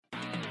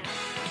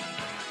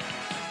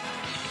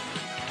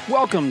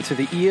Welcome to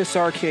the ES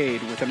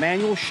Arcade with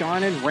Emmanuel,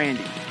 Sean, and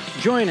Randy.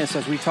 Join us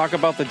as we talk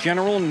about the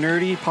general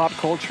nerdy pop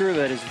culture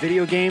that is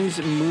video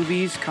games,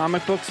 movies,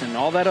 comic books, and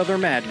all that other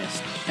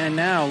madness. And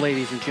now,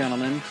 ladies and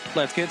gentlemen,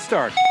 let's get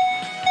started.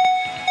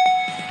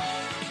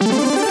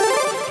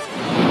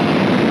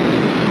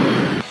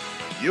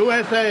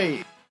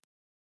 USA.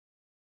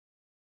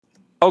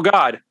 Oh,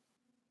 God.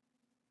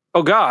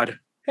 Oh, God.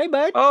 Hey,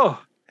 bud.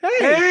 Oh.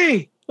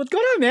 Hey. What's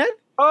going on, man?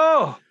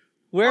 Oh.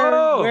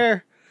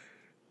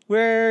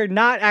 We're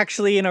not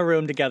actually in a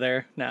room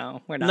together.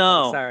 No, we're not.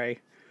 No. Sorry.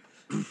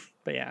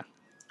 But yeah.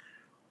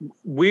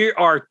 We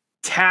are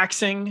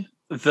taxing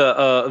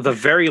the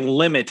very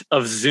limit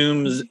of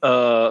Zoom's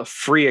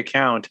free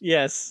account.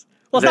 Yes.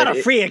 Well, it's not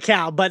a free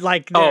account, but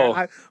like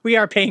we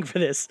are paying for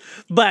this.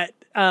 But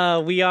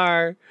we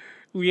are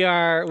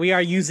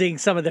using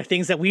some of the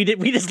things that we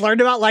just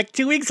learned about like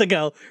 2 weeks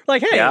ago.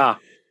 Like, hey,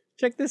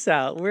 check this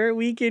out. Where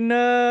we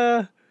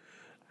can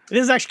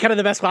this is actually kind of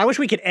the best one. I wish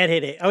we could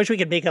edit it. I wish we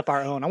could make up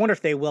our own. I wonder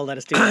if they will let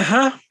us do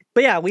that.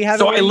 But yeah, we have.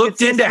 So I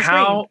looked into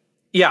how.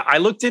 Yeah, I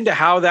looked into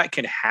how that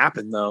can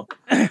happen though.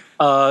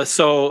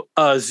 So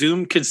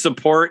Zoom could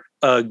support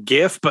a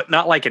GIF, but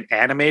not like an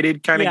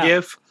animated kind of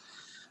GIF.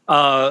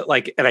 And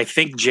I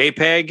think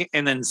JPEG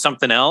and then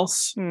something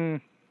else.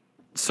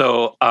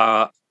 So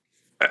I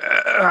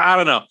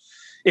don't know.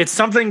 It's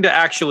something to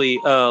actually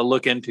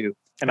look into.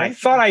 And I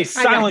thought I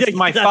silenced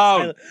my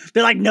phone.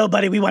 They're like, no,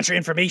 buddy, we want your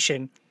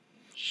information.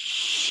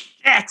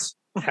 Shit.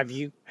 Have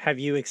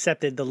you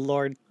accepted the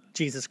Lord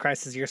Jesus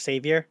Christ as your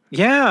savior?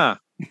 Yeah.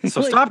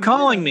 So stop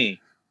calling me.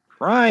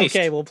 Right.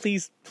 Okay, well,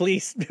 please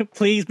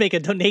make a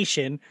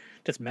donation.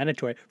 That's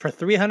mandatory for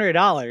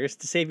 $300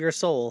 to save your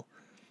soul.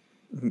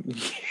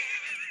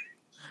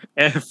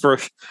 And for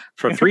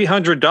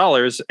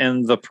 $300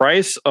 and the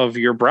price of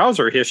your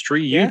browser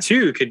history, you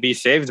too could be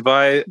saved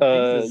by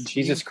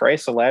Jesus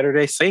Christ of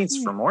Latter-day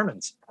Saints for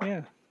Mormons.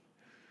 Yeah.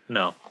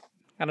 No.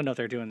 I don't know if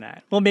they're doing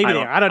that. Well, maybe they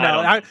are. I don't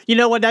know. You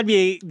know what? That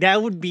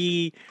would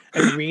be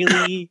a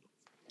really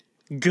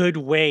good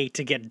way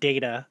to get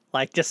data.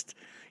 Like, just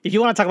if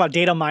you want to talk about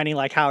data mining,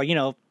 like how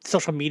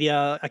social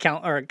media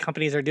account or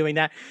companies are doing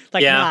that.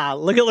 Like,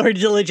 look at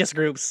religious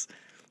groups.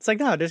 It's like,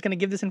 no, they're just going to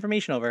give this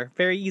information over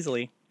very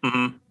easily.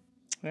 Mm-hmm.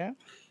 Yeah.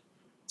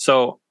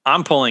 So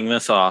I'm pulling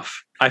this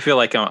off. I feel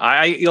like all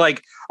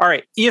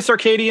right, ES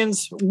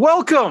Arcadians,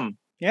 welcome.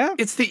 Yeah.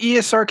 It's the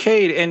ES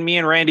Arcade, and me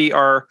and Randy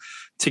are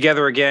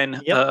together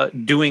again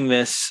doing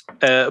this.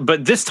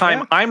 But this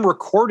time I'm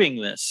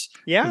recording this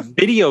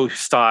video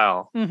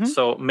style. Mm-hmm.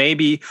 So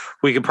maybe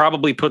we could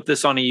probably put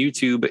this on a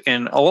YouTube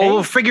and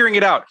we're figuring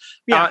it out.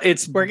 Yeah.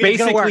 It's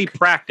basically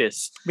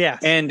practice. Yeah.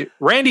 And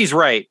Randy's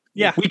right.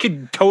 Yeah. We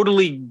could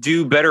totally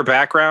do better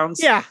backgrounds.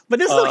 Yeah. But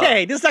this is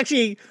okay. This is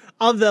actually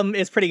of them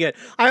is pretty good.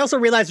 I also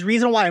realized the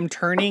reason why I'm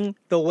turning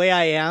the way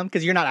I am,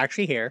 because you're not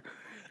actually here.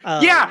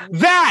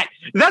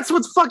 That's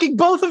what's fucking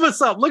both of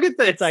us up. Look at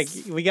this. It's like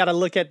we got to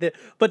look at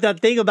but the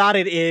thing about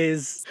it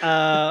is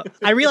I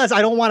realize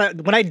I don't want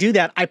to, when I do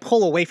that, I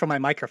pull away from my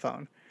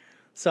microphone.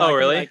 So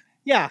really?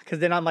 Because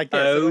then I'm like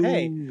this. So,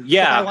 hey.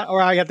 Yeah.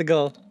 Or I have to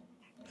go.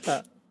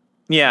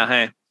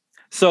 Hey.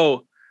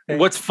 So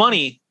what's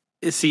funny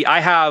is, see, I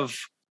have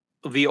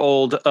the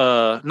old,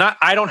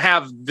 I don't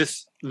have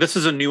this. This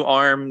is a new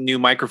arm, new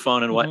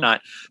microphone and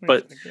whatnot,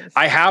 but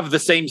I have the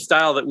same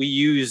style that we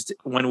used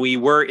when we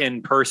were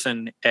in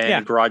person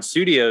at Garage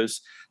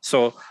Studios.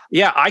 So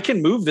I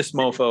can move this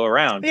mofo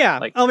around. Yeah.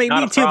 Me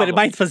too, but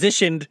mine's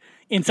positioned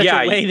in such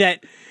a way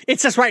that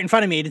it's just right in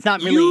front of me. It's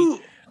not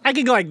really, I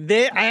can go like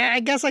this. I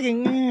guess I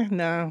can,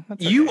 no.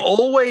 You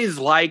always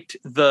liked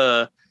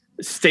the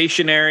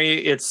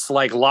stationary, it's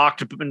like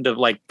locked into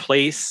like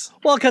place.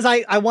 Well, because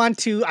I find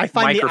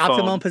the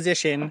optimum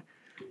position,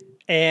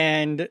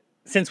 and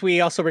since we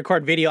also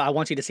record video, I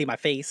want you to see my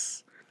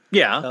face.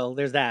 Yeah. So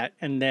there's that.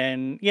 And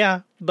then,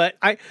 but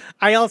I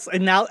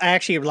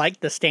actually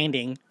like the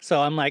standing.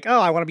 So I'm like,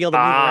 I want to be able to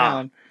move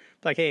around.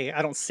 Like, hey,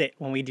 I don't sit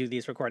when we do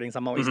these recordings.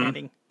 I'm always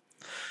standing.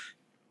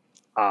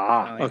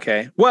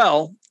 Okay.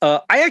 Well,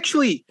 I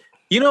actually,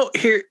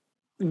 here,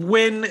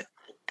 when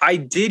I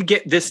did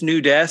get this new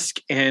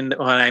desk and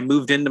when I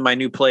moved into my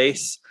new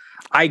place,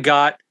 I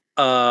got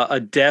a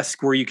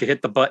desk where you could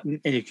hit the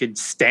button and you could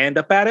stand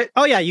up at it.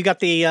 Oh yeah, you got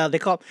the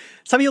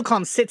some people call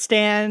them sit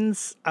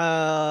stands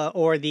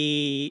or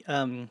the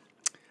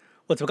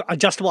what's it called?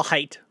 Adjustable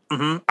height.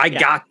 Mm-hmm. I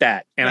got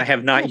that, and I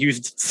have not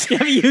used it. You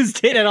haven't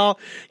used it at all.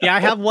 Yeah, I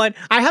have one.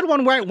 I had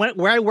one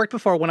where I worked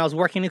before when I was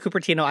working in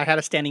Cupertino. I had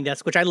a standing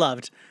desk, which I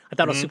loved. I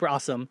thought it was super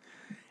awesome.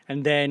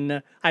 And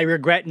then I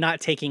regret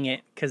not taking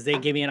it because they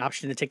gave me an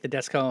option to take the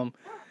desk home.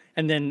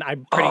 And then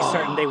I'm pretty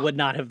certain they would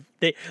not have.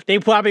 They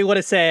probably would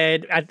have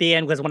said at the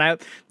end, because when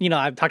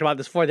I've talked about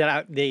this before,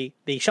 that they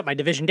shut my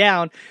division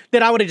down,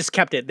 that I would have just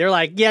kept it. They're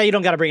like, yeah, you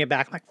don't got to bring it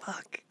back. I'm like,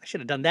 fuck, I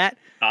should have done that.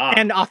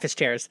 And office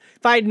chairs.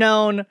 If I'd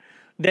known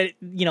that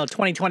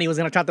 2020 was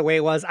going to turn out the way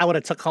it was, I would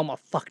have took home a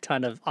fuck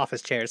ton of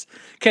office chairs.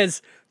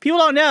 Because people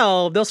don't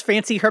know, those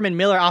fancy Herman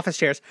Miller office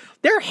chairs,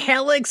 they're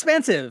hella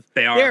expensive.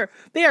 They are.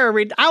 They are.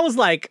 I was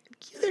like,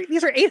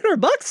 these are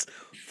 $800.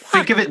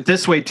 think of it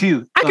this way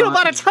too. I could have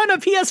bought a ton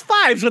of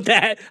PS5s with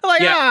that. I'm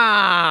like,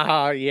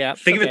 yeah.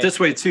 Think of it this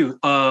way too.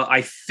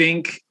 I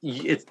think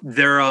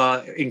they're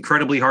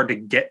incredibly hard to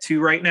get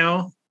to right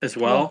now as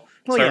well.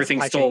 So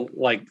everything's still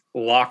like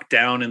locked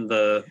down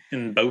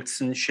in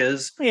boats and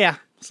shiz. Yeah,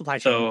 supply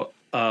chain. So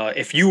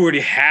if you already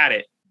had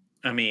it,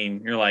 I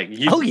mean, you're like,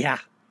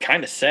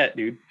 kind of set,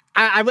 dude.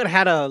 I would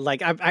have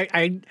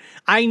had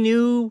I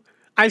knew.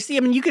 I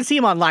mean, you can see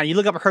them online. You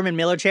look up Herman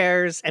Miller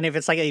chairs, and if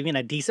it's like even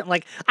a decent,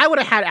 like, I would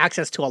have had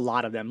access to a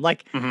lot of them.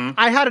 Like,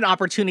 I had an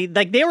opportunity.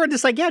 Like, they were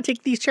just like, yeah,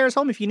 take these chairs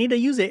home if you need to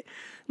use it.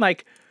 I'm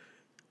like,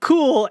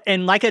 cool.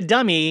 And like a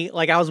dummy,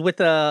 like I was with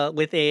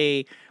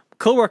a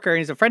coworker, and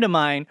he's a friend of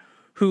mine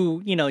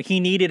who, you know, he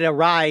needed a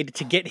ride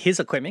to get his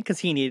equipment because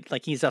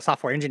he's a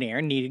software engineer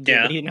and but he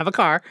didn't have a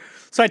car.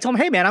 So I told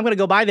him, hey man, I'm gonna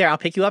go by there. I'll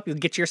pick you up. You'll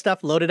get your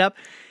stuff loaded up.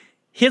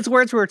 His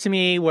words were to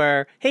me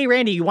were, hey,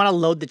 Randy, you want to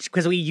load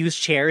because we use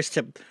chairs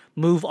to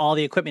move all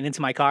the equipment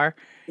into my car.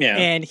 Yeah.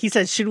 And he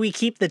said, should we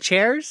keep the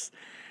chairs?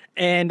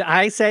 And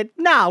I said,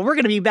 no, we're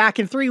going to be back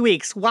in 3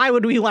 weeks. Why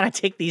would we want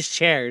to take these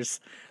chairs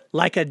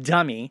like a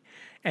dummy?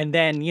 And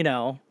then, you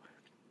know,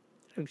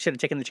 we should have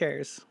taken the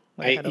chairs.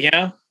 I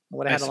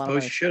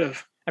suppose you should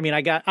have. I mean,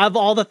 of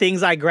all the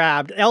things I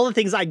grabbed, all the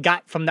things I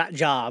got from that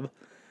job,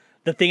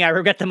 the thing I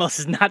regret the most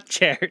is not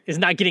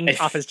getting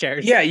office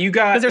chairs. Yeah, you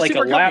got like a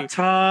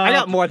laptop. I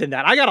got more than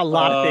that. I got a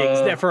lot of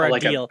things for a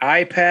like deal.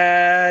 An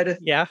iPad.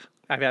 Yeah,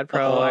 iPad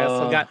Pro. I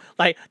also got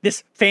like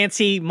this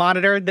fancy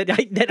monitor the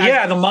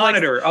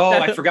monitor.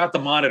 I forgot the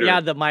monitor.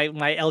 Yeah, my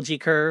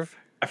LG Curve.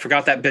 I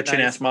forgot that bitchin'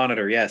 ass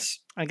monitor. Yes.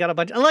 I got a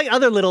bunch, like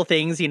other little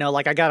things, you know,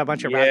 like I got a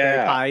bunch of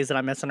Raspberry Pis that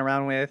I'm messing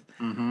around with.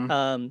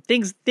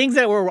 Things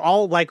that were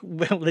all like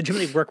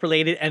legitimately work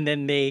related, and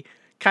then they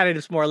kind of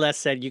just more or less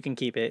said you can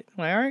keep it.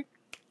 I'm like, all right,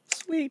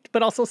 sweet,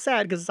 but also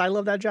sad because I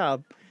love that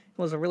job. It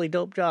was a really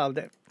dope job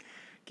that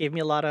gave me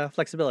a lot of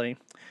flexibility.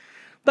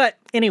 But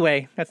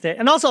anyway, that's it.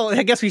 And also,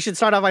 I guess we should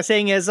start off by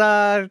saying hey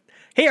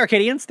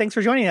Arcadians, thanks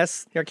for joining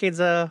us. The arcade's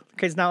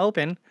now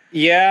open.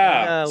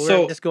 Yeah,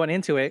 we're just going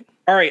into it.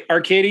 All right,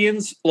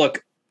 Arcadians,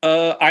 look,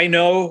 I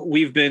know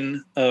we've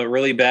been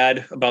really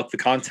bad about the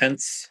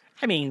contents.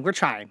 I mean, we're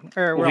trying.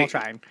 We're all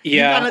trying.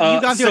 Yeah.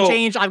 You've gone through a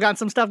change. I've got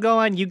some stuff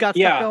going. You got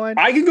stuff going.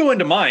 I can go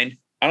into mine.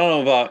 I don't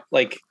know about,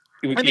 like,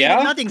 I mean,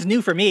 nothing's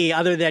new for me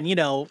other than, you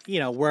know,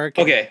 work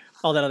and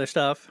all that other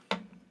stuff.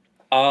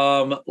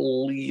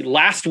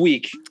 Last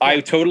week,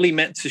 I totally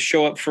meant to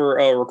show up for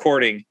a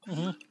recording.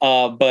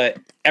 But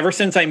ever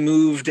since I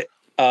moved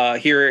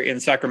here in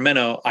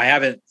Sacramento, I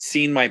haven't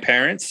seen my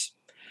parents.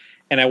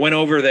 And I went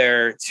over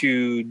there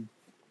to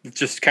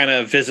just kind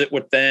of visit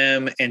with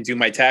them and do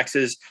my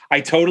taxes.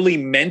 I totally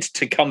meant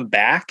to come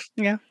back.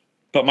 Yeah.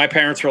 But my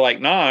parents were like,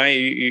 nah,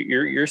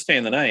 you're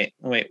staying the night.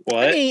 I'm like,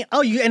 what? I mean,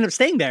 you end up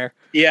staying there.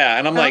 Yeah.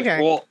 And I'm like,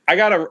 well, I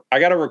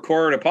gotta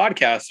record a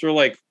podcast. They're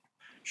like,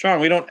 Sean,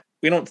 we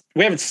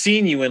haven't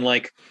seen you in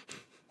like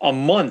a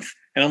month.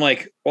 And I'm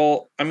like,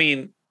 well, I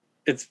mean,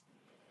 it's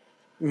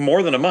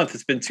more than a month.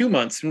 It's been 2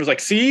 months. And I was like,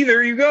 see,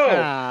 there you go.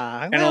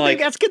 And I'm like,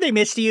 that's good. They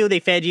missed you. They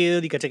fed you.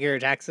 You could take care of your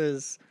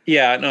taxes.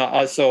 Yeah.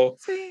 No.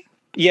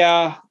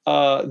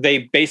 They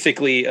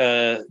basically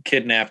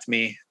kidnapped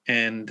me,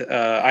 and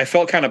I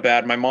felt kind of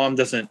bad. My mom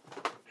doesn't.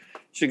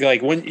 She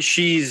like when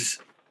she's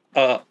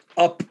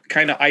up,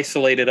 kind of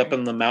isolated up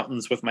in the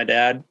mountains with my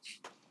dad,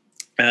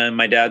 and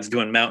my dad's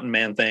doing mountain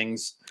man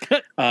things.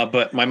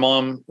 But my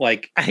mom I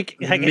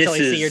can totally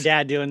see your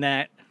dad doing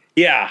that.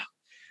 Yeah.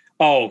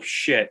 Oh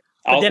shit.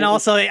 But then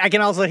also, I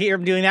can also hear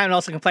him doing that and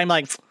also complain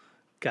like,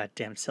 God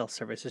damn,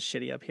 self-service is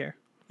shitty up here.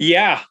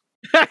 Yeah.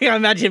 I can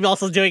imagine him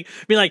also being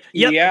like,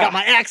 yep, got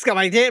my X, got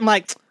my D. I'm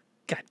like,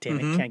 God damn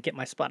it, can't get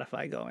my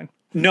Spotify going.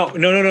 No.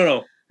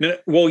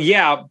 Well,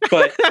 yeah,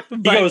 but he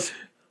goes,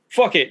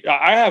 fuck it,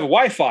 I have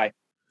Wi-Fi.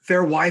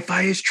 Their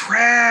Wi-Fi is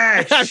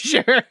trash. I'm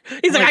sure.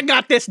 He's like, I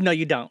got this. No,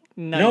 you don't.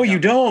 No, you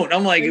don't.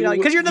 I'm like,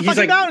 because you're in the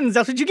fucking mountains.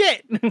 That's what you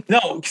get.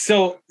 No,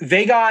 so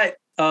they got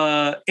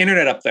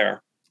internet up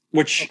there.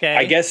 Which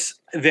I guess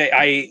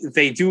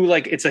they do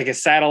like, it's like a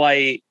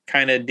satellite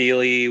kind of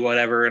dealy,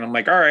 whatever. And I'm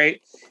like, all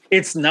right,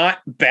 it's not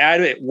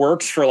bad. It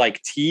works for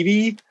like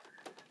TV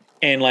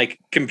and like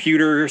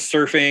computer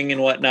surfing and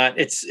whatnot.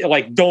 It's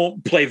like,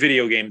 don't play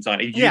video games on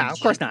it. Of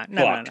course not.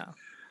 No.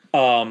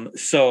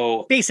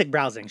 So basic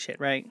browsing shit,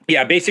 right?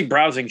 Yeah, basic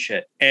browsing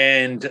shit.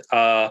 And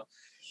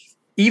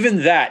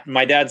even that,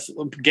 my dad's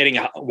getting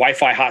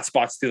Wi-Fi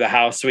hotspots through the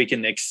house so he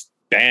can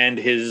expand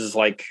his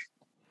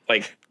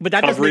but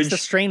that just makes the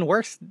strain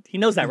worse. He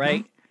knows that,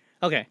 right?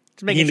 Okay.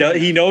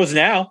 He knows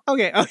now.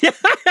 Okay. Oh yeah.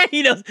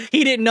 He knows.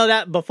 He didn't know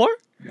that before?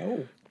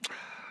 No.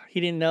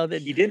 He didn't know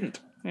that. He didn't.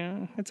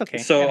 Yeah, it's okay.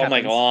 So I'm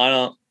like, well, I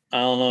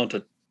don't know what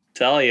to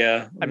tell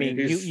you. I mean,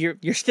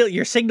 you're still,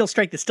 your signal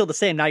strength is still the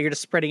same. Now you're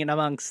just spreading it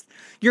amongst,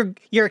 you're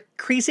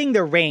increasing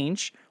the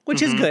range,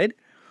 which is good,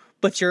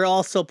 but you're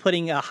also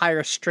putting a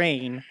higher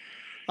strain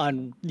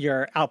on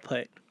your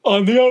output.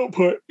 On the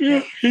output.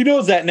 Yeah. He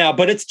knows that now,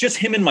 but it's just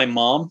him and my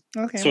mom.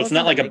 Okay. So it's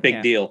not like a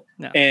big deal.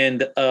 No.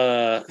 And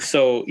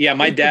so, yeah,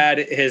 my dad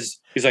he's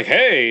like,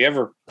 hey,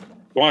 ever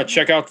want to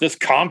check out this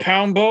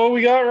compound bow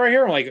we got right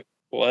here? I'm like,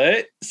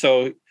 what?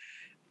 So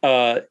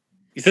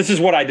this is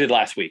what I did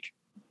last week.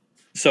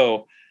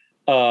 So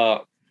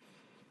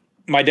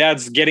my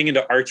dad's getting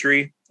into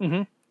archery.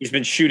 Mm-hmm. He's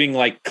been shooting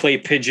like clay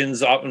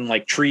pigeons up in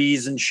like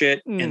trees and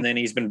shit. And then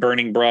he's been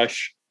burning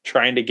brush,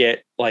 trying to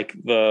get like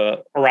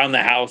around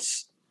the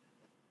house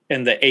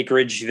and the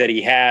acreage that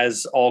he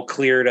has all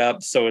cleared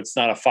up. So it's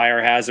not a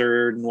fire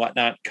hazard and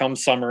whatnot. Come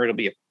summer, it'll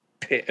be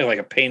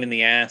a pain in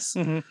the ass.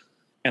 Mm-hmm.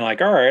 And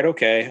like, all right,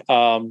 okay.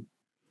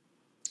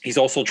 He's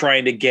also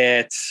trying to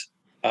get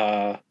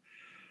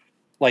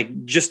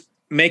like just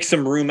make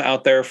some room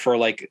out there for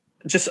like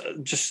just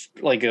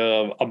like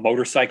a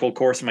motorcycle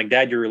course. I'm like,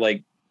 Dad, you're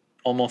like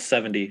almost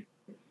 70.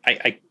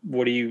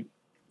 What are you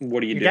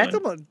doing?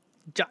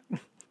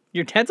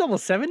 Your dad's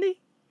almost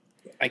 70?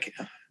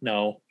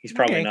 No, he's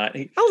probably not.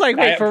 I was like,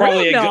 wait, for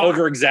probably real? No.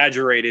 over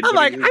exaggerated. I'm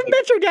like, I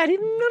bet your daddy. I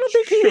don't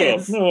think he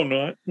is. No, I'm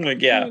not. I'm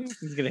like, yeah.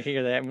 He's gonna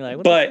hear that and be like,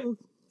 what but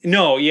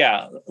no,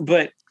 yeah,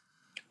 but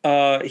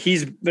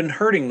he's been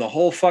hurting the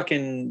whole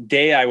fucking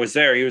day I was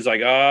there. He was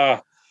like,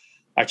 I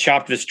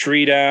chopped this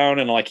tree down,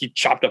 and like he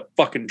chopped a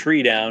fucking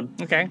tree down.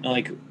 Okay. And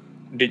like,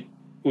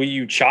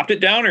 you chopped it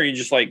down, or you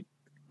just like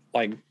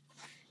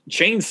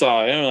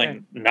chainsaw? And I'm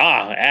like,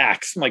 nah,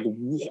 axe. I'm like,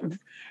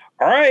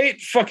 all right,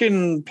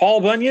 fucking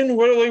Paul Bunyan.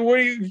 What are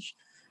you?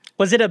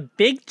 Was it a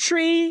big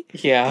tree?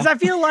 Yeah. Because I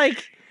feel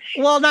like,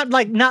 well, not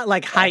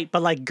like height,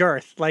 but like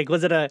girth. Like,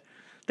 was it a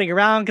thing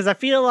around? Because I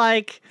feel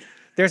like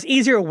there's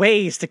easier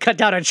ways to cut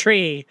down a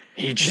tree.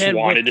 He just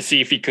wanted to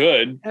see if he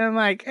could. And I'm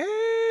like,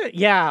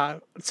 yeah.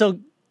 So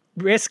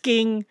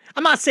risking.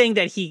 I'm not saying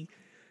that he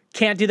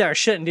can't do that or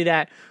shouldn't do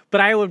that, but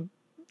I would,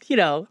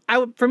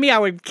 for me, I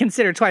would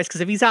consider twice,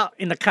 because if he's out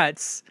in the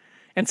cuts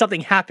and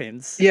something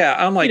happens. Yeah,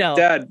 I'm like,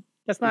 Dad.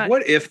 That's not.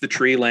 What if the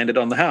tree landed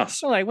on the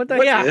house? I'm like, what the?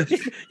 Yeah,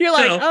 you're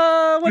like, what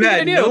are you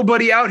gonna do?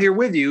 Nobody out here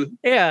with you.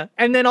 Yeah,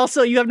 and then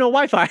also you have no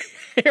Wi-Fi.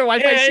 Your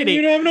Wi-Fi is shitty.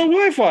 You don't have no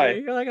Wi-Fi.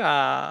 You're like,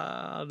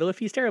 the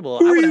Wi-Fi's terrible.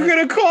 Who are you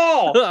gonna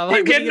call? Like,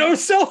 you get no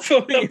cell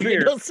phone up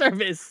here. No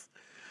service.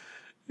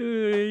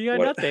 You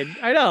got nothing.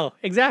 I know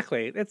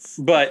exactly.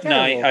 But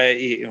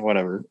no,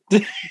 whatever.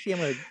 I'm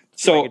gonna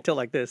so until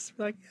like this,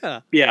 like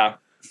yeah.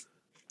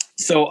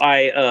 So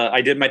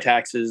I did my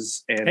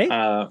taxes, and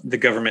the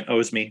government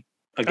owes me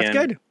again. That's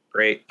good.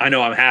 Great. I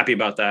know. I'm happy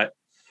about that.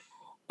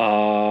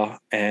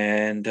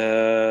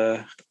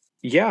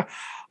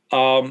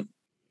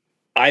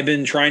 I've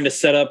been trying to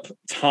set up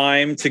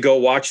time to go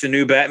watch the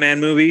new Batman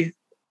movie.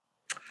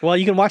 Well,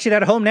 you can watch it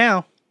at home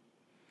now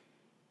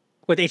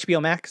with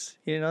HBO Max.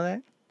 You didn't know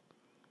that?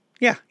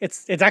 Yeah,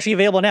 it's actually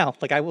available now.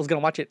 Like, I was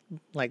gonna watch it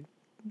like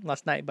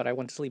last night, but I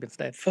went to sleep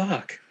instead.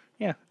 Fuck.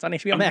 Yeah, it's on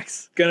HBO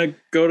Max. Gonna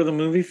go to the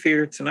movie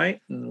theater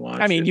tonight and watch.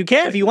 I mean, you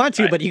can if you want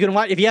to, but you can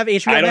watch if you have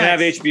HBO Max. I don't have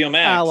HBO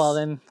Max. Oh well,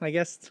 then I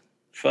guess.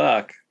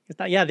 Fuck. It's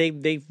not. Yeah,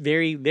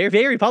 they're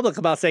very public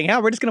about saying, "Yeah,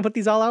 we're just gonna put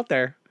these all out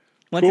there.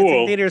 Once cool. It's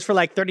in theaters for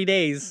like 30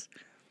 days,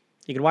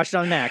 you can watch it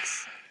on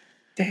Max."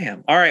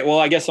 Damn. All right. Well,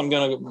 I guess I'm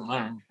gonna.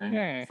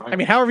 Yeah. I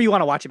mean, however you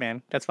want to watch it,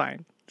 man. That's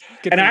fine.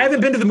 And I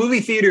haven't been to the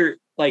movie theater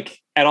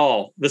like at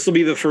all. This will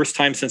be the first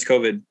time since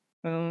COVID.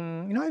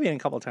 I've been a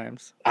couple of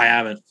times. I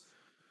haven't.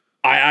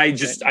 I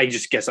just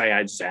guess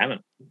I just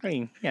haven't. I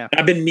mean, yeah.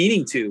 I've been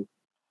meaning to.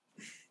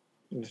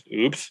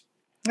 Oops.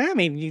 I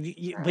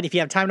mean, but if you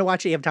have time to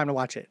watch it, you have time to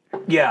watch it.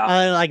 Yeah.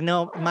 I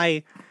know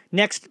my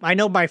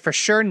for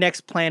sure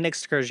next planned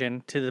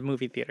excursion to the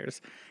movie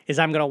theaters is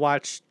I'm gonna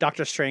watch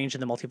Doctor Strange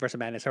and the Multiverse of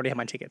Madness. I already have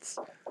my tickets.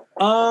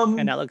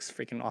 And that looks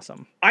freaking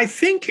awesome. I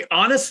think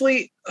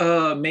honestly,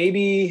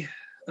 maybe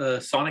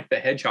Sonic the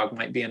Hedgehog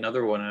might be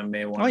another one I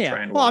may want to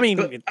try and watch. Well, I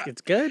mean,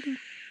 it's good.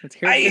 It's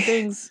good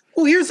things.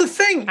 Well, here's the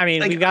thing. I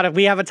mean,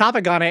 we have a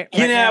topic on it.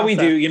 Right now, we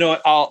do. You know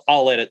what?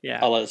 I'll let it. Yeah.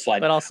 I'll let it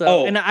slide. But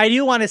also, and I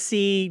do want to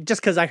see, just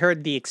because I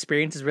heard the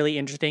experience is really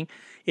interesting,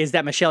 is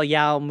that Michelle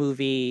Yeoh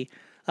movie,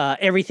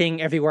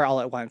 Everything Everywhere All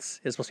at Once,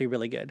 is supposed to be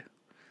really good.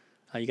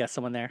 You got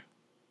someone there?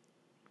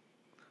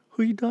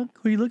 Who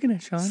you looking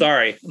at, Sean?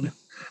 Sorry,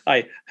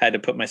 I had to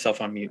put myself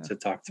on mute to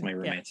talk to my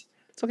roommates.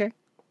 Yeah. It's okay.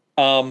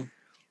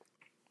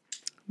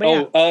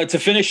 To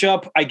finish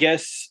up, I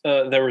guess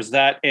there was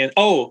that, and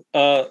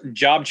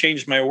job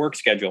changed my work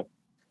schedule.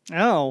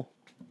 Oh,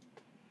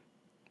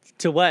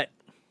 to what?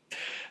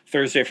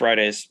 Thursday,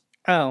 Fridays.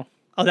 Oh,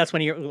 that's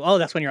when you're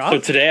off. So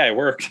today I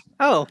worked.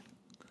 Oh,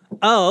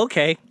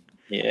 okay.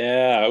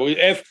 Yeah,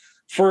 if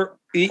for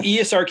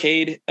ES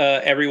Arcade,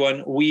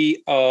 everyone,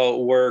 we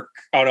work.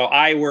 Oh no,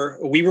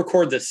 we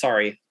record this.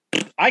 Sorry,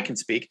 I can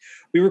speak.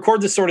 We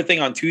record this sort of thing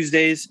on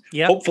Tuesdays.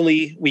 Yeah.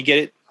 Hopefully, we get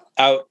it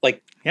out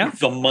like. Yeah.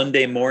 The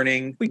Monday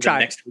morning. We try.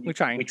 Next week. We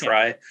try. We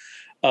try.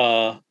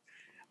 I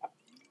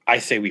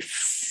say we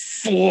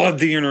flood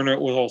the internet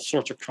with all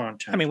sorts of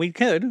content. I mean, we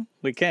can.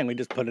 We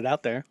just put it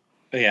out there.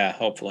 Yeah,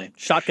 hopefully.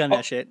 Shotgun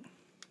that shit.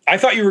 I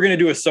thought you were going to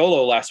do a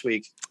solo last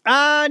week.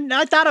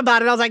 I thought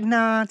about it. I was like,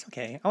 nah, it's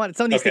okay. I want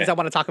some of these things I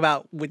want to talk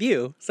about with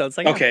you. So it's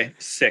like, okay,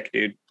 sick,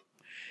 dude.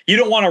 You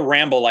don't want to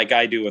ramble like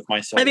I do with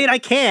myself. I mean, I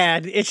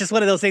can. It's just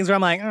one of those things where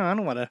I'm like, I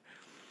don't want to.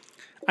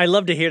 I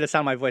love to hear the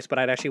sound of my voice, but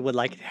I'd actually would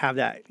like to have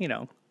that,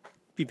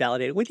 be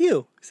validated with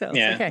you. So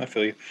Yeah, okay. I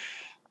feel you.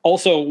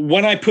 Also,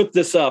 when I put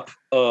this up,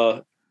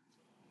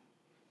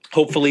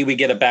 hopefully we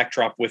get a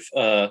backdrop with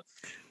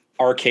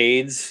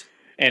arcades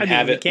and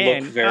have it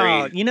look very.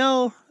 I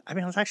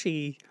mean, let's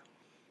actually.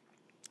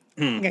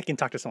 I think I can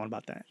talk to someone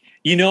about that.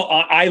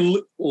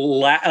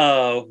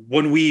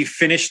 When we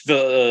finished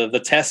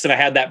the test and I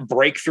had that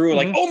breakthrough,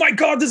 like, oh my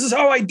God, this is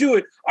how I do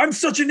it. I'm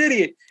such an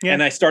idiot. Yeah.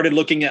 And I started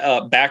looking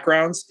at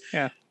backgrounds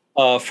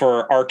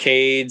for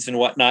arcades and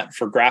whatnot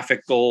for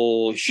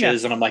graphical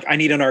shiz. And I'm like, I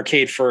need an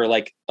arcade for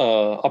like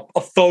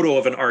a photo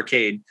of an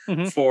arcade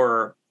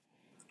for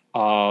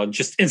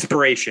just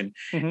inspiration.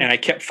 And I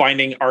kept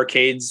finding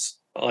arcades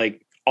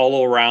like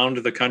all around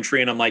the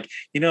country. And I'm like,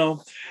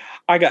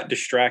 I got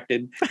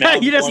distracted.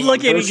 You just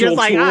look at it, you're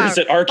like, tours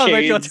at arcades.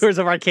 Virtual tours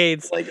of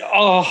arcades. Like,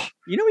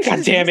 we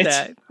should damn it.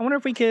 That. I wonder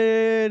if we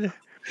could.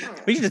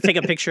 We should just take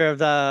a picture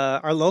of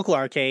our local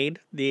arcade,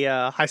 the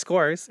High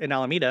Scores in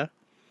Alameda.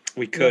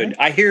 We could. Really?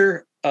 I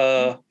hear.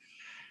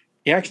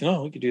 Actually,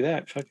 no, we could do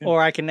that.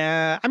 Or I can.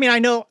 I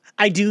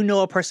do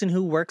know a person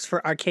who works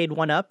for Arcade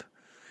 1UP,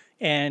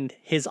 and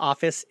his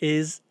office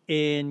is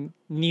in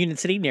Union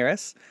City near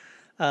us.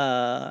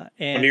 And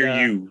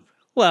near you.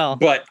 Well,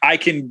 but I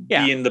can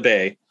be in the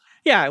Bay.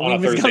 Yeah, we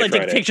was gonna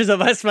take pictures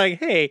of us, like,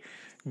 hey,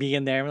 be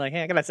in there. We're like,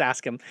 hey, I gotta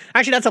ask him.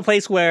 Actually, that's a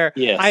place where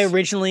I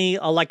originally,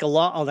 a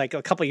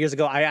couple of years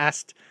ago, I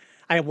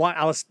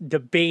was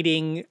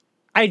debating.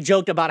 I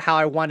joked about how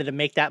I wanted to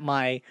make that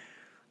my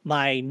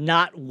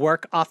not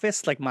work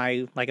office, like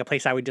a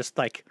place I would just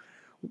like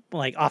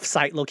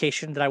off-site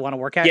location that I want to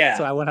work at. Yeah.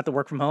 So I wouldn't have to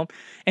work from home.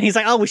 And he's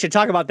like, oh, we should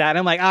talk about that. And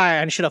I'm like, all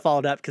right, I should have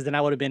followed up because then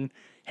I would have been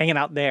hanging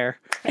out there.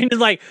 And it's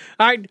like,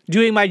 all right,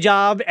 doing my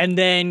job and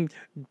then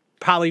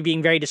probably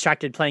being very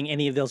distracted playing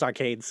any of those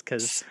arcades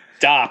because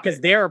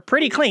they're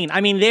pretty clean.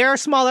 I mean, they are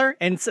smaller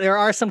and there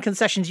are some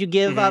concessions you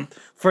give up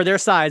for their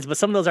size, but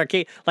some of those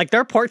arcade, like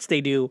their ports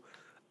they do,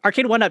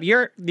 Arcade 1UP,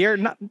 you're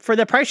not for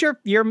the price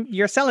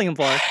you're selling them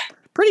for,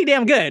 pretty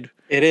damn good.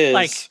 It is.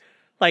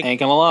 Like ain't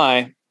gonna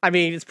lie. I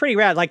mean, it's pretty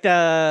rad. Like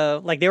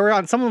they were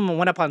on, some of them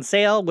went up on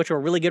sale, which were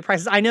really good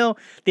prices. I know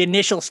the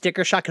initial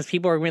sticker shock because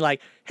people were really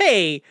like,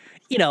 hey,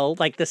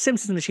 like the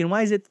Simpsons machine,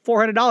 why is it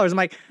 $400? I'm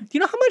like, do you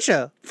know how much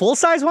a full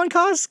size one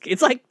costs?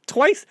 It's like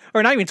twice,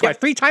 or not even twice,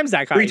 3 times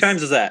that cost. 3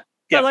 times is that.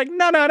 Yeah. Like,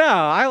 no.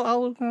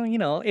 I'll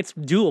it's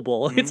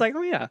doable. It's like,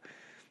 oh yeah.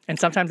 And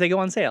sometimes they go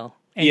on sale.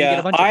 And you get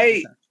a bunch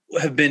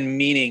of have been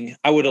meaning,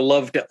 I would have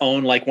loved to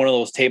own like one of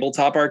those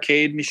tabletop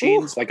arcade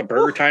machines, like a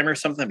Burger Time or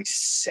something. That'd be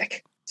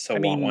sick. So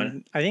want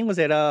one. I think was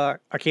it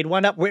Arcade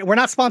 1UP. We're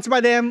not sponsored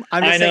by them.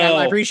 I'm just saying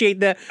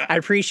I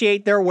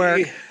appreciate their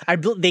work.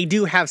 They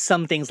do have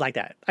some things like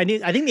that. I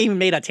think they even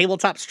made a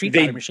tabletop Street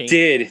Fighter machine.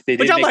 They did.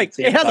 Which I'm like,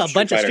 it has a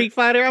bunch of Street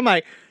Fighter. I'm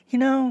like,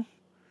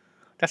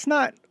 that's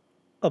not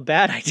a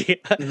bad idea.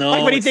 No,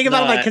 like when you think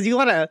about it, like because you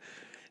want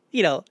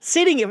to,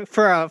 sitting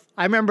for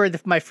I remember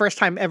my first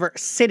time ever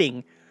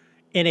sitting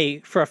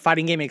for a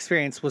fighting game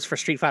experience was for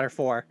Street Fighter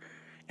 4,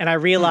 and I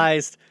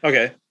realized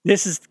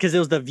this is because it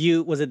was the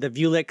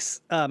Vulix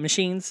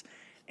machines,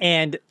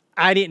 and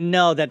I didn't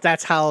know that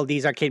that's how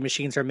these arcade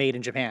machines are made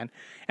in Japan.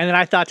 And then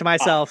I thought to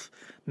myself,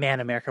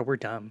 man, America, we're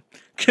dumb.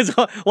 Because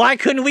why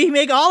couldn't we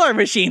make all our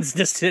machines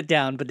just sit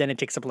down? But then it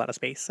takes up a lot of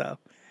space. So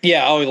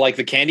yeah, like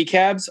the candy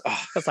cabs.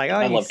 It's like,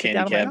 I love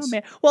candy cabs.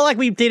 Like, well, like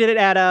we did it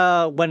at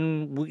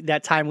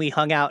that time we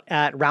hung out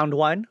at Round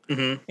 1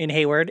 in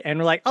Hayward, and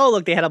we're like, oh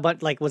look, they had a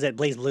bunch. Like, was it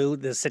Blaze Blue,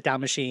 the sit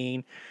down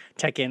machine?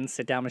 Tekken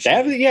sit down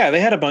machine. They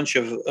had a bunch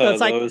of those. It's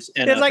like,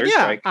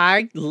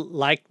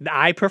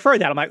 I prefer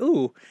that. I'm like,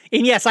 ooh,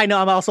 and yes, I know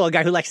I'm also a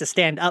guy who likes to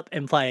stand up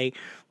and play,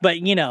 but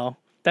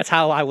that's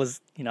how I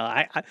was.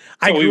 I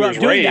grew up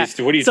doing that.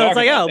 What are you so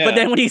talking about? But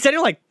then when you said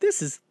it, like,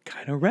 this is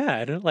kind of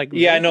rad. Like,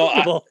 yeah, I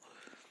know.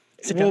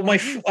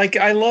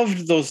 I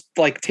loved those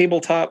like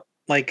tabletop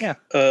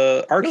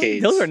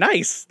arcades. Those are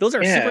nice. Those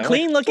are super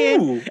clean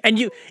looking. Ooh.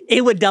 And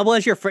it would double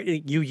as you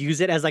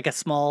use it as like a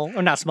small,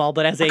 or not small,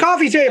 but as a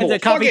coffee table. As a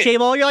coffee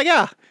table. You're like,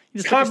 yeah. You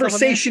just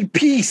conversation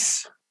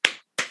piece.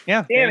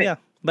 Yeah. Damn it. Yeah.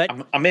 But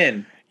I'm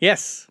in.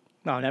 Yes.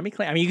 No, that'd be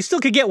clean. I mean, you still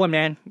could get one,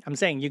 man. I'm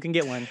saying you can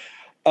get one.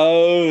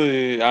 Oh,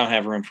 I don't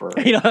have room for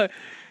it. No.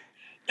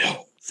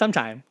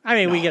 Sometime. I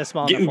mean, we get a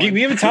small Give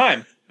it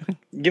time.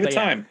 Give it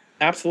time.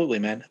 Absolutely,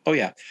 man. Oh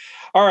yeah.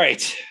 All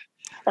right.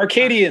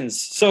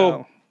 Arcadians.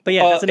 So but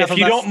yeah, that's enough if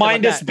you don't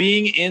mind us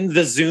being in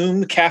the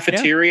Zoom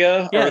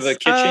cafeteria or the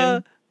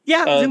kitchen,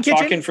 Zoom kitchen,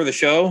 talking for the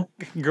show,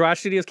 Garage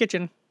Studios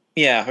kitchen.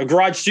 Yeah, a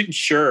garage.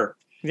 Sure.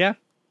 Yeah.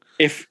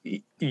 If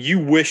you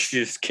wish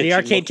this kitchen, the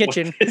arcade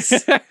kitchen.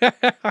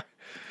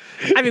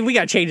 I mean, we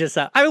got to change this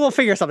up. I mean, we'll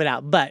figure something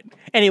out. But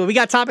anyway, we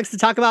got topics to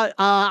talk about.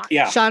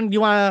 Sean, you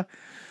wanna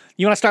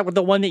start with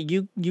the one that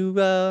you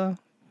I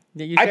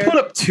put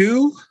up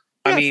 2.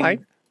 Yeah,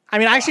 fine. I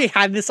mean, I actually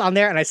had this on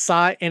there, and I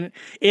saw it, and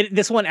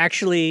this one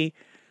actually.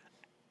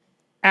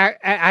 I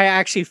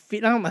actually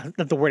feel, I don't know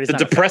if the word is the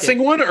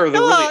depressing one or the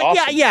really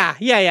awesome.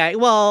 Yeah.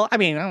 Well, I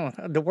mean, I don't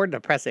know, the word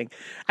depressing.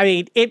 I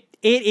mean, it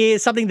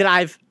is something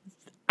that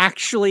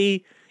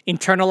actually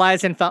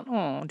internalized and felt,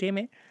 oh, damn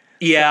it.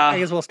 Yeah. So I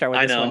guess we'll start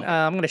with this one.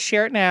 I'm going to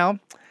share it now.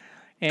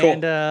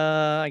 And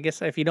I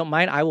guess if you don't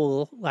mind, I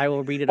will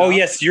read it off.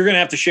 Yes, you're going to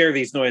have to share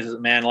these noises,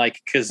 man,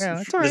 because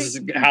this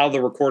is how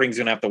the recording's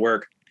going to have to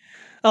work.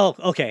 Oh,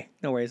 okay.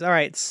 No worries. All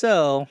right.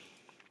 So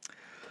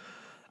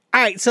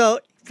if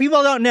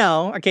people don't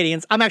know,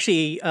 Arcadians, I'm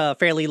actually a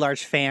fairly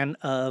large fan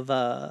of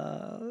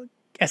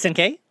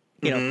SNK.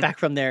 You know, back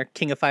from their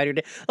King of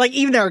Fighter, like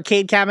even their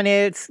arcade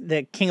cabinets,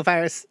 the King of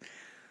Fighters,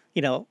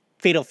 you know,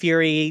 Fatal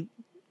Fury,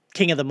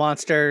 King of the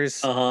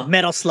Monsters,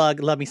 Metal Slug.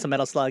 Love me some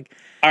Metal Slug.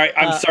 All right,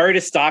 I'm sorry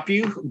to stop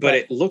you, but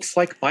it looks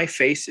like my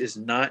face is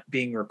not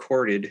being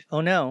recorded.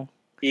 Oh no.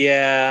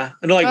 Yeah,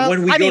 no, like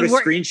when we go to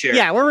screen share.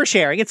 Yeah, we're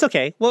sharing. It's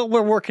okay. Well,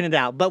 we're working it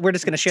out, but we're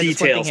just going to share details.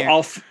 This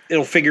one thing here.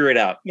 It'll figure it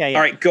out. Yeah. All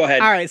right, go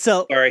ahead. All right,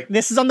 so sorry.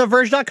 This is on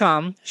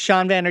TheVerge.com.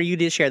 Sean Vander, you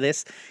did share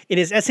this. It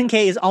is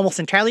SNK is almost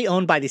entirely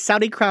owned by the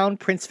Saudi Crown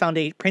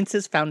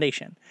Prince's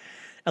Foundation.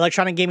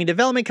 Electronic Gaming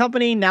Development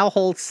Company now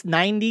holds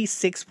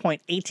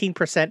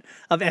 96.18%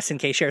 of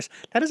SNK shares.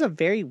 That is a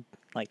very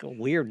a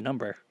weird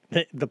number.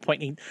 The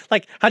point,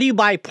 like, how do you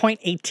buy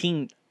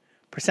 0.18%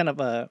 of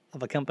a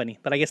company?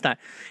 But I guess not.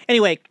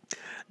 Anyway,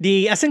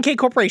 the SNK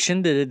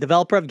Corporation, the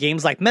developer of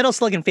games like Metal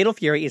Slug and Fatal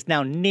Fury, is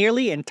now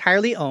nearly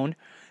entirely owned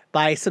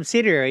by a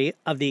subsidiary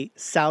of the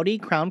Saudi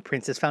Crown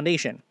Prince's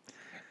Foundation.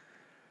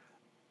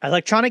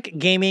 Electronic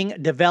Gaming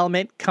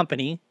Development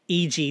Company,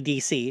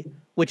 EGDC,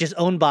 which is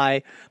owned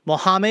by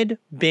Mohammed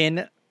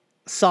bin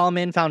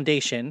Salman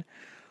Foundation,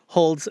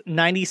 holds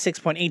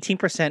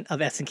 96.18% of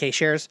SNK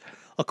shares,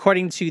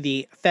 according to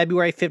the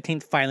February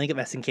 15th filing of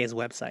SNK's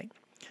website.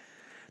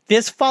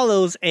 This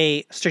follows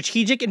a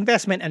strategic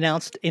investment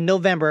announced in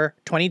November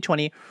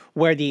 2020,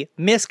 where the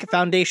MISC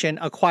Foundation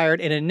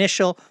acquired an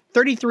initial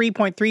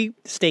 33.3%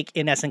 stake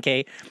in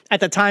SNK. At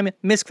the time,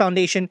 MISC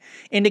Foundation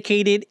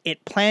indicated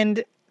it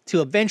planned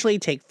to eventually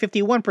take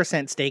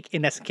 51% stake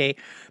in SNK,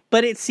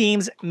 but it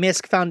seems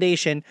MISC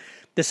Foundation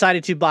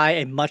decided to buy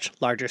a much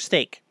larger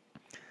stake.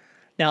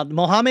 Now, the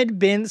Mohammed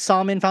bin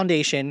Salman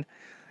Foundation,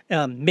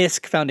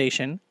 MISC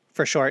Foundation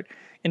for short,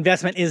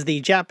 investment is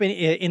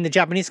in the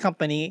Japanese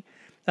company.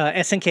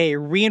 SNK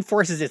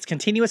reinforces its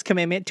continuous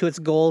commitment to its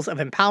goals of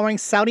empowering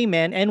Saudi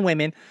men and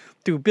women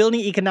through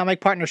building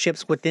economic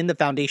partnerships within the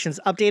foundation's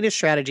updated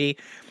strategy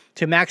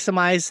to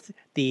maximize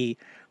the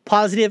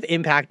positive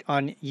impact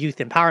on youth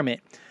empowerment.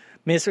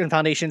 MISC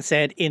Foundation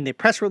said in the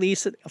press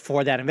release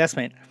for that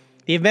investment.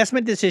 The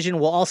investment decision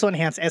will also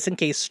enhance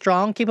SNK's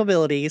strong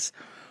capabilities,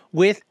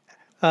 which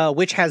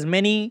has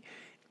many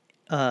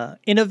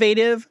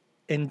innovative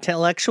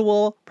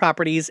intellectual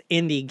properties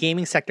in the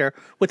gaming sector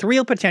with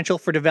real potential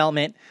for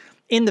development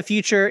in the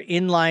future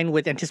in line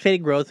with anticipated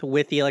growth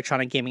with the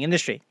electronic gaming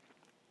industry.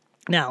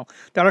 Now,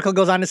 the article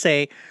goes on to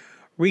say,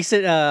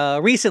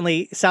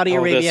 recently, Saudi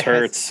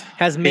Arabia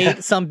has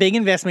made some big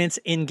investments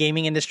in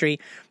gaming industry.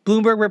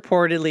 Bloomberg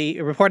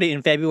reported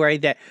in February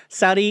that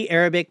Saudi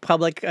Arabic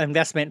Public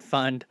Investment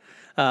Fund,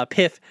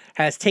 PIF,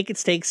 has taken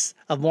stakes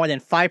of more than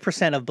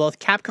 5% of both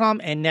Capcom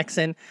and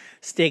Nexon,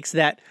 stakes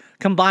that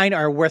combined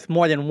are worth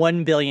more than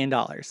 $1 billion.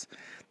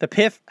 The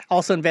PIF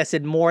also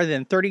invested more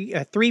than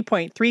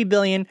 $3.3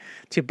 billion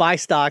to buy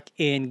stock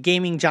in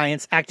gaming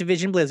giants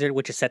Activision Blizzard,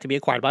 which is set to be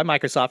acquired by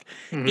Microsoft,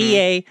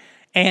 EA,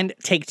 and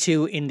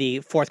Take-Two in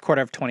the fourth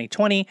quarter of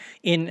 2020.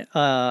 In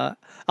Al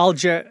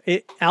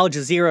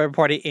Jazeera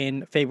reported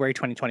in February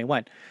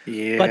 2021.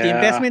 Yeah. But the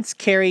investments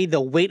carry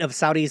the weight of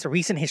Saudi's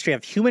recent history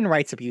of human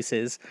rights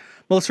abuses.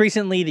 Most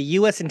recently, the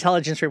U.S.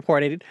 intelligence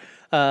report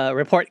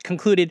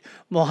concluded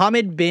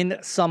Mohammed bin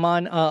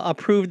Salman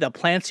approved the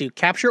plans to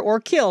capture or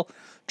kill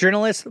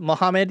journalist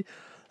Mohammed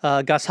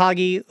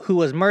Ghazhagi, who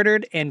was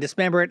murdered and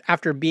dismembered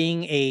after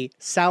being a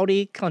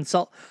Saudi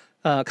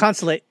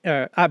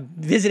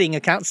visiting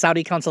a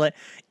Saudi consulate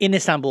in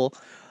Istanbul.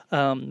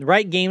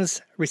 Riot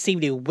Games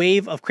received a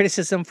wave of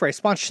criticism for a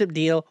sponsorship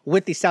deal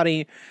with the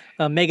Saudi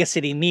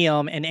megacity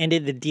Neom and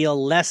ended the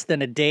deal less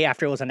than a day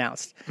after it was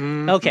announced.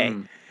 Mm-hmm. Okay,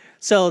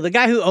 so the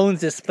guy who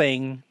owns this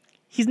thing,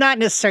 he's not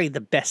necessarily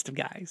the best of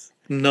guys.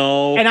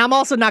 No. And I'm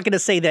also not going to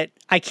say that,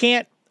 I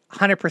can't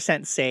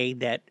 100% say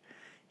that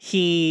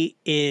he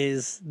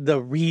is the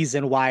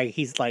reason why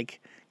he's like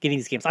getting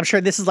these games. I'm sure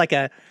this is like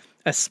a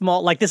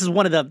small, like this is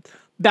one of the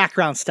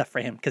background stuff for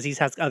him because he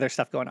has other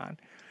stuff going on.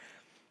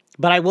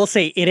 But I will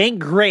say it ain't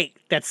great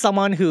that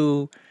someone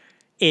who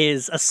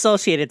is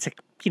associated to,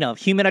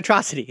 human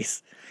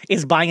atrocities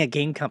is buying a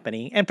game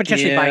company and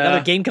potentially buying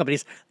other game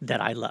companies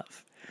that I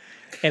love.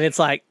 And it's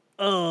like,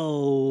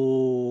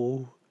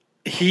 oh.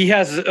 He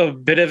has a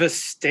bit of a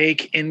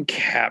stake in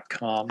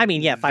Capcom. I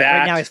mean,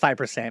 right now it's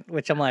 5%,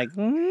 which I'm like,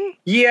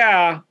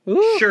 yeah,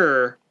 ooh.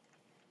 Sure.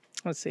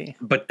 Let's see.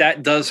 But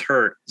that does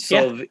hurt.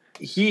 So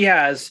he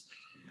has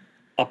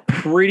a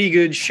pretty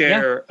good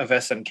share of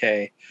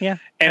SNK. Yeah.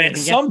 And at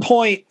some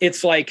point,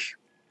 it's like,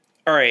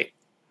 all right,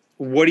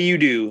 what do you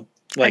do?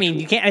 Like, I mean,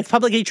 you can't, it's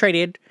publicly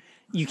traded.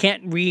 You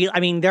can't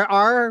there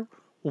are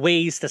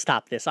ways to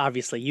stop this,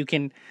 obviously. You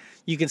can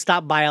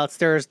stop buyouts.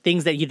 There's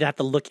things that you'd have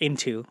to look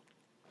into.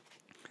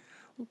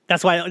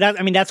 That's why.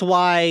 That's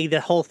why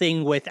the whole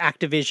thing with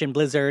Activision,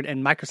 Blizzard,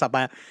 and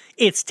Microsoft,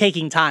 it's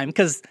taking time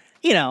because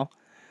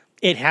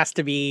it has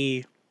to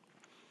be.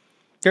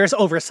 There's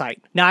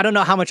oversight. Now, I don't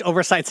know how much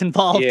oversight's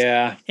involved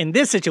in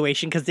this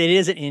situation because it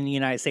isn't in the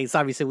United States.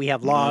 Obviously, we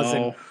have laws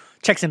and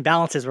checks and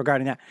balances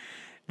regarding that.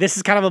 This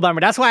is kind of a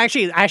bummer. That's why I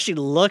actually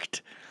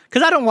looked,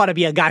 because I don't want to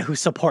be a guy who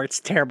supports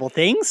terrible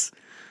things,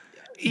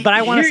 but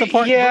I want to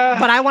support.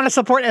 But I want to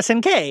support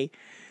SNK.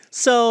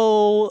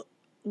 So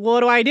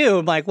what do I do?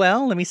 I'm like,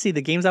 well, let me see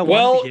the games I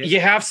want. Well, you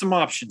have some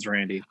options,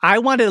 Randy. I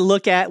wanted to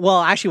look at,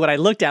 what I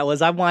looked at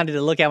was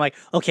like,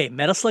 okay,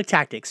 Metal Slug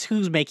Tactics,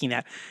 who's making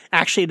that?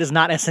 Actually, it is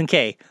not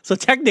SNK. So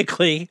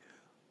technically,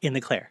 in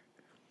the clear.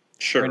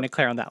 Sure. We're in the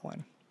clear on that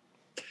one.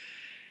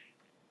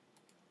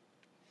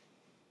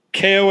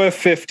 KOF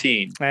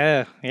 15.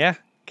 Yeah.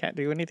 Can't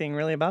do anything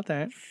really about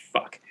that.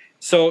 Fuck.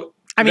 So,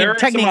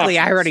 technically,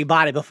 I already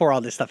bought it before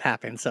all this stuff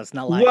happened, so it's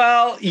not like...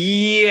 Well,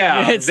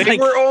 yeah. They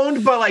were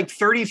owned by like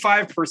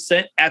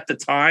 35% at the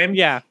time.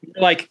 Yeah.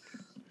 Like,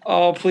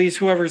 oh, please,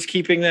 whoever's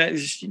keeping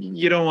that,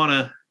 you don't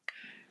want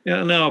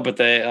to... No, but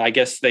I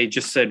guess they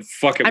just said,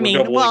 fuck it,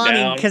 we're doubling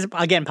down. Because,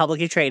 again,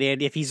 publicly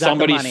traded, if he's got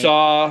somebody the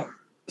money...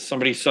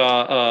 Somebody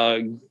saw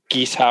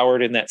Geese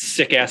Howard in that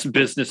sick-ass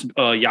business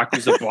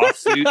Yakuza boss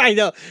suit. I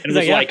know. And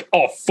was like,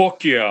 oh,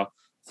 fuck yeah.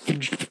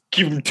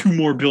 Give him $2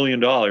 more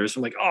billion. I'm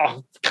like,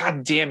 oh,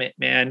 god damn it,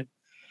 man.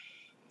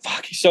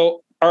 Fuck.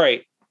 So, all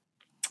right.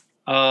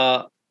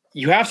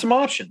 You have some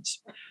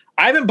options.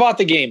 I haven't bought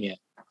the game yet.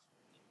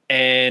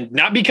 And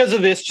not because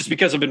of this, just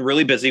because I've been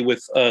really busy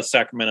with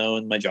Sacramento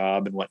and my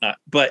job and whatnot.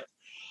 But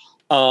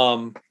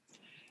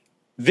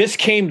this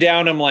came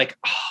down. I'm like,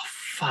 oh,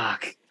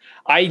 fuck.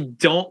 I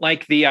don't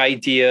like the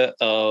idea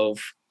of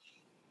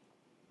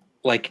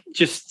like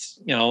just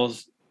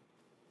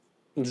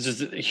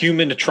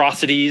human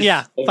atrocities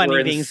over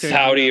in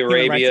Saudi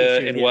Arabia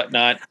and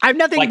whatnot. I have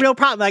nothing real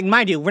problem. Like,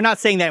 mind you, we're not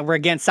saying that we're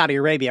against Saudi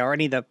Arabia or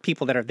any of the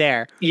people that are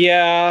there.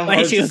 Yeah, my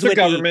issue is with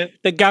government.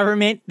 The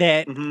government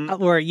that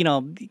or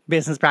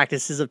business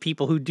practices of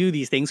people who do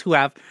these things who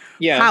have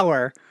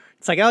power.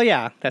 It's like, oh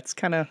yeah, that's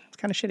kind of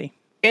shitty.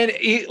 And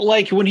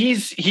when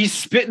he's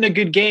spitting a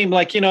good game,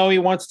 he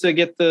wants to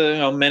get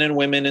the men and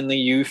women and the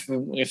youth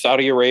of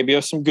Saudi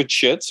Arabia some good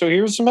shit. So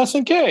here's some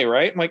SNK,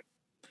 right? I'm like,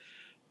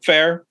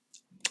 fair.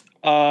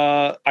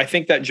 I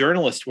think that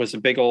journalist was a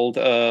big old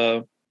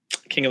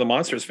King of the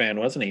Monsters fan,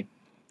 wasn't he?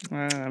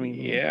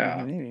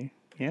 Yeah, maybe.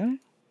 Yeah.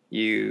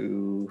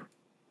 You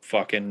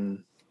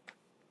fucking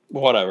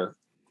whatever.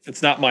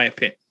 It's not my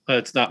opinion.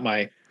 It's not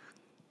my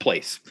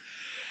place.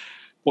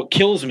 What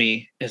kills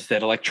me is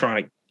that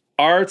Electronic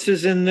Arts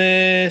is in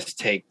this.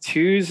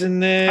 Take-Two's in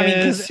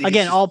this. Because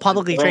again, all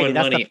publicly traded.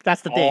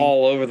 That's the thing.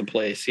 All over the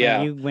place.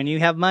 Yeah. When you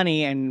have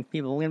money and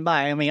people can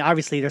buy.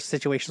 Obviously, there's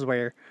situations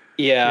where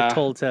you're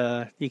told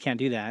you can't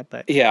do that.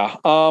 But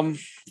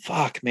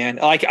fuck, man.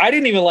 I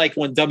didn't even like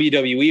when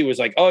WWE was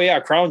like, oh yeah,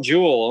 Crown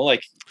Jewel. I'm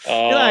like,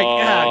 you're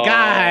like,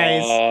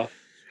 guys.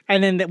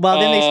 And then,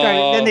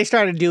 they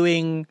started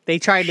doing. They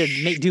tried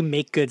to do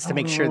make goods to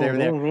make sure they were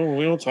there.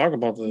 We don't talk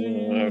about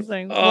this.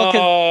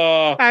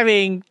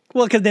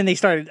 Because then they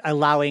started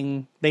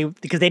allowing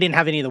because they didn't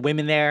have any of the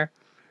women there,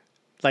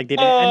 like they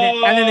did,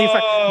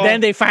 and then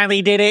they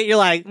finally did it. You're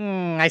like,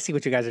 I see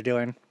what you guys are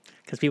doing,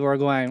 because people are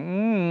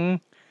going,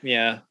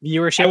 yeah,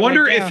 viewership. I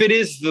wonder if it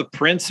is the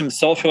Prince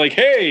himself. You're like,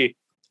 hey.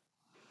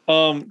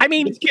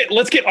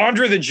 Let's get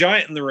Andre the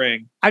Giant in the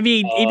ring. It'd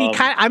be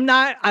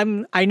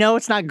I know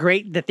it's not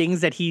great the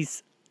things that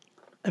he's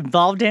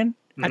involved in.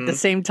 At the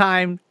same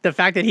time, the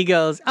fact that he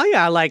goes, oh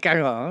yeah, I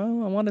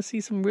want to see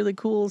some really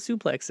cool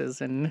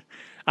suplexes and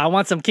I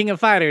want some King of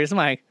Fighters. I'm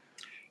like,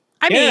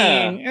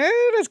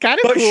 that's kind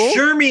of cool. But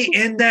sure me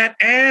in that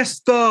ass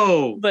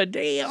though. But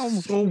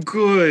damn, so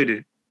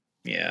good.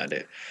 Yeah.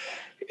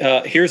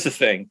 Here's the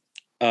thing.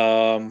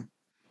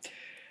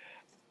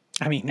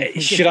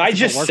 Should I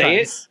just say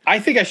it? I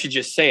think I should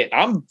just say it.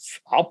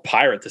 I'll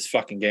pirate this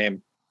fucking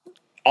game.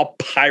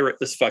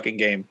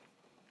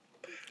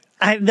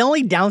 The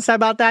only downside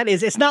about that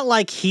is it's not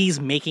like he's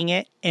making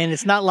it, and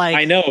it's not like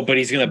I know, but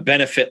he's going to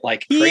benefit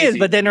like crazy. He is,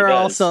 but then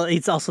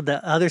it's also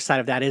the other side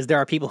of that is there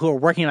are people who are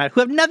working on it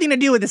who have nothing to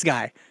do with this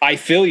guy. I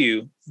feel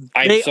you.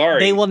 I'm sorry.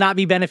 They will not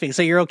be benefiting.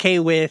 So you're okay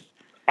with?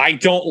 I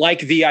don't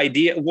like the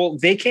idea. Well,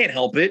 they can't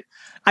help it.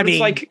 It's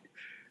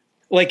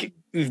like.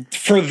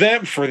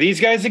 For these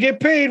guys to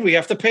get paid, we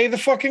have to pay the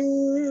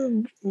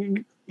fucking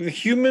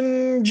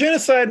human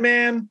genocide,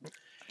 man.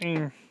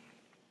 But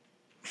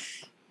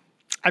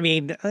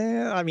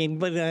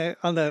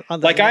on the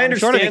I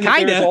understand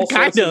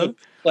kind of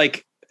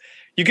like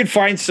you can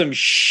find some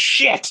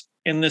shit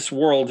in this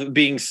world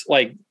being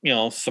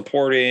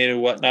supported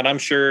and whatnot. I'm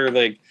sure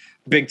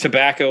Big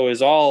Tobacco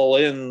is all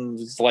in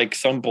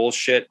some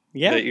bullshit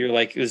that you're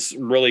is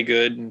really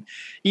good. And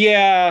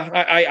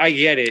I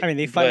get it.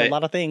 They find a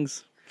lot of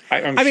things.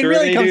 I'm sure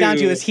really it comes down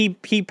to is he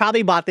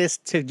probably bought this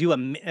to do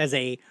as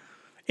a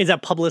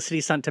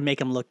publicity stunt to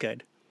make him look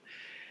good.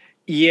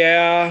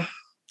 Yeah.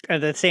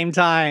 At the same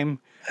time,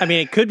 I mean,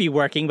 it could be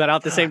working, but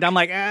at the same time, I'm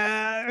like,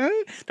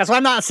 that's why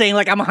I'm not saying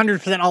like I'm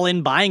 100% all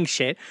in buying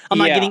shit. I'm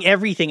not getting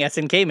everything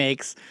SNK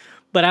makes,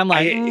 but I'm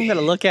like, I'm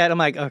gonna look at. I'm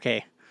like,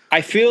 okay. I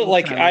feel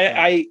like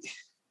I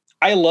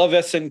love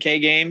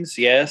SNK games,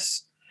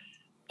 yes,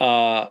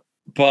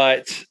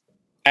 but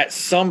at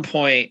some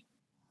point,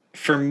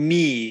 for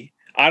me,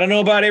 I don't know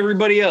about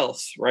everybody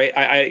else, right?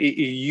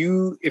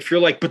 If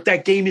you're like, but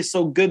that game is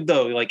so good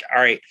though, like,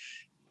 all right,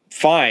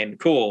 fine,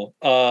 cool.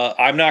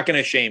 I'm not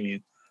gonna shame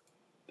you,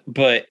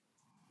 but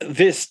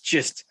this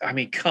just, I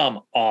mean, come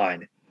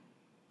on,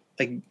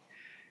 like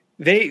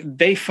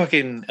they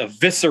fucking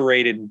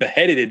eviscerated and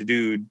beheaded a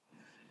dude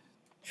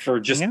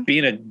for just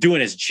doing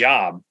his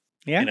job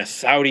in a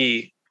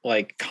Saudi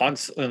like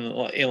in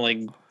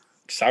like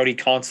Saudi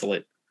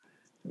consulate.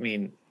 I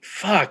mean,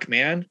 fuck,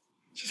 man,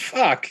 just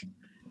fuck.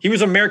 He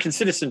was an American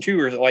citizen too,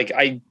 or like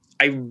I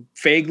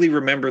vaguely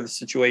remember the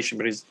situation,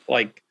 but he's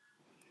like,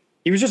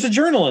 he was just a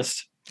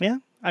journalist. Yeah,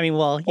 I mean,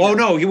 well,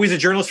 no, he was a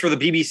journalist for the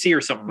BBC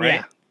or something,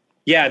 right?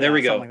 Yeah, there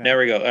we go. Like there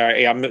we go. All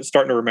right, I'm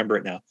starting to remember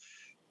it now,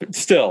 but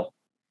still,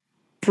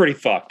 pretty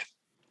fucked.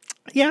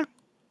 Yeah.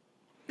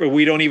 But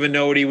we don't even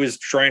know what he was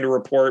trying to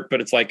report,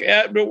 but it's like,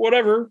 but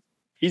whatever.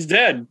 He's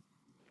dead.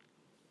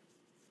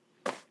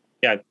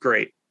 Yeah,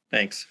 great.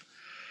 Thanks.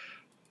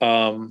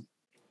 So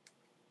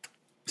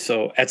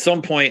at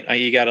some point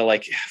you got to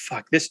like,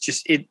 fuck this,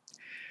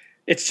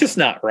 it's just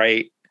not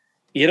right.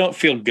 You don't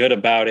feel good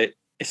about it.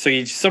 So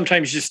you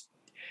sometimes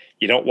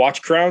you don't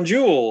watch Crown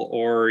Jewel,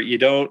 or you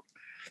don't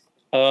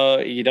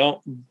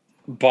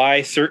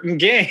buy certain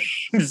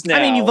games now.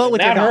 I mean, you vote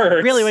with your dollar.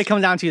 Hurts. Really, what it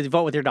comes down to is you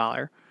vote with your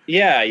dollar.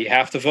 Yeah, you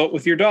have to vote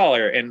with your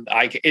dollar. And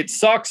it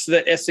sucks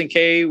that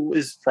SNK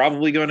is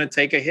probably going to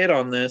take a hit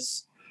on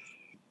this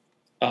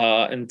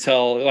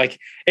until like,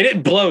 and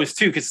it blows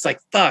too, because it's like,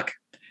 fuck,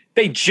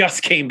 they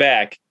just came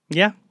back.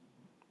 Yeah.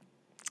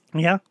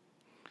 Yeah.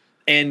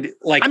 And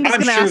like, I'm just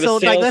going to sure ask, so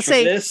like, let's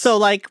say, this, so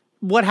like,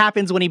 what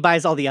happens when he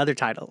buys all the other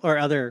title or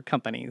other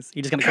companies?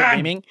 You just going to quit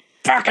gaming?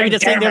 I mean,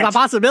 just saying there's a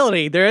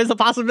possibility. There is a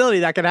possibility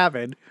that could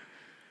happen.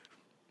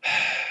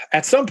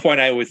 At some point,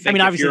 I would think. I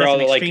mean, obviously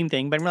that's an extreme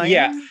thing, but I'm like,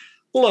 yeah.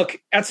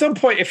 Look, at some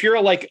point, if you're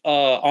like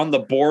on the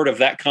board of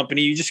that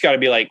company, you just got to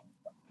be like,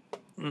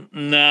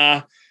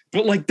 nah.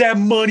 But like that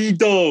money,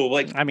 though,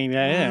 like, I mean,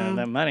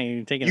 that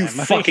money, taking you that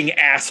money. fucking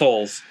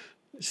assholes.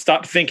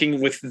 Stop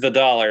thinking with the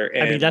dollar.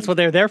 And I mean, that's what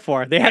they're there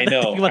for. They have. I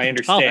know, I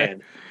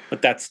understand,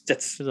 but that's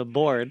there's a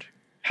board.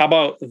 How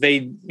about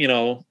they,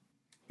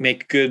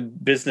 make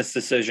good business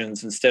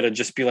decisions instead of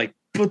just be like,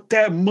 but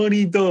that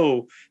money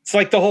though. It's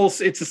like the whole.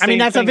 It's the same. I mean,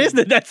 that's thing. a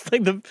business. That's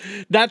like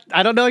that.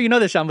 I don't know. You know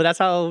this, Sean, but that's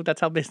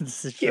how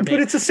businesses. Yeah, but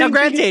it's the same.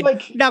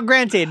 Now,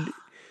 granted,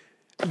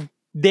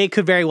 they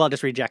could very well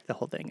just reject the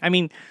whole thing. I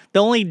mean, the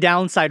only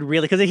downside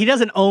really, because he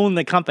doesn't own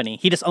the company,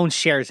 he just owns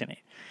shares in it.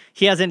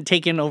 He hasn't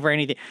taken over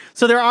anything.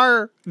 So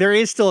there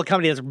is still a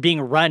company that's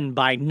being run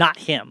by not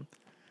him.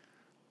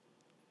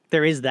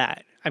 There is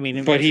that. I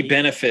mean, but he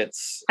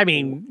benefits. I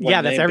mean,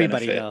 yeah, that's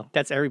everybody though.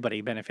 That's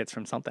everybody benefits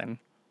from something.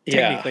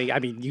 Technically, yeah. I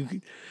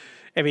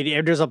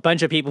mean, there's a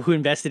bunch of people who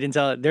invested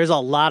into. There's a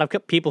lot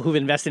of people who've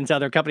invested into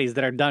other companies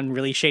that are done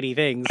really shady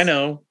things. I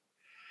know.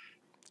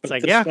 It's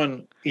like,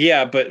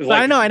 but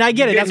like, I know, and I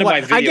get it. That's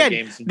why I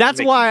get.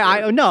 That's why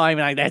I no. I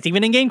mean, that's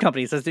even in game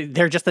companies.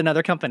 They're just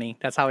another company.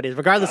 That's how it is,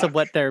 regardless of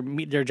what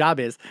their job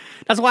is.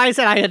 That's why I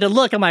said I had to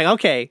look. I'm like,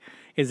 okay,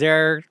 is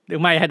there? I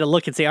might have had to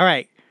look and say, all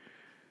right,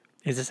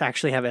 does this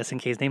actually have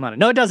SNK's name on it?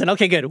 No, it doesn't.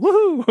 Okay, good.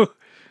 Woohoo!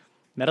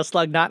 Metal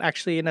Slug not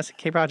actually an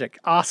SNK project.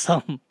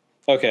 Awesome.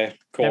 Okay,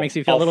 cool. That makes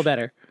me feel a little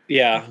better.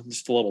 Yeah,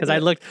 just a little. Because I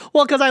looked.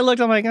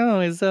 I'm like, oh,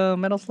 is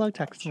Metal Slug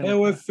text?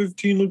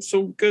 KOF-15 looks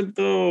so good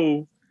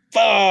though.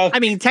 Fuck. I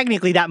mean,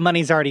 technically, that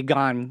money's already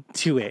gone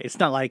to it. It's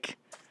not like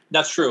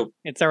that's true.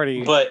 It's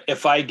already. But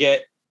if I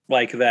get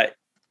like that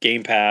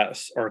Game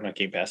Pass, or not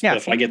Game Pass, but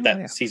if I get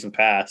that season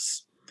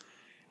pass,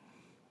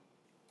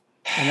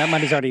 and that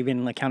money's already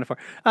been accounted for.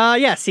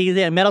 See,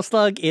 the Metal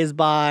Slug is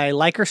by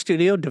Liker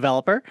Studio,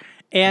 developer,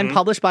 and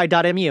published by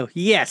 .mu.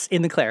 Yes,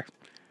 in the clear.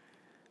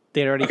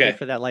 They'd already paid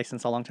for that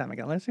license a long time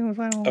ago. Let's see what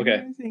final.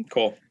 Okay,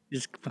 cool.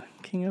 Just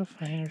King of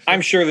Fighters.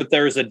 I'm sure that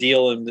there's a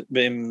deal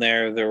in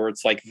there where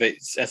it's like the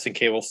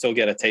SNK will still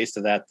get a taste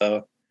of that,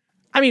 though.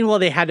 I mean, well,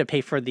 they had to pay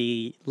for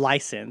the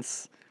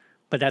license,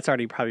 but that's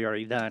probably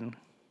already done.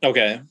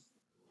 Okay.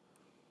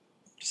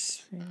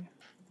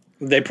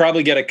 They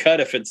probably get a cut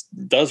if it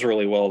does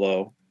really well,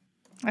 though.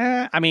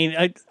 I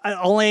mean,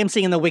 all I'm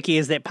seeing in the wiki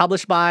is that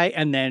published by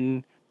and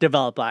then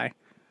developed by.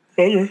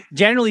 Okay.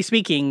 Generally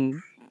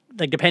speaking,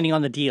 like depending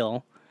on the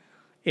deal,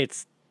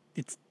 it's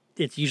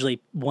usually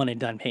one and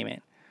done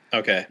payment.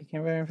 Okay.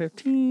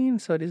 15,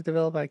 so it is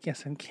developed by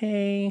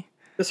SNK.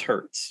 This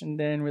hurts. And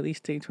then release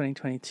date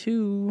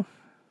 2022.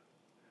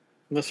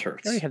 This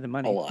hurts. I already had the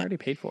money. I already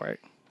paid for it.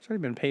 It's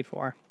already been paid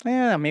for.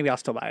 Yeah, maybe I'll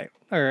still buy it.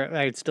 Or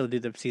I'd still do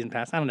the season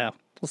pass. I don't know.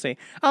 We'll see.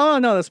 Oh,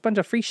 no, there's a bunch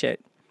of free shit.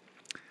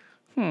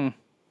 Dang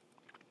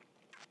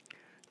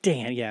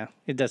it, yeah.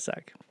 It does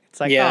suck. It's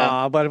like,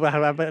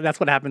 but that's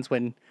what happens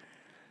when...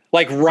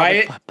 Like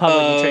Riot...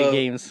 publicly trade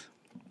games.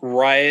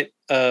 Riot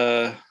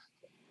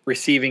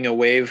receiving a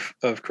wave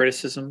of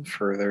criticism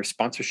for their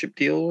sponsorship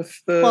deal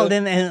with the Well,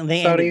 then and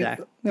they Saudi. ended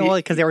that. Well,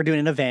 because they were doing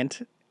an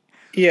event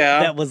Yeah.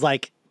 that was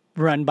like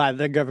run by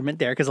the government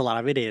there, because a lot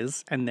of it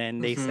is. And then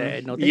they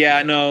said no.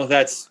 Yeah, no,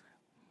 that's.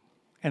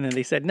 And then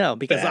they said no,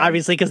 because Bad.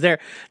 obviously, because they're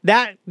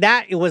that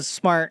it was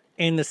smart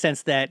in the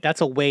sense that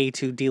that's a way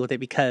to deal with it,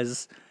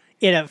 because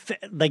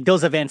like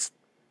those events,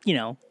 you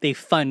know, they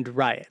fund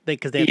Riot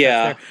because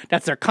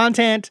that's their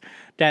content.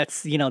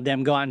 That's, you know,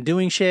 them go out and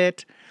doing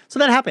shit. So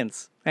that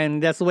happens,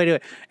 and that's the way to do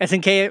it.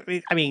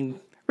 SNK, I mean,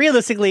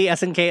 realistically,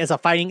 SNK is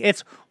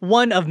it's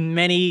one of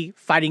many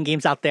fighting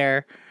games out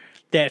there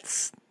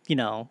that's, you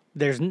know,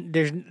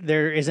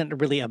 there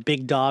isn't really a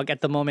big dog at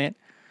the moment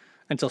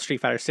until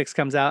Street Fighter 6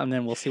 comes out, and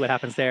then we'll see what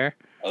happens there.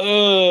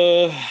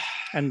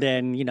 And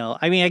then, you know,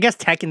 I mean, I guess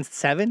Tekken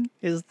 7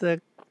 is the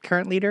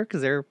current leader,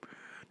 because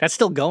that's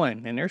still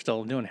going, and they're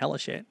still doing hella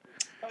shit.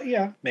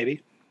 Yeah,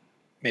 maybe.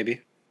 I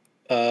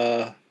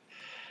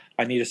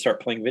need to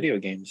start playing video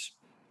games.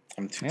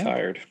 I'm too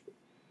tired.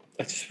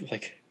 That's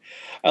like,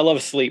 I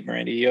love sleep,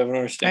 Randy. You don't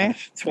understand.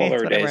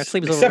 12-hour days.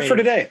 Sleep is except overrated. For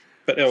today.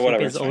 But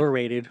whatever. It's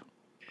overrated.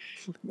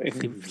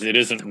 It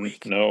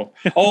isn't. No.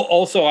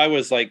 Also, I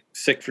was like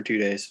sick for 2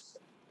 days.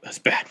 That's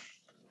bad.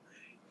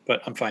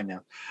 But I'm fine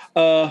now.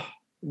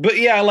 But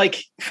yeah,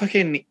 like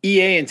fucking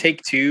EA and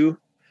Take-Two,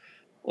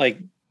 like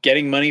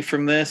getting money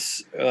from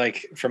this,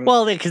 like from.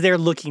 Well, because they're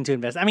looking to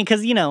invest. I mean,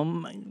 because, you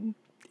know,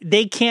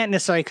 they can't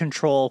necessarily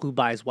control who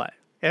buys what.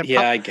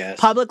 Yeah, I guess.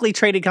 Publicly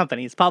traded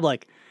companies,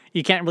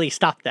 you can't really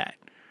stop that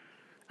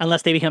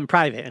unless they become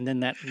private, and then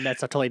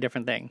that's a totally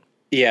different thing.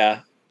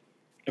 Yeah.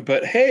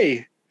 But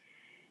hey,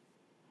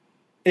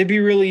 it'd be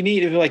really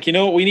neat if, like, you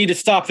know what, we need to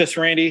stop this,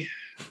 Randy.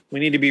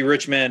 We need to be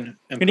rich men.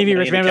 We need to be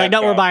rich men. Like,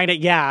 no, we're buying it.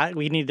 Yeah,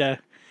 we need to.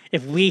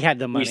 If we had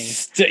the money.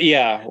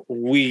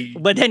 We.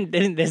 But then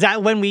is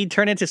that when we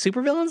turn into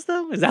supervillains,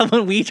 though? Is that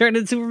when we turn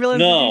into supervillains?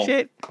 No. And do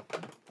shit?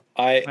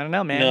 I don't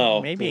know, man.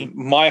 No. Maybe.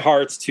 My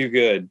heart's too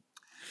good.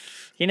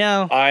 You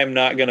know. I'm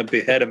not going to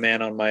behead a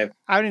man on my.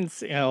 I didn't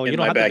say, you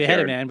don't have to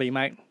behead a man, but you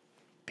might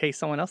pay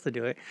someone else to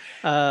do it.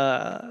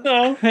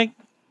 No.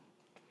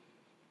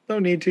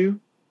 Don't need to.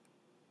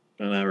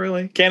 No, not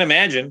really. Can't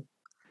imagine.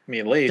 I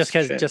mean, at least.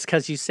 Just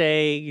because you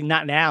say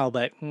not now,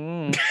 but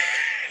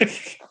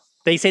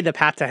they say the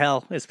path to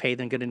hell is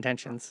paved in good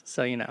intentions.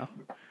 So, you know,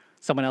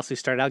 someone else who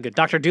started out good.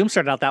 Dr. Doom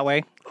started out that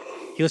way.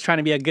 He was trying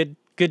to be a good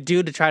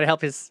dude to try to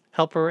help his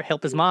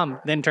mom.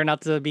 Then turned out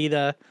to be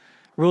the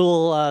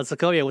rule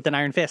Sokovia with an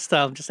iron fist.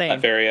 So I'm just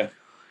saying. Latveria.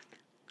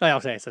 Oh,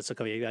 I'll say it's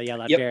Sokovia. Yeah,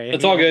 Latveria. Yep,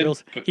 it's all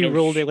good. He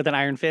ruled it with an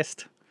iron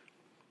fist.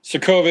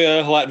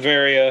 Sokovia,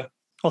 Latveria.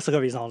 Well,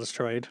 Sokovia's all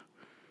destroyed.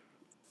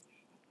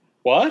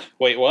 What?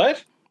 Wait,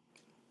 what?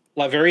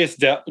 Latveria's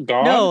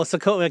gone? No,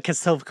 because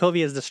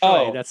Sokovia is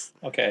destroyed. Oh, that's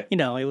okay. You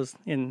know, it was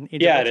in.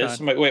 Yeah, it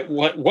is. Wait,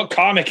 what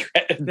comic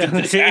did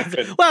this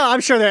happen? Well, I'm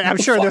sure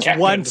there's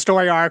one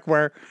story arc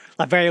where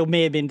Latveria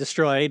may have been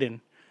destroyed, and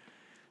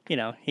you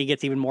know he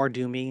gets even more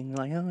doomy.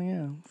 Like, oh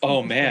yeah.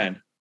 Oh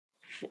man.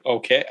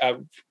 Okay.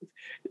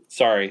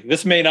 Sorry,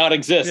 this may not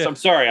exist. Yeah. I'm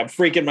sorry. I'm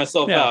freaking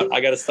myself out.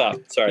 I gotta stop.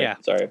 Sorry. Yeah.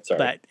 Sorry.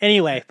 But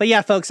anyway,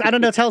 yeah, folks. I don't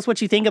know. Tell us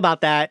what you think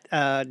about that.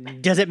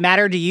 Does it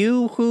matter to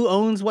you who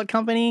owns what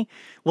company?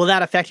 Will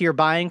that affect your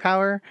buying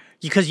power?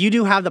 Because you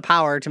do have the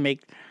power to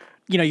make,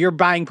 you know, your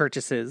buying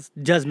purchases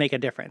does make a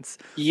difference.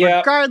 Yeah.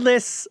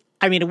 Regardless,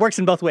 I mean, it works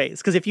in both ways.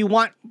 Because if you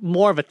want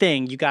more of a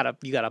thing, you gotta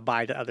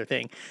buy the other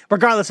thing,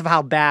 regardless of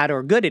how bad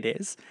or good it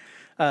is.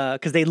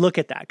 Because they look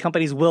at that.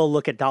 Companies will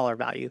look at dollar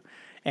value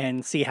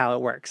and see how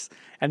it works.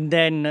 And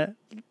then,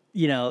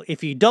 you know,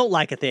 if you don't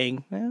like a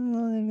thing,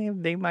 well,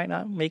 they might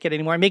not make it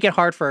anymore. Make it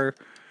hard for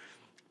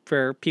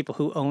people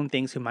who own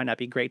things who might not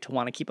be great to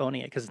want to keep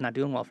owning it because it's not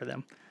doing well for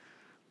them.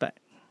 But,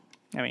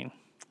 I mean,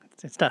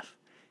 it's tough.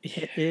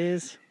 It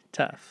is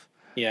tough.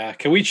 Yeah.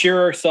 Can we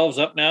cheer ourselves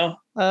up now?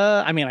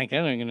 I mean, I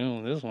can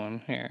do this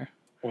one here.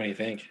 What do you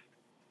think?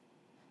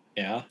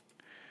 Yeah.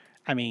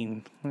 I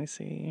mean, let me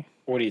see.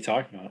 What are you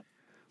talking about?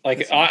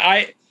 Like,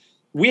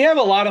 we have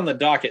a lot on the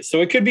docket,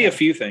 so it could be a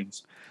few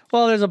things.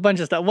 Well, there's a bunch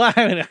of stuff. Well,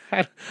 I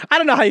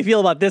don't know how you feel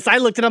about this. I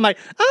looked at it, I'm like,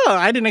 oh,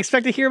 I didn't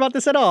expect to hear about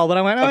this at all. But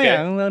I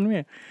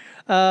went,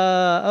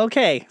 yeah.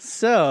 Okay,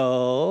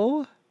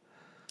 so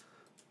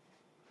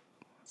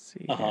let's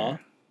see.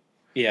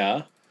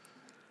 Yeah.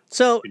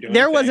 So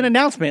there was an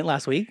announcement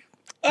last week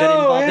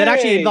that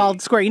actually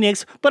involved Square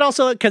Enix, but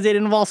also because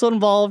it also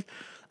involved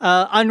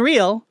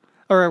Unreal.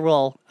 Or,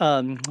 well,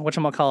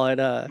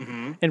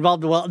 whatchamacallit,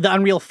 involved, the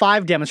Unreal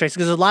 5 demonstrations,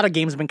 because a lot of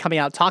games have been coming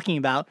out talking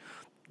about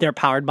they're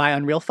powered by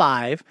Unreal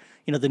 5.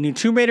 You know, the new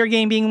Tomb Raider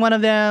game being one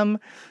of them.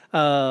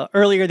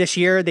 Earlier this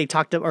year, we'd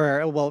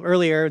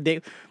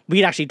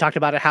actually talked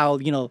about it, how,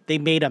 you know, they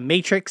made a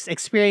Matrix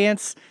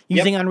experience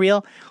using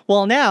Unreal.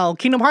 Well, now,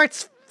 Kingdom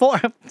Hearts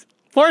 4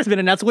 has been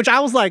announced, which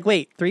I was like,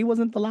 wait, 3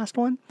 wasn't the last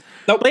one?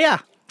 Nope. But yeah.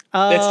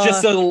 It's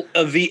just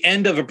the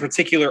end of a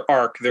particular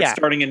arc. They're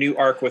starting a new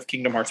arc with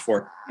Kingdom Hearts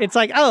 4. It's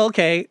like, oh,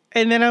 okay.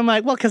 And then I'm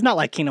like, well, because not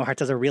like Kingdom Hearts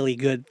has a really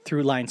good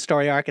through line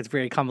story arc. It's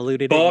very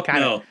convoluted and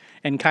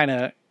kind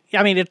of,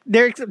 I mean,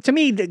 to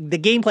me, the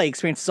gameplay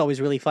experience is always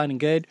really fun and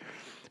good,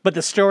 but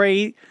the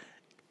story,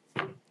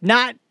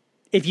 not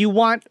if you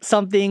want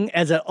something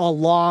as a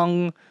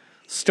long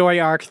story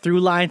arc through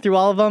line through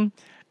all of them,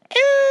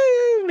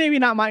 maybe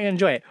not might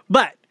enjoy it.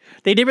 But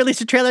they did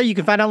release a trailer you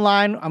can find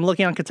online. I'm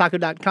looking on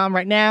Kotaku.com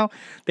right now.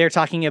 They're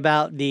talking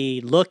about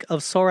the look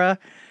of Sora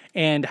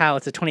and how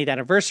it's a 20th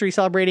anniversary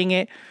celebrating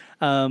it.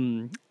 I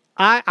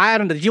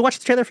don't know. Did you watch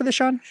the trailer for this,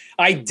 Sean?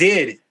 I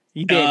did.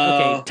 You did?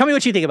 Okay. Tell me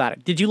what you think about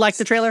it. Did you like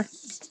the trailer?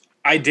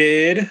 I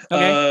did.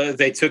 Okay.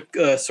 They took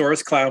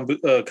Sora's clown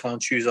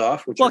shoes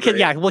off. Which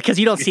because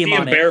you don't see him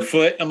on it.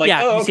 Barefoot. I'm like,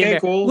 okay,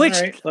 cool. Which,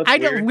 all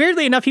right,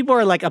 weirdly enough, people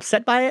are like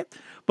upset by it,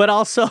 but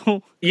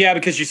also... Yeah,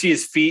 because you see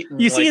his feet.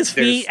 And, you see his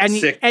feet,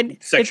 and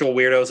sexual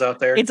weirdos out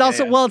there. It's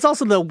also it's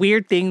also the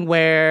weird thing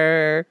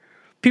where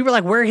people are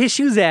like, where are his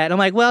shoes at? And I'm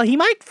like, well, he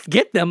might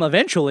get them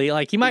eventually.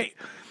 Like, you might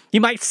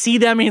see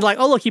them and he's like,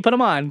 oh, look, he put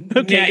them on.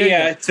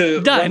 Okay,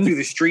 to run through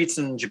the streets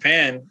in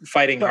Japan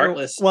fighting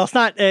Heartless. Well,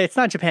 it's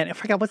not Japan. I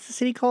forgot, what's the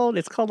city called?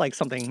 It's called like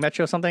something,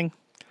 Metro something.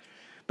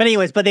 But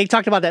anyways, they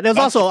talked about that. There's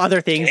also other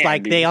things,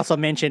 they also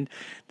mentioned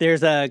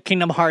there's a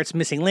Kingdom Hearts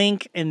Missing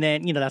Link, and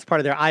then, that's part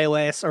of their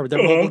iOS or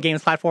their mobile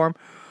games platform,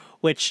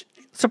 which,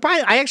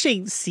 I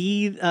actually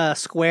see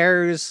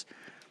Square's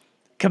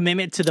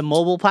commitment to the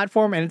mobile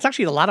platform, and it's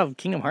actually a lot of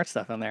Kingdom Hearts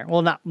stuff on there.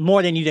 Well, not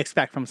more than you'd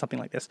expect from something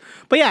like this,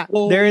 but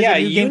there is a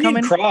new game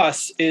coming.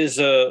 Cross is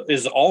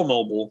all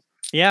mobile.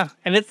 Yeah,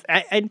 and if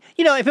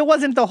it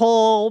wasn't the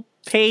whole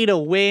pay to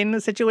win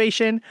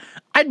situation,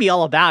 I'd be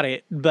all about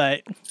it.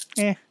 But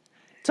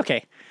it's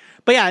okay.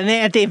 But yeah, and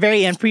then at the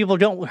very end, people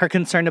are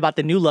concerned about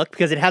the new look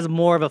because it has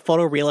more of a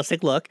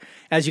photorealistic look,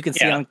 as you can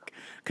see on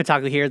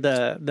Kotaku here,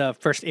 the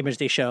first image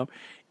they show.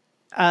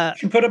 You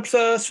can put up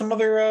some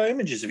other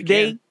images if you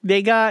can.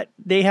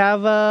 They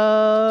have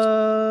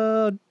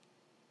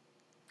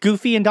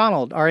Goofy and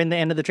Donald are in the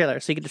end of the trailer,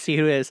 so you get to see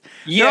who it is.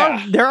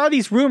 Yeah, there are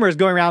these rumors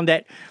going around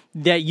that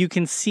you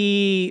can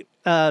see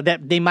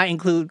that they might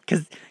include,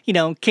 because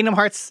Kingdom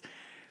Hearts,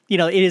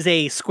 it is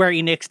a Square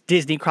Enix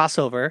Disney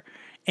crossover,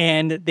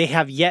 and they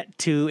have yet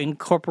to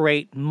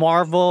incorporate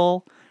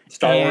Marvel,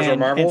 Star Wars or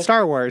Marvel, and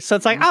Star Wars. So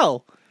it's like,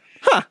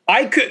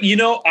 I could,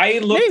 I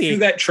looked through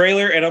that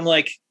trailer and I'm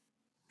like,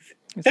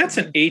 that's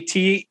an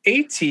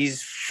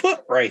AT's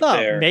foot right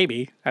there.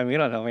 Maybe. I mean, we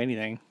don't know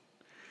anything.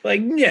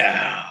 Like,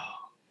 no.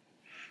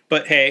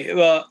 But hey,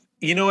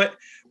 you know what?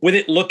 With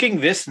it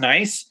looking this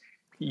nice,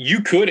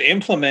 you could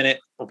implement it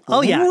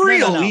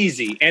real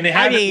easy and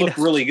have it look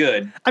really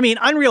good. I mean,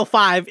 Unreal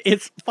 5,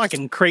 it's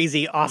fucking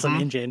crazy,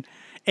 awesome engine.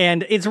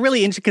 And it's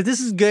really interesting because this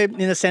is good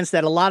in the sense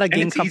that a lot of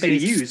game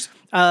companies easy to use.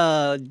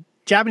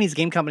 Japanese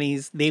game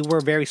companies, they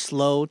were very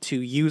slow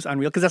to use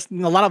Unreal because a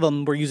lot of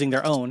them were using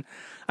their own.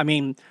 I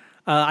mean,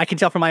 I can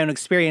tell from my own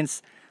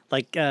experience,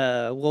 like,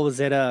 what was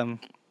it?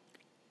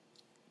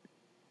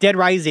 Dead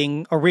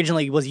Rising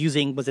originally was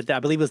I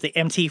believe it was the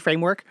MT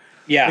framework.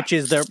 Yeah. Which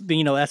is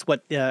that's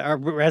what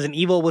Resident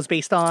Evil was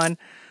based on.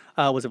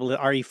 Was it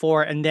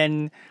RE4? And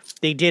then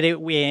they did it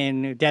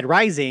in Dead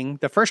Rising,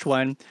 the first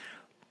one.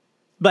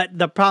 But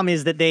the problem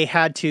is that they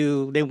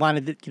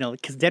wanted,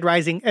 because Dead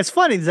Rising, as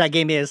fun as that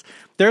game is,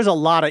 there's a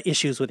lot of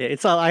issues with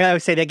it. I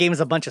always say that game is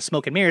a bunch of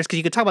smoke and mirrors, because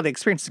you could talk about the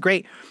experience is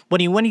great. When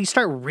you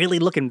start really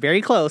looking very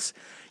close,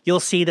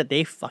 you'll see that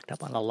they fucked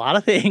up on a lot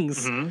of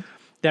things. Mm-hmm.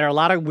 There are a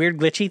lot of weird,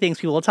 glitchy things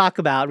people will talk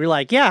about. We're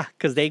like, yeah,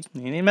 because they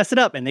messed it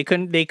up, and they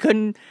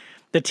couldn't,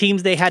 the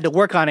teams they had to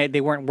work on it,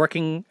 they weren't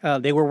working,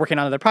 they were working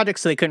on other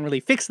projects, so they couldn't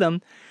really fix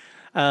them.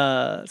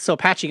 So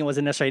patching it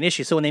wasn't necessarily an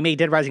issue. So when they made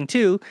Dead Rising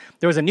 2,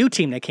 there was a new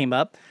team that came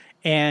up,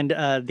 and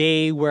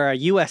they were a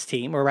US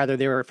team, or rather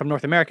they were from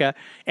North America,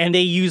 and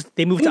they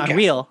moved to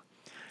Unreal.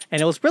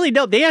 And it was really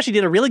dope. They actually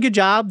did a really good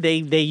job. They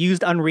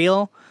used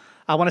Unreal.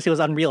 I want to say it was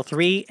Unreal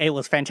 3. It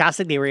was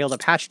fantastic. They were able to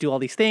patch, do all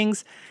these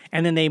things.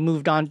 And then they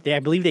moved on. I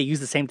believe they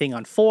used the same thing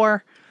on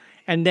 4.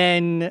 And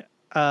then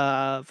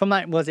from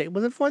that, was it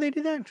 4 they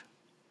did that?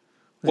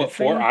 What,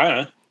 4? I don't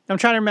know. I'm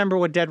trying to remember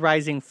what Dead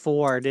Rising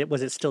 4 did.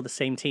 Was it still the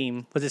same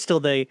team? Was it still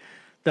the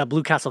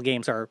Blue Castle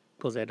Games, or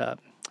was it? I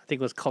think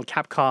it was called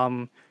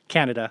Capcom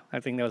Canada. I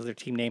think that was their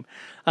team name.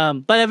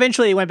 But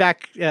eventually it went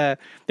back. They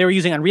were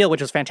using Unreal,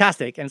 which was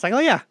fantastic. And it's like, oh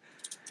yeah.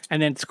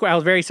 And then I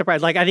was very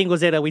surprised. Like, I think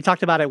we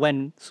talked about it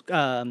when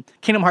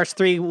Kingdom Hearts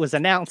 3 was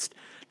announced,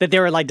 that they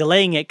were like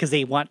delaying it because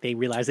they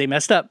realized they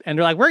messed up, and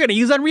they're like, we're gonna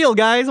use Unreal,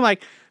 guys. I'm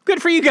like,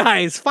 good for you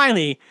guys,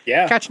 finally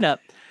catching up.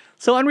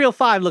 So Unreal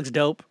 5 looks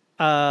dope.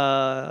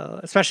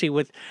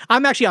 Especially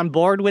I'm actually on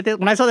board with it.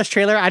 When I saw this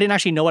trailer, I didn't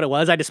actually know what it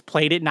was. I just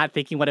played it, not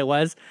thinking what it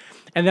was.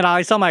 And then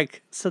I'm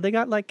like, so they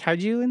got like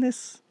kaiju in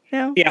this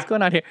now? Yeah. What's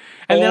going on here?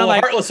 And then I'm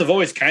like, Heartless have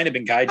always kind of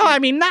been kaiju. Oh, I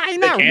mean, not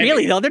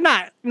really though. They're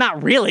not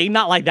really,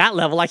 not like that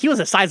level. Like, he was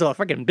the size of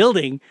a freaking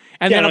building.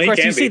 And then of course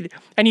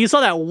you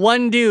saw that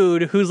one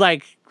dude who's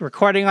like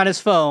recording on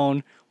his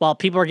phone while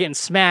people are getting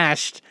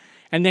smashed.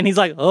 And then he's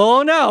like,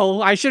 oh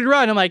no, I should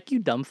run. I'm like, you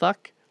dumb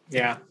fuck.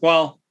 Yeah.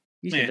 Well,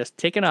 you should just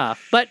taken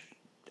off. But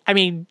I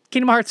mean,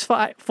 Kingdom Hearts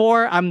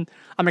 4, I'm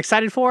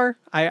excited for.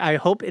 I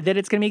hope that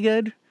it's going to be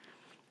good.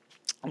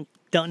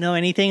 don't know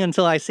anything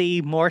until I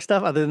see more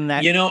stuff other than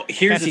that. You know,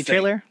 here's the thing.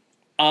 Trailer.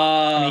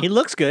 I mean, he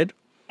looks good.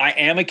 I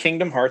am a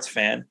Kingdom Hearts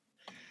fan,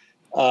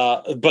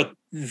 but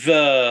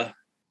the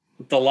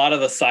lot of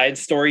the side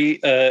story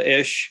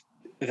ish,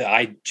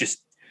 I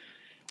just.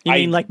 You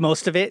mean like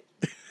most of it?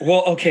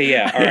 Well, okay,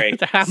 yeah, all right.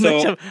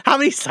 How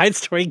many side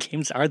story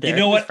games are there? You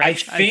know what? I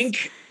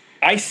think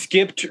I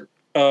skipped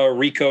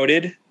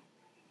Recoded,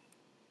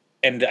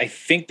 and I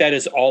think that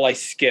is all I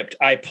skipped.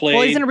 I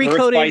played isn't Recoded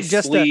Birth by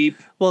just Sleep.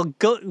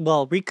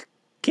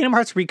 Kingdom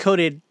Hearts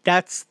Recoded,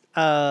 that's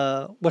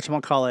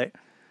whatchamacallit.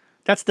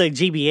 That's the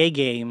GBA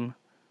game.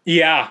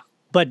 Yeah.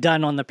 But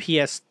done on the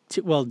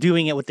PS2,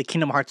 doing it with the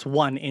Kingdom Hearts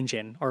 1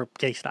 engine or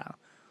play style.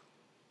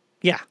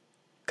 Yeah.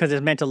 Because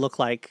it's meant to look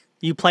like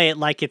you play it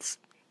like it's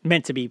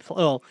meant to be.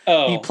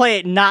 You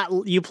play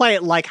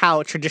it like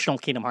how traditional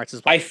Kingdom Hearts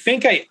is played. I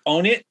think I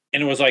own it,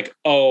 and it was like,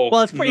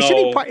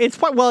 it's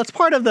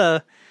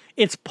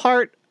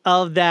part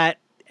of that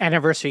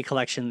anniversary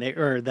collection I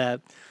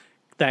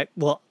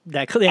bought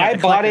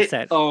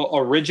it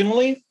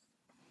originally,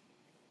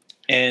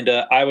 and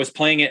I was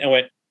playing it and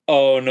went,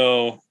 oh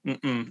no,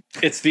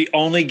 it's the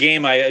only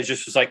game I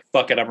just was like,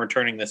 fuck it, I'm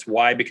returning this.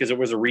 Why? Because it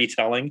was a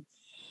retelling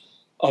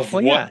of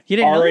what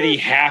already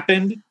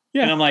happened.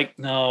 Yeah. And I'm like,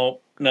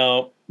 no,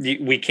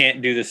 we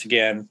can't do this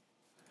again.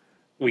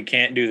 We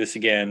can't do this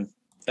again.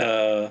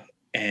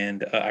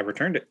 And I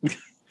returned it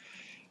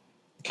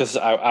because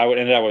I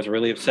was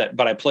really upset.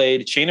 But I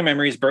played Chain of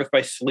Memories, Birth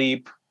by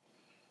Sleep,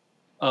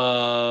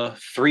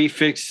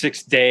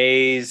 356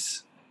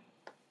 Days,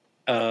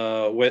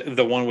 with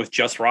the one with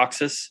Just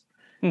Roxas,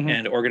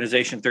 and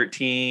Organization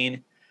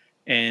 13.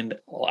 And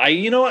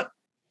you know what?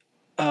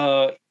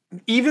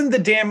 Even the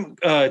damn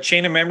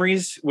Chain of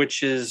Memories,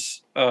 which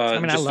is just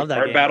a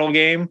card battle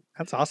game.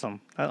 That's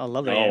awesome. I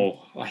love that game.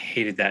 I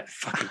hated that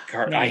fucking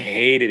card. I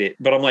hated it.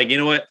 But I'm like, you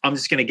know what? I'm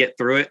just going to get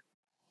through it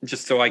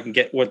just so I can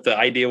get what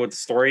the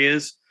story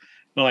is.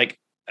 I'm like,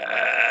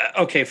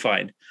 okay,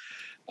 fine.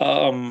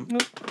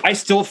 I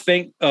still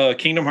think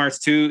Kingdom Hearts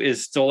 2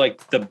 is still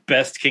like the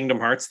best Kingdom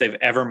Hearts they've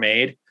ever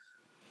made.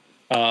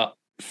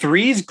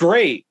 3's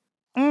great.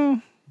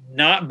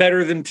 Not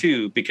better than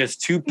 2 because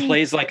 2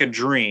 plays like a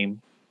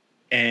dream.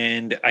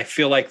 And I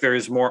feel like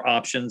there's more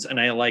options, and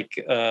I like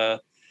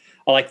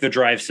the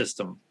drive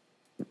system.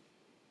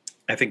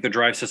 I think the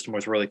drive system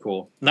was really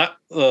cool. Not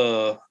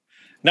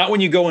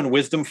when you go in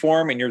wisdom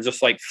form and you're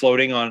just like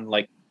floating on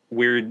like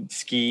weird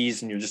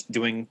skis and you're just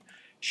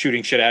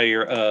shooting shit out of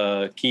your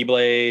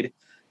keyblade,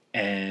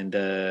 and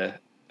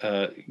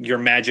your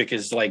magic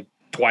is like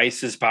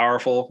twice as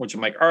powerful, which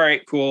I'm like, all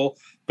right, cool.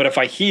 But if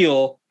I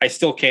heal, I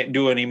still can't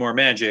do any more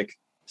magic.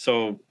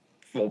 So,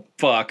 well,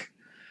 fuck.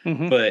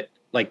 But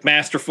like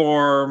Master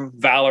Form,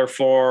 Valor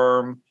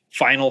Form,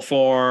 Final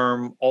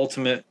Form,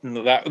 Ultimate,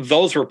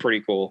 those were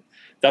pretty cool.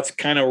 That's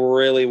kind of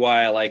really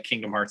why I like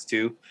Kingdom Hearts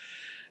 2.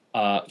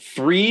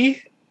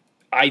 3,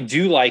 I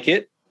do like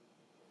it.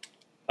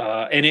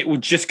 And it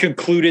would just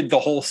concluded the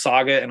whole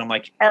saga, and I'm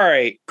like, all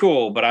right,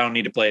 cool, but I don't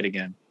need to play it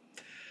again.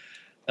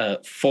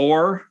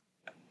 4,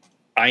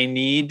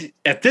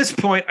 at this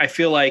point, I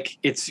feel like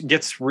it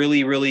gets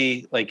really,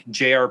 really like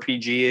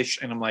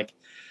JRPG-ish, and I'm like,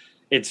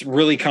 it's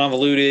really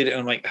convoluted,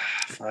 and I'm like,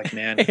 fuck,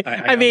 man.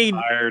 I'm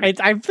tired.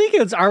 I think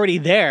it's already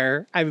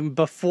there. I mean,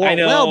 before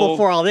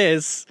all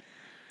this.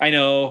 I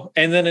know.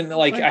 And then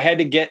I had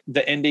to get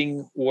the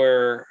ending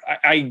where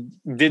I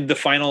did the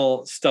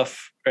final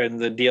stuff in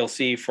the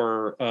DLC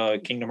for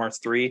Kingdom Hearts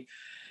 3.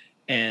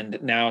 And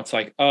now it's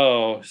like,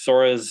 oh,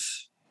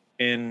 Sora's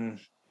in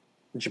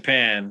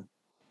Japan.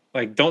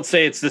 Like, don't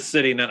say it's this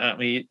city. No,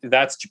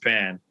 that's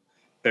Japan.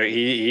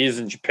 He is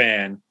in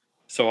Japan.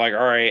 So like, all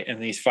right,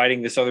 and he's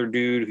fighting this other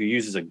dude who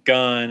uses a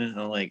gun. And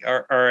I'm like,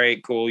 all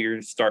right, cool.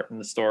 You're starting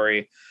the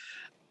story.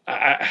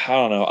 I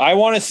don't know. I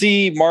want to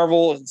see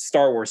Marvel and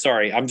Star Wars.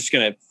 Sorry, I'm just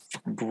gonna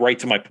right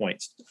to my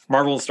points.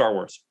 Marvel and Star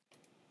Wars.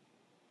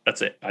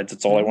 That's it.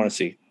 That's all I want to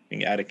see.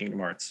 Out of Kingdom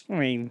Hearts. I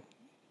mean,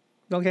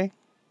 okay.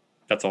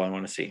 That's all I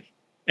want to see.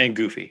 And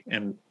Goofy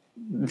and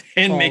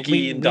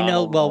Mickey and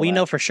Donald. We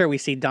know for sure we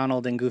see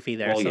Donald and Goofy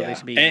there. Well, so they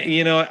should be. And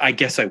you know, I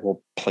guess I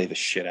will play the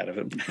shit out of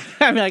it.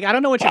 I mean, like, I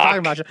don't know what you're talking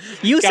about.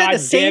 You said the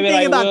same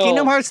thing about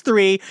Kingdom Hearts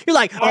 3. You're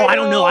like, I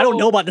don't know. I don't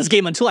know about this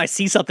game until I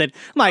see something. I'm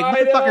like,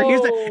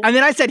 motherfucker, and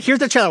then I said, here's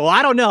the trailer. Well,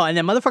 I don't know. And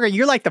then, motherfucker,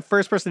 you're like the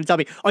first person to tell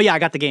me, oh yeah, I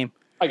got the game.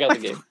 I got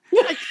the game.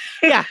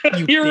 Yeah,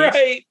 you're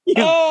right.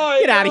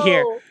 Get out of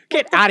here.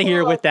 Get out of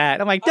here with that.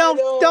 I'm like,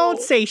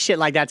 don't say shit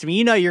like that to me.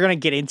 You know you're gonna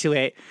get into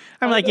it.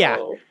 I'm like, yeah.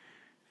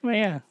 Well,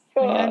 yeah.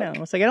 I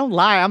know. It's like, I don't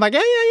lie. I'm like,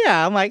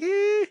 yeah. I'm like,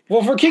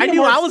 Well, for Kingdom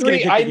Hearts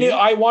 3, I knew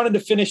I wanted to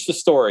finish the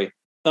story.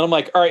 And I'm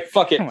like, all right,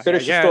 fuck it.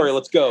 Finish the story.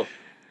 Let's go.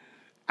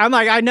 I'm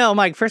like, I know. I'm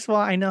like, first of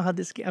all, I know how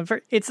this game.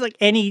 It's like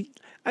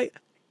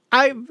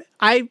I'm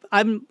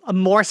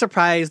more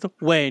surprised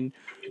when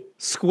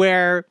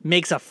Square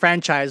makes a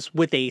franchise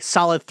with a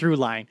solid through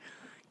line,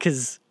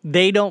 because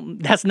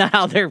that's not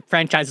how their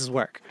franchises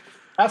work.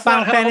 That's Final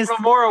not how Fantasy.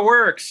 Nomura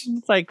works.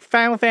 It's like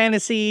Final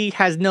Fantasy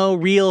has no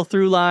real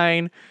through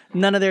line.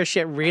 None of their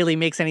shit really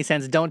makes any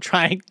sense. Don't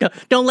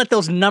let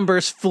those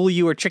numbers fool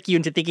you or trick you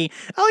into thinking,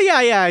 oh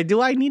yeah,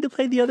 do I need to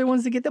play the other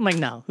ones to get them? Like,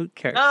 no, who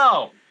cares?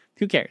 No.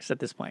 Who cares at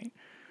this point?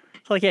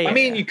 It's like, yeah. I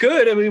mean, you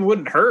could. I mean, it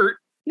wouldn't hurt.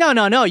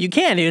 No, you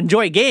can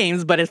enjoy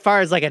games, but as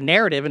far as like a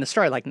narrative and a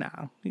story, like, no,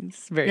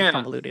 it's very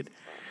convoluted.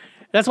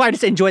 That's why I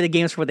just enjoy the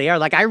games for what they are.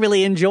 Like, I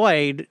really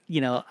enjoyed,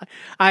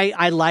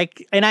 I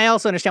like, and I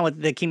also understand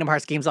what the Kingdom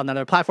Hearts games on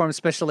other platforms,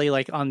 especially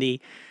like on the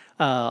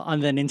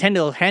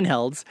Nintendo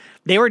handhelds,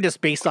 they were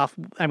just based off.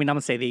 I mean, I'm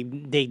gonna say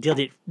they did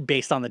it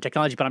based on the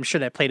technology, but I'm sure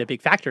that played a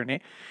big factor in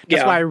it.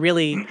 That's why I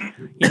really,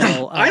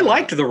 I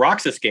liked the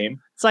Roxas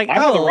game. It's like, I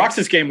thought the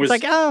Roxas game was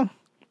like,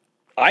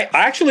 I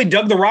actually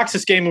dug the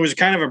Roxas game and was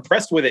kind of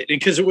impressed with it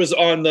because it was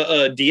on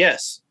the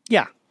DS.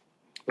 Yeah.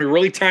 It was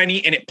really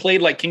tiny and it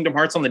played like Kingdom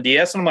Hearts on the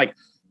DS. And I'm like,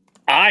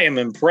 I am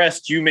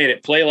impressed you made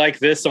it play like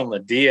this on the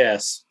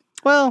DS.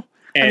 Well,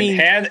 and I mean,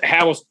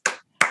 how was the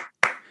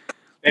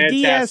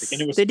fantastic. DS,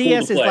 And it was the cool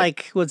DS to is play.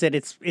 like,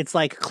 it's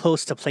like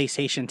close to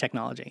PlayStation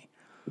technology.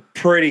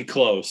 Pretty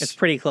close. It's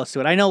pretty close to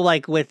it. I know,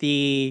 like when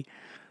the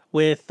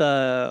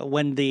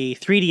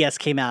 3DS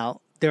came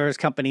out, there was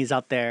companies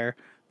out there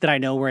that I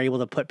know were able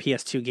to put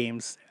PS2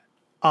 games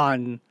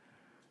on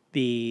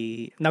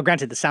the. Now,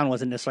 granted, the sound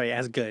wasn't necessarily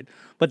as good,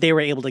 but they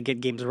were able to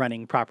get games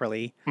running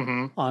properly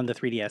on the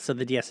 3DS. So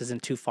the DS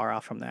isn't too far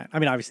off from that. I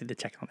mean, obviously the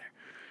tech on there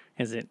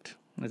isn't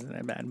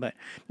that bad, but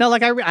no,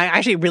 like I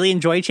actually really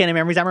enjoyed Chain of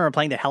Memories. I remember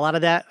playing the hell out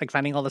of that, like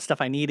finding all the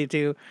stuff I needed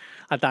to.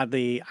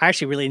 I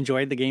actually really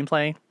enjoyed the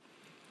gameplay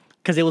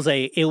because it was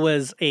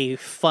a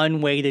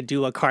fun way to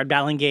do a card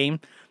battling game,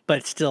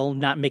 but still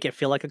not make it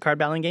feel like a card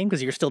battling game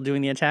because you're still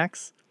doing the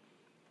attacks.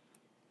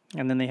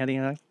 And then they had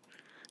the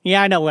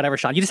yeah, I know, whatever,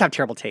 Sean. You just have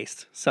terrible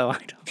taste. So I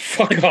don't.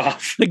 Fuck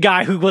off. The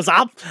guy who was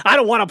I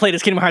don't want to play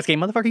this Kingdom Hearts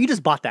game, motherfucker. You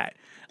just bought that.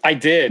 I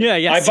did.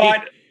 Yeah. I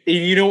bought.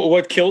 You know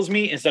what kills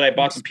me is that I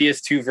bought the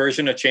PS2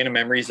 version of Chain of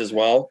Memories as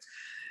well,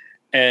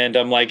 and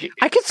I'm like,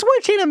 I could swear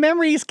Chain of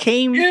Memories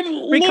came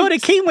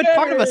with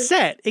part of a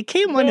set. It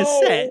came on a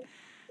set.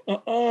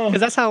 Because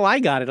that's how I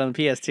got it on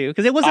the PS2.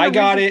 Because it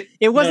wasn't.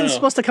 It wasn't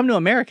supposed to come to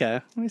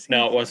America.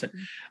 No, it wasn't.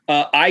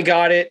 I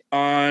got it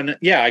on.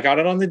 Yeah, I got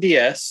it on the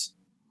DS,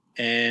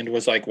 and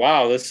was like,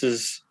 "Wow, this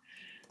is."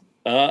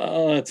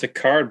 It's a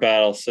card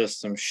battle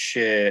system.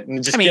 Shit,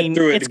 and just get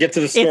through it to get to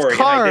the story. It's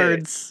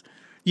cards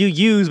you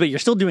use, but you're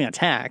still doing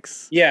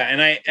attacks. Yeah,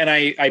 and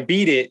I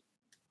beat it,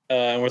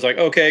 and was like,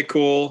 "Okay,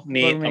 cool,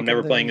 neat. I'm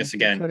never playing this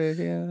again."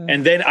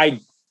 And then I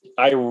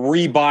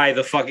rebuy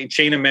the fucking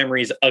Chain of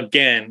Memories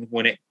again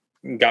when it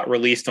got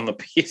released on the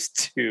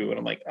PS2, and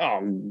I'm like,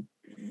 oh,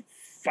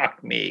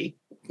 fuck me.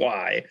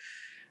 Why?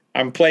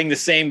 I'm playing the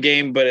same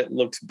game, but it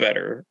looks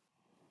better.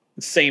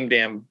 Same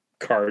damn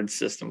card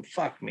system.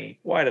 Fuck me.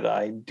 Why did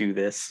I do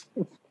this?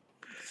 Let's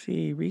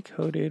see,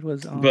 Recoded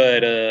was on.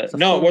 But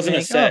no, it wasn't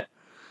a set.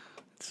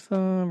 I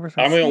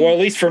mean, well, at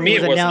least for me,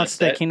 it wasn't announced a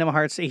set. That Kingdom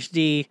Hearts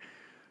HD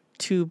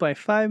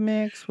 2x5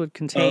 mix would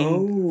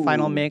contain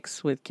final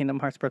mix with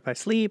Kingdom Hearts Birth by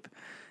Sleep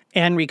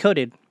and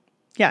Recoded.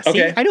 Yeah,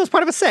 see, I knew it was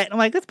part of a set. I'm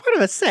like, that's part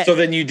of a set. So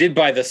then you did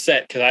buy the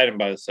set because I didn't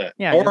buy the set.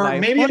 Yeah, or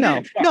maybe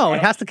no,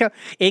 it has to come.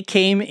 It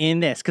came in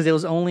this because it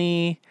was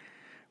only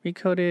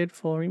Recoded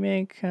full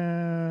remake.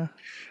 Oh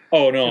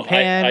no,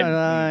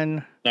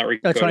 Japan not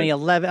Recoded. No,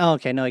 2011. Oh,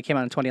 okay, no, it came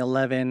out in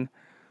 2011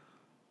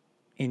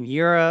 in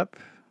Europe,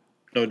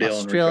 no deal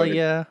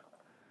Australia.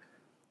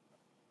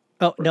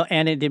 Oh no,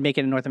 and it did make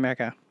it in North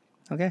America.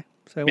 Okay,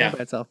 so it went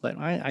by itself, but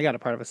I got a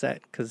part of a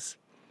set because.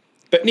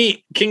 But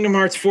neat, Kingdom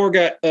Hearts 4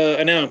 got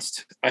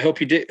announced. I hope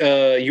you did.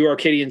 You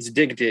Arcadians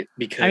digged it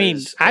because I mean,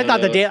 I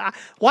thought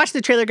watch the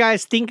trailer,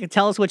 guys.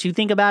 Tell us what you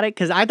think about it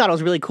because I thought it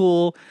was really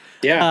cool.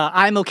 Yeah,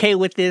 I'm okay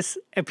with this.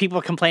 And people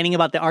are complaining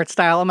about the art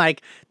style. I'm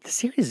like, the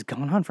series is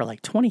going on for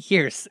like 20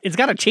 years. It's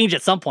got to change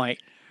at some point.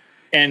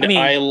 And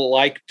I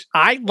liked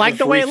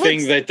the way it looks.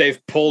 Everything that they've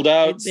pulled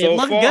out so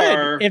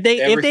far. Good.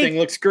 Everything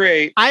looks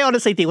great. I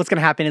honestly think what's going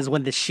to happen is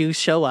when the shoes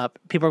show up,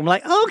 people are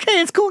like, okay,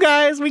 it's cool,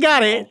 guys. We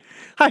got it.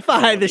 High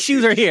five. The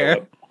shoes are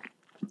here.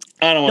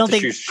 I don't want the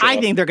shoes to show up. I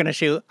think they're going to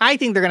shoot. I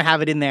think they're going to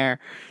have it in there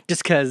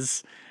just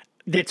because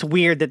it's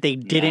weird that they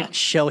didn't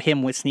show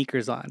him with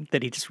sneakers on,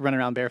 that he just run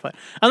around barefoot.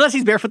 Unless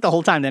he's barefoot the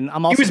whole time, then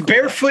I'm also He was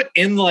barefoot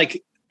in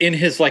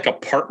his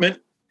apartment.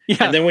 Yeah.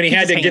 And then when he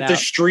had to get the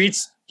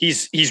streets,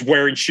 he's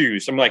wearing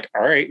shoes. I'm like,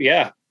 all right,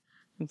 yeah.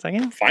 It's like,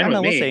 yeah, fine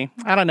with me. We'll see.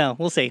 I don't know.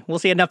 We'll see. We'll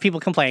see. Enough people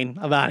complain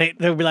about it.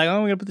 They'll be like,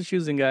 oh, we're going to put the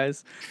shoes in,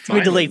 guys. It's going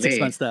to be delayed 6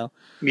 months, though.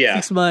 Yeah.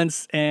 6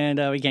 months, and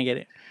we can't get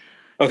it.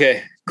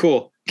 Okay,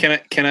 cool. Can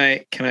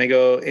I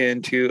go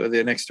into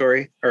the next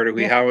story? Or do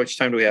we how much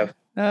time do we have?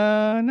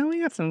 No,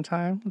 we got some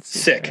time. Let's see.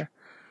 Sick.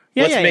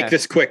 Let's make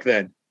this quick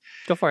then.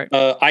 Go for it.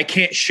 I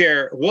can't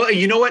share. Well,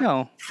 you know what?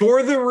 No.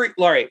 For the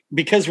all right,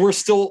 because we're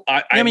still.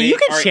 I mean, you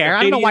can share.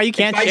 I don't know why you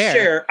can't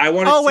share. I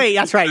want. Oh wait,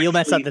 that's right. You'll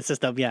mess up the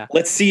system. Yeah.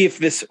 Let's see if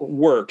this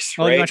works.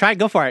 Oh, right? You want to try it?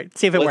 Go for it.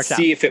 See if it works.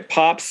 Let's see if it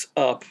pops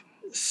up.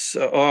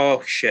 So,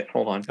 oh shit!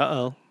 Hold on.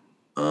 Uh-oh.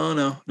 Oh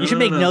no. You should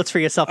make notes for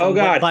yourself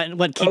on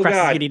what key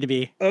presses you need to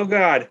be. Oh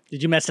God.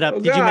 Did you mess it up?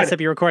 Did you mess up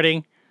your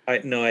recording?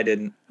 No, I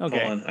didn't. Okay.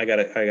 Hold on. I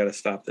gotta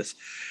stop this.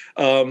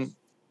 Or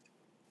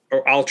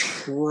I'll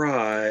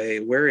try.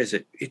 Where is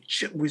it?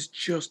 It was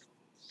just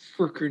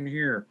freaking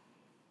here.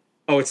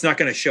 Oh, it's not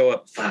going to show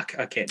up. Fuck,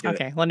 I can't do it.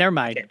 Okay, well, never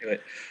mind. I can't do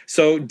it.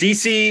 So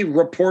DC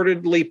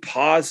reportedly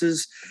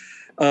pauses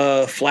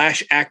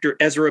Flash actor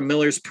Ezra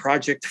Miller's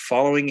project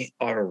following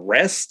an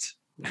arrest.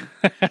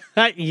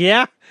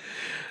 Yeah.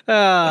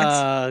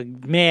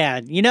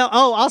 Man.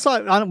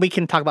 Also, we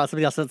can talk about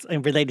something else that's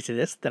related to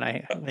this that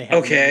I have.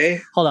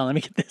 Okay. Hold on, let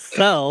me get this.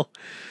 So.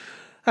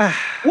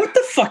 What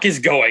the fuck is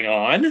going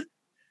on?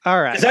 All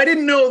right. Because I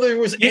didn't know there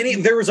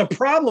was a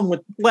problem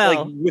with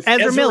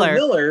Ezra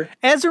Miller.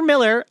 Ezra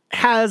Miller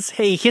has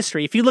a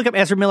history. If you look up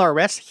Ezra Miller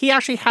arrest, he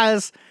actually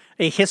has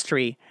a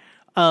history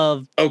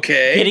of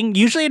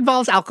usually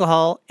involves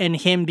alcohol and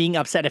him being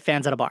upset at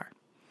fans at a bar.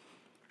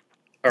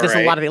 There's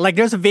a lot of it. Like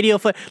there's a video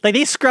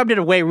they scrubbed it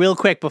away real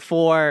quick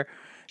before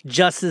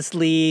Justice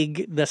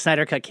League, the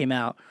Snyder Cut came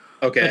out.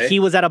 Okay. But he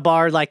was at a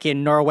bar like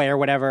in Norway or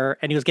whatever,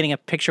 and he was getting a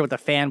picture with a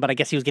fan, but I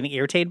guess he was getting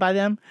irritated by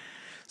them.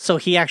 So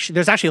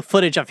there's actually a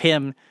footage of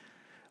him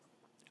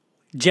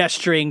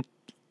gesturing,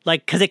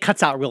 like, because it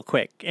cuts out real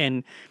quick.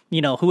 And,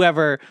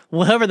 whoever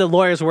the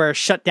lawyers were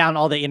shut down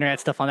all the internet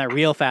stuff on that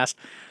real fast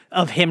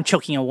of him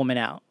choking a woman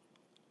out.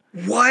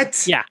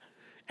 What? Yeah.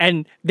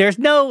 And there's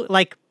no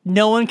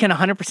one can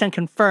 100%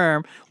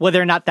 confirm whether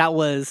or not that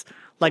was,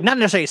 like, not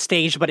necessarily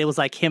staged, but it was,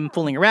 like, him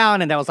fooling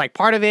around and that was, like,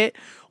 part of it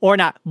or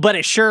not. But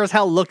it sure as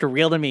hell looked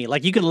real to me.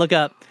 Like, you can look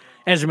up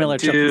Ezra Miller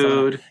choking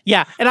someone.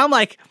 Yeah. And I'm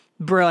like,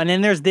 bro, and then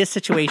there's this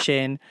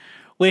situation,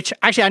 which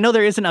actually I know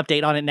there is an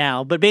update on it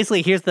now, but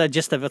basically here's the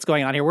gist of what's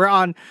going on here. We're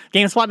on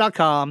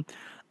GameSpot.com.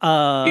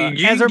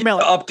 Ezra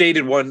Miller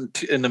updated one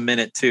in a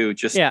minute too.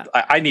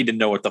 I need to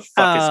know what the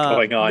fuck is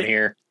going on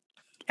here.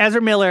 Ezra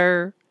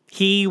Miller,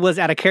 he was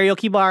at a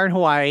karaoke bar in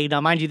Hawaii.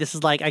 Now, mind you, this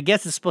is I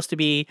guess it's supposed to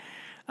be.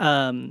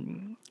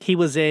 He's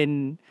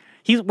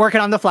working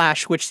on the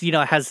Flash, which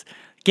has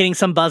getting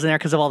some buzz in there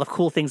because of all the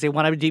cool things they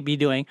want to be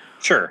doing.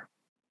 Sure.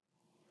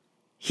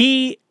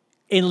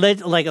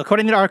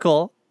 According to the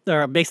article,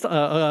 or based in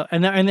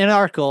an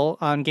article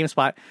on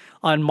GameSpot,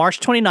 on March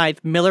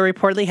 29th, Miller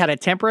reportedly had a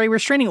temporary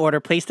restraining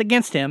order placed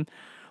against him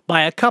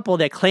by a couple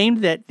that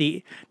claimed that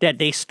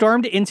they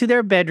stormed into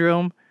their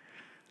bedroom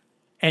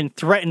and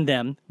threatened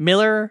them.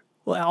 Miller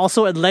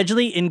also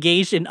allegedly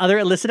engaged in other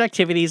illicit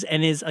activities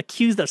and is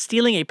accused of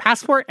stealing a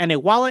passport and a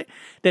wallet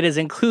that has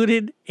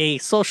included a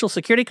social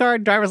security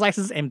card, driver's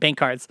license, and bank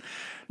cards.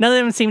 None of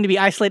them seem to be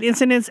isolated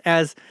incidents,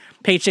 as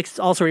Page Six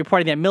also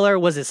reporting that Miller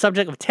was the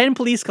subject of 10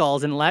 police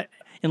calls in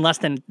less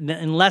than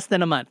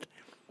a month.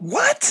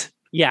 What?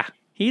 Yeah,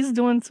 he's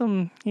doing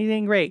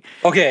great.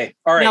 Okay,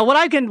 all right.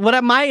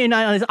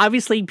 Now,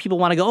 obviously people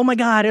want to go, oh my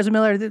God, Ezra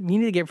Miller, you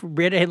need to get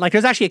rid of him. Like,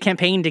 there's actually a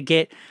campaign to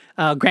get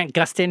Grant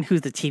Gustin,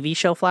 who's the TV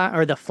show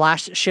the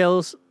Flash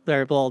shows,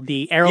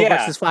 the Arrow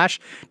versus Flash,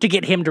 to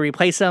get him to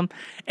replace him.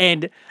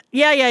 And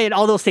and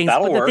all those things.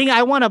 But the thing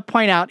I want to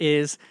point out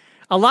is,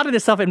 a lot of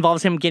this stuff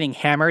involves him getting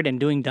hammered and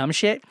doing dumb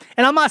shit.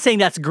 And I'm not saying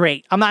that's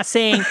great. I'm not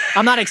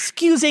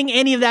excusing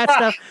any of that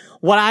stuff.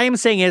 What I am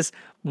saying is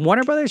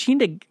Warner Brothers, he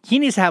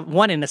needs to have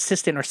an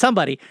assistant or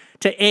somebody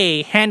to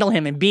A, handle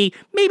him, and B,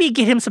 maybe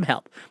get him some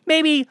help.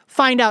 Maybe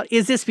find out,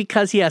 is this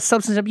because he has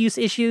substance abuse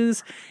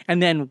issues,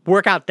 and then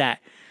work out that.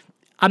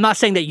 I'm not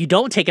saying that you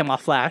don't take him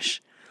off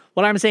Flash.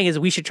 What I'm saying is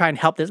we should try and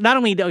help this. Not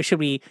only should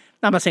we,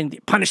 I'm not saying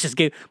punish this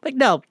guy, but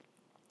no,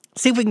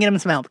 see if we can get him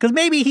some help. Because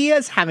maybe he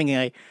is having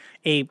an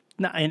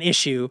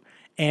issue,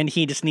 and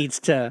he just needs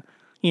to,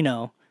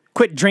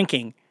 quit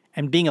drinking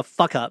and being a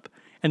fuck up,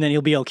 and then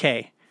he'll be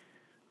okay.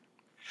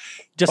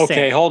 Just okay,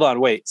 saying. Hold on,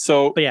 wait.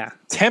 So,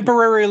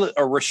 temporary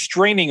a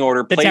restraining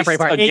order placed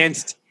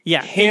against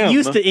him.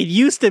 It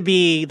used to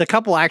be the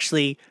couple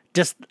actually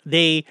just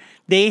they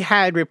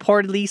had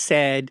reportedly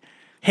said,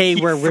 "Hey,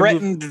 we're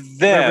going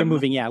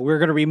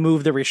to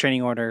remove the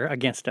restraining order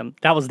against him."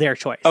 That was their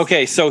choice.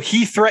 Okay, so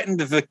he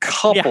threatened the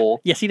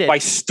couple. Yes, he did. By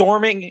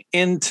storming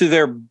into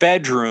their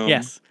bedroom.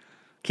 Yes.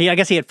 I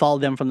guess he had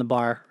followed them from the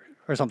bar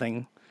or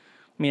something.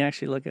 Let me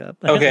actually look up.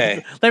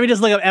 Okay. Let me just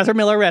look up Ezra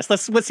Miller arrest.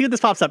 Let's see what this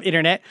pops up.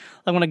 Internet.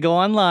 I'm going to go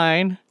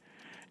online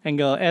and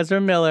go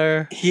Ezra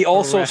Miller. He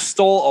also arrest.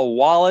 stole a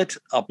wallet,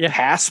 a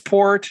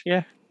passport.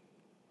 Yeah.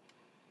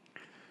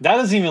 That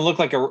doesn't even look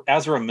like a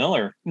Ezra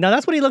Miller. No,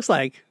 that's what he looks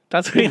like.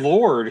 That's what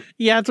Lord.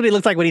 Yeah, that's what he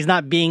looks like when he's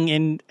not being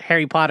in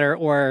Harry Potter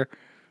or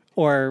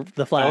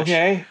The Flash.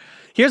 Okay.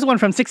 Here's one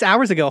from 6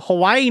 hours ago.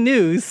 Hawaii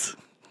News.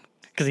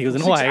 Because he was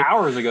in Hawaii. 6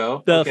 hours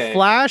ago. The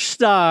Flash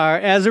star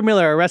Ezra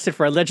Miller arrested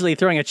for allegedly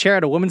throwing a chair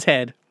at a woman's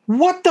head.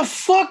 What the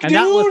fuck, and dude?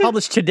 And that was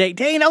published today.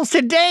 Dang, that was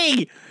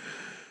today.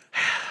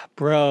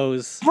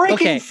 Bros.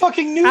 Breaking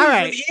fucking news. All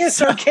right.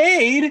 ES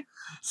Arcade.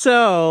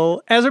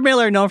 So, Ezra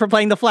Miller, known for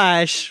playing the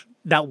Flash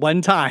that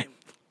one time,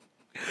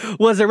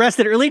 was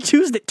arrested early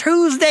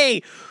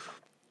Tuesday.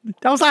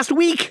 That was last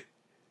week.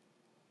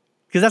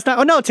 Because that's not.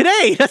 Oh no,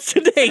 today. That's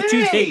today. Today!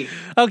 Tuesday.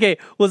 Okay,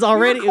 was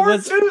already We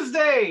record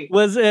Tuesday.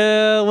 was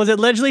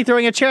allegedly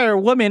throwing a chair at a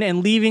woman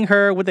and leaving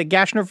her with a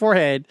gash in her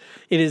forehead.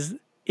 It is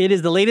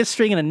the latest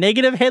string in a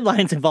negative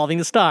headlines involving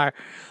the star.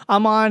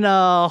 I'm on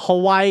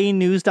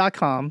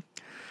HawaiiNews.com,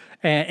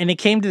 and it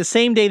came to the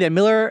same day that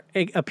Miller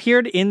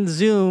appeared in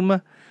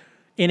Zoom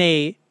in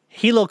a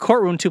Hilo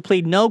courtroom to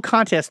plead no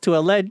contest to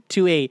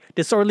a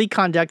disorderly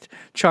conduct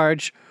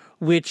charge,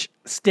 which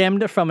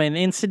stemmed from an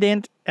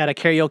incident at a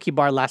karaoke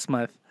bar last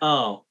month.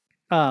 Oh.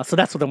 So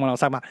that's what the one I was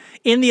talking about.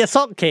 In the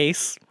assault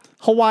case,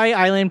 Hawaii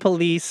Island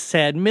police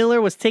said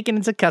Miller was taken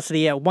into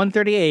custody at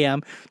 1:30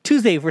 a.m.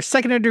 Tuesday for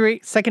second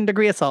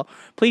degree assault.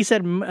 Police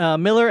said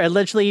Miller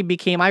allegedly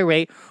became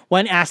irate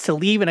when asked to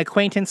leave an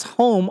acquaintance's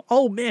home.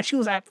 Oh man,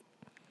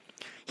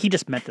 he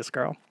just met this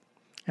girl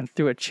and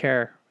threw a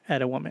chair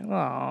at a woman.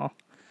 Oh,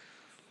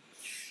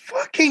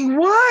 fucking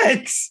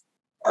what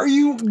are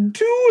you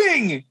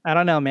doing? I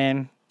don't know,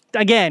 man.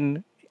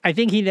 Again, I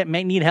think he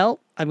may need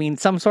help. I mean,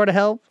 some sort of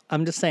help.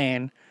 I'm just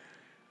saying,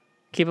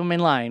 keep him in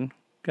line,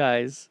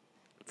 guys.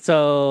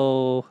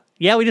 So,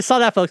 yeah, we just saw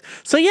that, folks.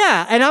 So,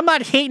 yeah, and I'm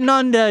not hating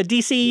on the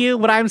DCU.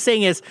 What I'm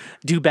saying is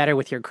do better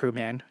with your crew,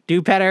 man.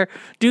 Do better.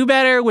 Do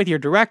better with your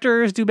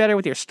directors. Do better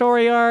with your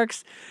story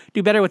arcs.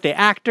 Do better with the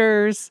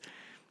actors.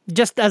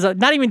 Just as a,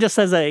 not even just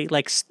as a,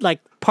 like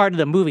part of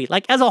the movie,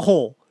 like as a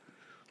whole.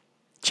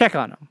 Check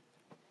on them.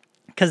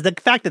 Because the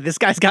fact that this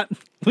guy's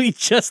we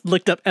just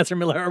looked up Ezra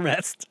Miller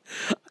arrest.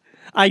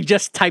 I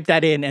just typed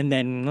that in and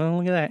then, oh,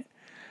 look at that.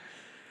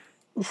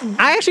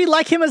 I actually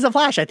like him as a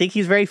Flash. I think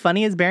he's very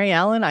funny as Barry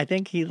Allen. I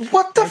think he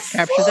captures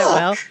it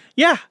well.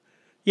 Yeah.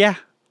 Yeah.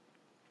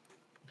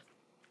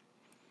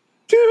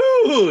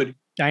 Dude.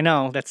 I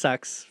know. That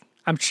sucks.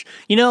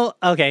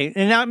 Okay.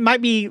 And that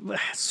might be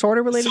sort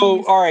of related.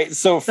 So, all right.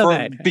 So,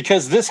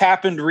 because this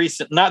happened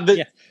recent, not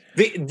the,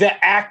 the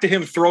act of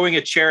him throwing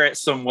a chair at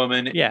some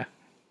woman. Yeah.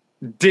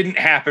 Didn't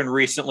happen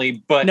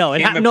recently, but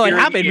it happened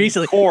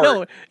recently.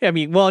 No, I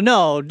mean, well,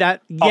 no,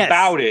 that yes.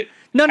 About it.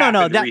 No,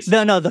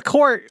 the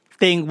court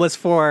thing was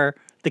for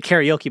the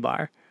karaoke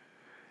bar.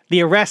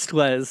 The arrest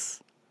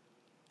was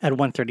at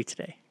 1:30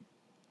 today,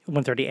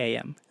 1:30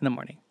 a.m. in the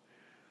morning.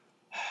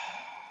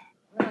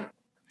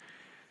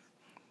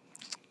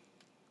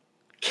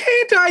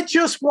 Can't I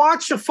just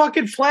watch a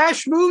fucking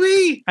Flash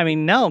movie? I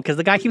mean, no, because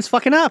the guy keeps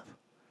fucking up.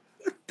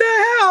 What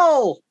the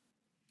hell?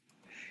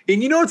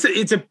 And you know,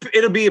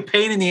 it'll be a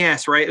pain in the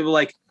ass, right?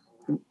 Like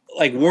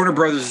Warner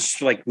Brothers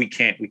is like, we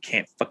can't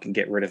fucking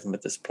get rid of him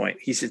at this point.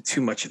 He's in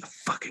too much of the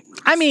fucking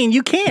movies. I mean,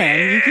 you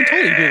can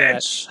totally do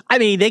that. I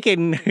mean, they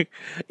can.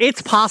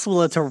 It's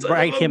possible to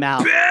write him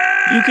out.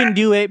 You can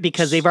do it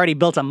because they've already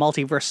built a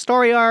multiverse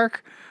story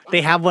arc.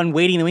 They have one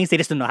waiting in the wings. They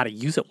just don't know how to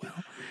use it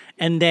well,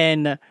 and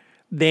then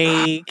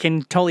they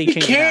can totally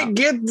change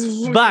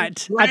it out.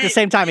 But at the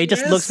same time, it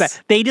just looks bad.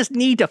 They just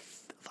need to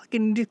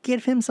fucking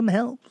give him some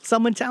help.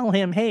 Someone tell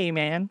him, hey,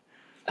 man.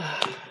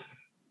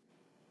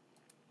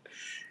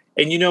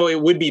 And you know, it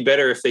would be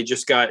better if they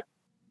just got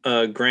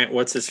Grant,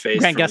 what's his face?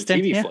 Grant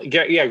Gustin.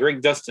 Yeah,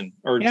 Greg Dustin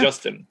or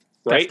Justin,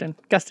 right?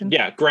 Gustin.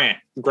 Yeah, Grant.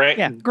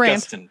 Yeah, Grant.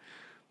 Gustin.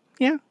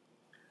 Yeah.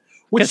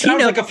 Which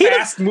sounds like a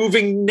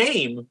fast-moving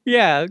name.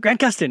 Yeah, Grant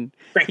Gustin.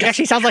 He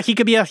actually sounds like he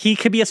could be a.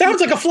 Sounds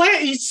like a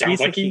flat. He sounds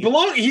like he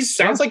belongs. He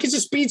sounds like he's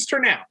a speedster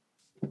now,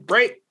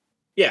 right?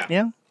 Yeah.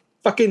 Yeah.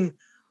 Fucking.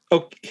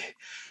 Okay.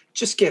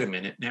 Just get a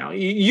minute now.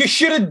 You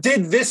should have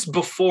did this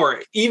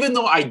before. Even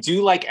though I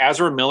do like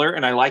Ezra Miller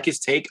and I like his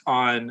take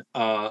on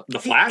the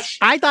Flash.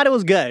 I thought it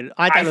was good.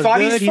 I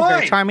thought he's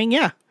very charming.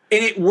 Yeah.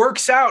 And it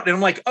works out. And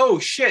I'm like, oh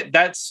shit,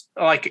 that's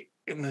like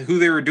who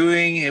they were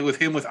doing with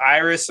him with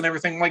Iris and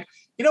everything. I'm like,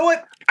 you know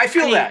what? I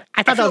feel that.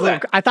 I thought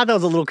that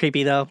was a little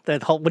creepy though.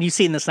 That whole when you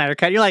see it in the Snyder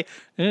Cut, you're like,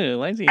 oh,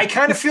 why is he? I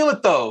kind of feel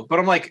it though, but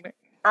I'm like,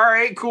 all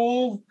right,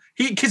 cool.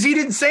 Because he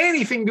didn't say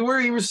anything to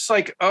her. He was just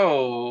like,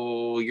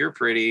 oh, you're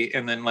pretty.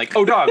 And then like,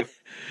 oh, dog.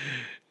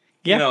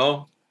 Yeah. You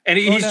know? And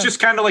he's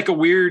just kind of like a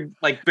weird,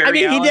 like,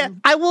 Barry Allen. He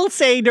did. I will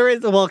say there is,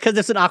 because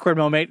it's an awkward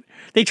moment.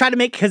 They try to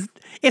make, because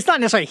it's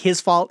not necessarily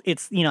his fault.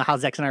 It's, how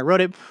Zex and I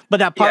wrote it. But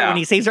that part when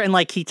he saves her and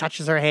like he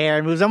touches her hair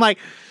and moves, I'm like,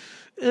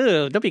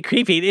 ew, don't be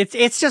creepy.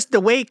 It's just the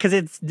way, because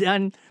it's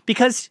done,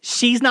 because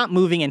she's not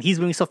moving and he's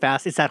moving so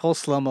fast. It's that whole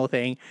slow-mo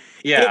thing.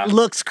 Yeah. It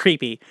looks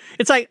creepy.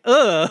 It's like,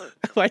 ugh,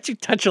 why'd you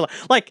touch her?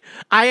 Like,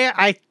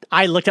 I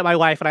looked at my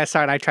wife and I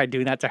tried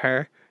doing that to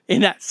her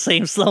in that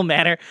same slow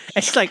manner.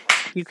 And she's like,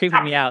 you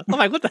creeping me out. I'm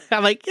like, what the?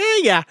 I'm like,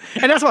 yeah.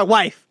 And that's my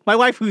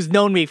wife who's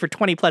known me for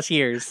 20 plus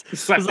years.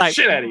 Slap the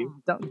shit out of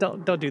you.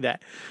 Don't do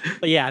that.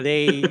 But yeah,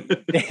 they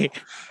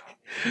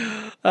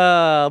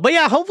but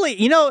yeah, hopefully,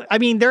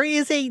 there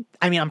is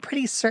I'm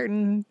pretty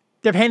certain,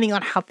 depending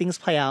on how things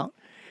play out,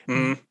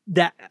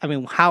 that,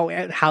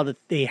 how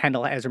they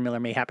handle Ezra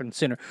Miller may happen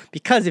sooner.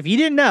 Because if you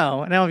didn't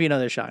know, I don't know if you know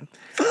this, Sean,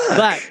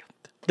 but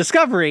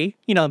Discovery,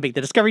 the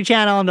Discovery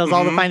Channel and does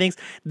all the fine things,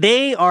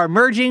 they are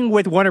merging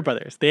with Warner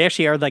Brothers. They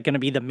actually are like going to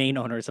be the main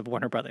owners of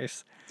Warner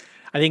Brothers.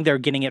 I think they're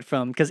getting it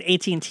from, because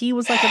AT&T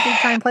was like a big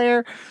time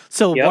player.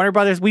 So Warner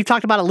Brothers, we've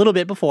talked about it a little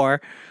bit before.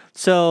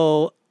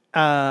 So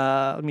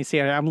let me see.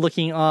 I'm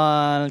looking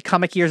on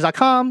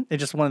comicyears.com. It's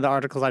just one of the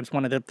articles I just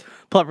wanted to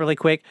pull up really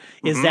quick.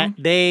 Is that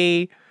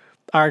they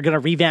are going to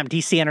revamp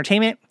DC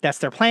Entertainment. That's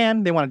their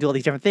plan. They want to do all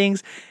these different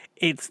things.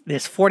 It's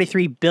this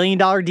 $43 billion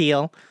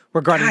deal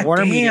regarding God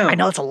Warner Media. damn. I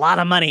know it's a lot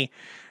of money.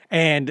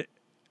 And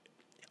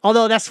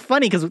although that's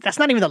funny because that's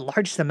not even the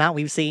largest amount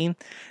we've seen. And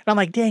I'm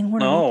like, dang,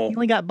 Warner, you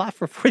only got bought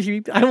for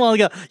 43. I don't want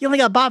to go. You only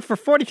got bought for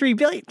 43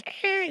 billion.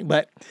 Dang.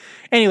 But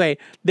anyway,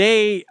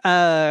 they're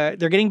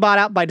getting bought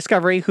out by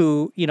Discovery,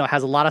 who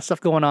has a lot of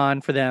stuff going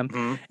on for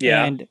them.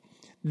 Yeah, and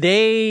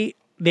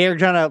they're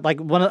gonna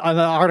on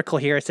the article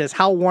here. It says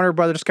how Warner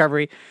Brother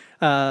Discovery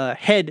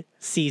head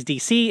sees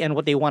DC and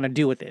what they want to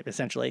do with it.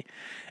 Essentially,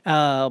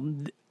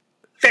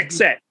 fix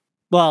it.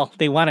 Well,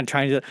 they want to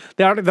try to.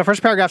 The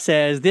first paragraph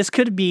says this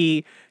could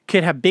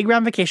have big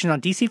ramifications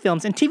on DC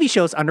films and TV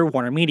shows under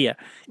Warner Media.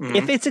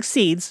 If it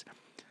succeeds,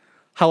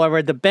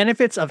 however, the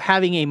benefits of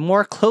having a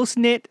more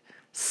close-knit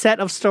set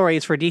of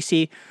stories for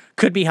DC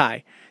could be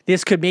high.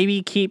 This could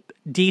maybe keep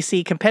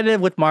DC competitive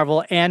with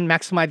Marvel and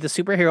maximize the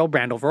superhero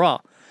brand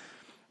overall.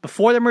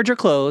 Before the merger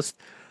closed,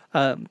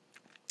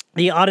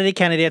 the audited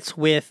candidates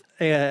with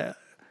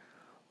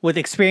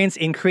experience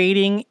in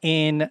creating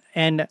and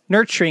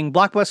nurturing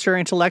blockbuster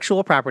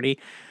intellectual property,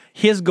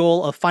 his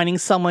goal of finding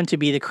someone to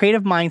be the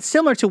creative mind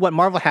similar to what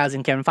Marvel has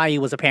in Kevin Feige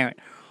was apparent.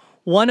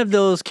 One of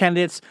those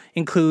candidates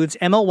includes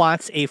Emma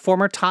Watts, a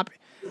former top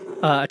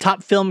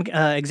film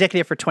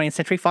executive for 20th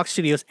Century Fox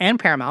Studios and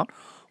Paramount.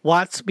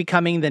 Watts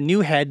becoming the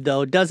new head,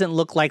 though, doesn't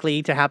look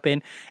likely to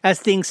happen as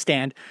things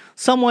stand.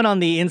 Someone on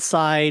the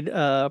inside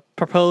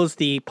proposed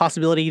the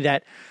possibility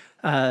that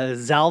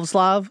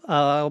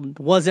Zaslav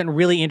wasn't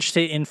really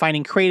interested in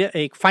finding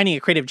a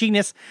creative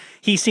genius.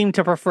 He seemed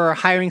to prefer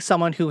hiring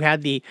someone who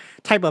had the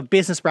type of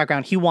business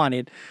background he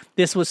wanted.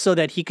 This was so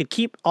that he could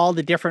keep all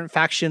the different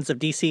factions of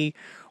DC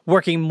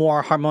working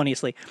more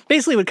harmoniously.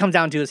 Basically, what it comes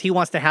down to is he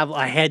wants to have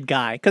a head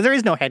guy, because there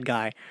is no head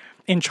guy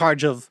in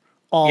charge of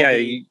all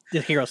the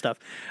hero stuff.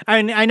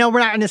 I know we're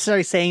not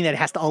necessarily saying that it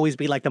has to always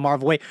be like the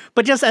Marvel way,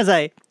 but just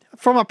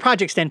from a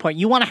project standpoint,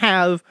 you want to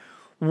have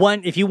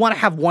one. If you want to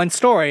have one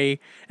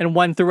story and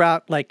one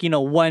throughout,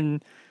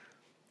 one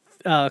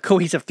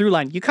cohesive through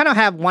line, you kind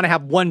of want to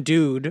have one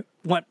dude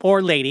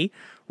or lady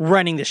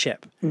running the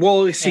ship.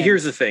 Well, see,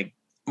 here's the thing: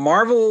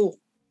 Marvel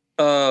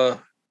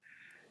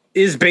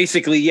is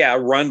basically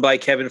run by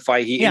Kevin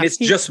Feige, and it's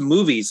just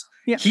movies.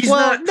 Yeah. He's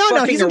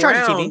not he's in charge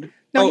of TV.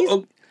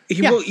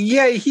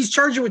 He's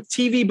charged with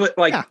TV, but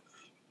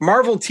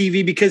Marvel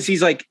TV, because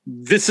he's like,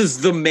 this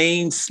is the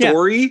main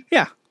story.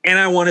 Yeah. And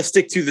I want to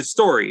stick to the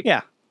story.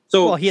 Yeah.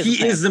 So he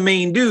is the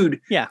main dude.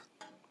 Yeah.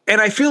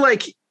 And I feel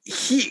like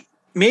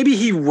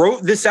he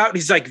wrote this out.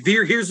 He's like,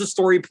 here's the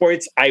story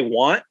points I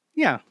want.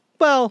 Yeah.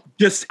 Well,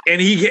 and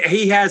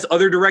he has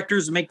other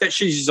directors make that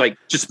shit. He's like,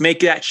 just make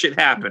that shit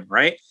happen.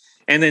 Right.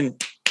 And then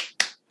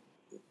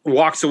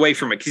walks away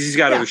from it because he's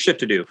got other shit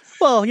to do.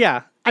 Well,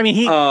 yeah. I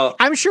mean,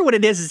 I'm sure what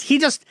it is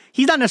he's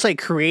not necessarily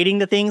creating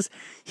the things.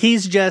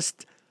 He's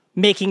just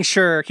making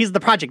sure he's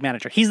the project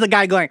manager. He's the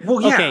guy going,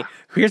 okay,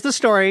 here's the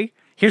story.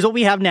 Here's what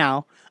we have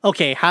now.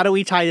 Okay, how do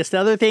we tie this to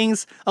other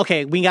things?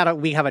 Okay, we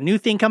have a new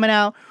thing coming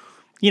out.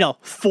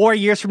 4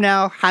 years from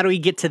now, how do we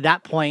get to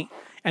that point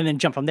and then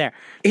jump from there?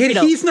 And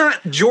he's not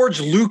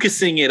George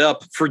Lucasing it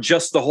up for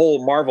just the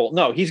whole Marvel.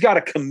 No, he's got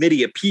a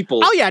committee of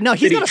people. Oh yeah, no,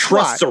 he's got a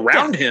trusts squad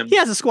around him. He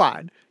has a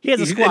squad.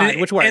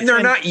 Which works. And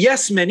they're not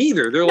yes men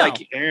either. They're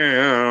like,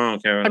 okay.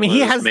 I mean,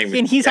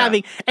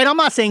 having, and I'm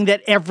not saying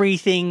that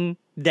everything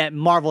that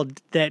Marvel,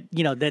 that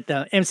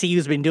the MCU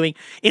has been doing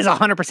is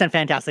 100%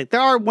 fantastic. There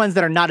are ones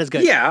that are not as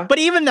good. Yeah. But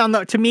even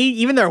to me,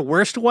 even their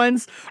worst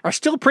ones are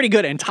still pretty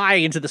good and tie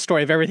into the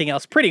story of everything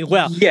else pretty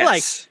well.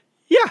 Yes.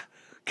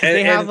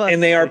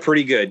 And they are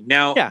pretty good.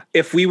 Now,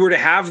 if we were to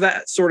have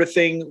that sort of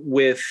thing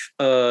with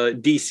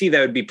DC, that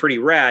would be pretty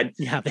rad.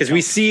 Yeah. Because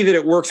we see that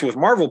it works with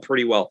Marvel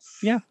pretty well.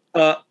 Yeah.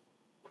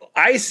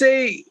 I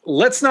say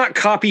let's not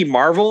copy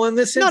Marvel in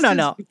this instance.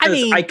 No.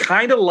 I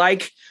kind of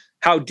like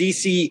how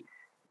DC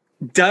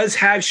does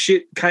have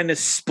shit kind of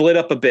split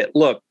up a bit.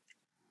 Look,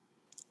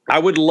 I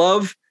would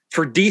love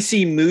for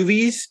DC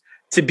movies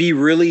to be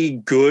really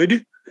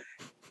good.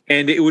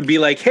 And it would be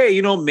like,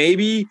 hey,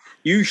 maybe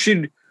you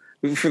should,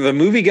 for the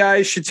movie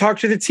guys, should talk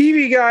to the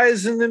TV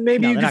guys, and then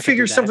maybe you can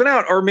figure something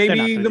out. Or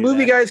maybe the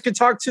movie guys could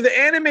talk to the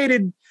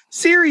animated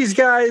series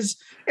guys,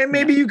 and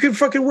maybe you could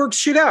fucking work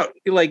shit out.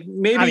 Like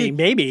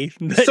maybe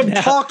some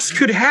talks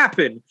could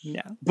happen.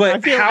 Yeah.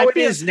 But it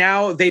is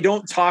now, they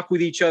don't talk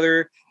with each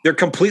other. They're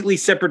completely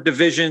separate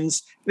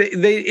divisions.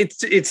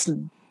 There's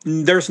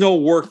no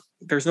work.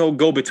 There's no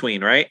go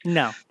between, right?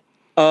 No.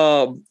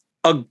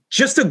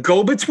 Just a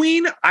go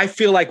between, I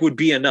feel like would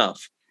be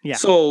enough. Yeah.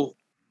 So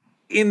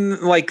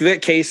in like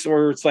that case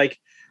where it's like,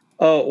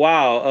 oh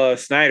wow,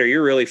 Snyder,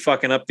 you're really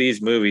fucking up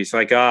these movies.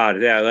 Like,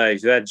 God,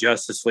 that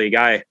Justice League,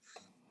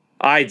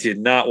 I did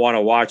not want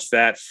to watch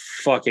that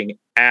fucking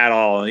at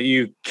all.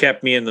 You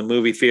kept me in the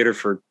movie theater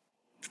for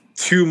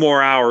 2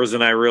 more hours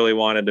than I really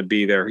wanted to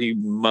be there. You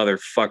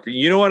motherfucker.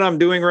 You know what I'm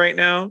doing right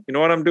now?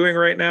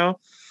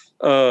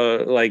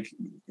 like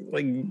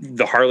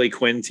the Harley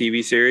Quinn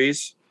TV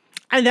series.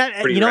 And that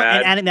Pretty you know,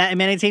 rad. and that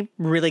animated team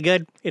really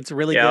good. It's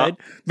really Yeah. good.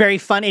 Very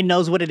fun. It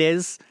knows what it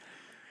is.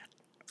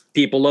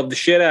 People love the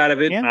shit out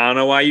of it. Yeah. I don't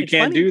know why you It's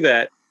can't funny. do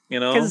that. You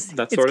know, 'Cause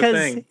that it's sort of 'cause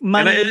thing.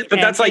 money but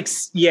and that's like,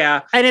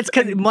 yeah, And it's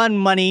because one,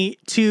 money,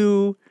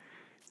 two,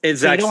 it's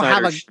they Zack don't have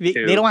Snyder a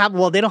too. they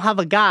don't have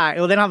a guy,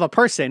 or they don't have a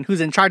person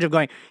who's in charge of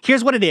going,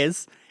 here's what it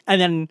is,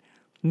 and then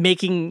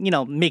making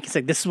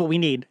like, this is what we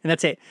need, and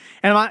that's it.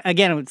 And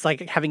again, it's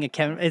like having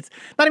it's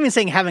not even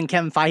saying having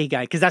Kevin Feige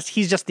guy, because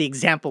he's just the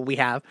example we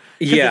have.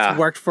 'Cause Yeah. it's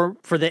worked for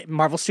the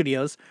Marvel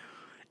Studios.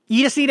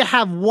 You just need to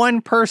have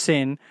one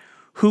person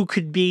who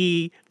could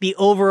be the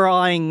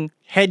overall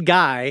head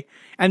guy,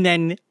 and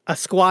then a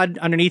squad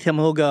underneath him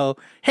who'll go,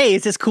 hey,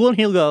 is this cool? And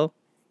he'll go,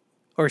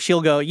 or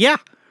she'll go, yeah,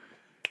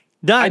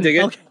 done. I dig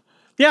it. Okay.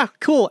 Yeah,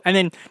 cool. And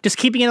then just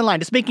keeping it in line,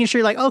 just making sure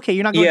you're like, okay,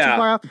 you're not going Yeah. too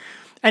far out.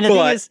 And the thing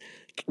But is,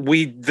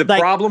 the like-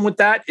 problem with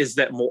that is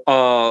that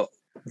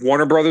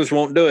Warner Brothers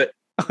won't do it.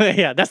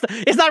 yeah,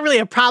 it's not really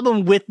a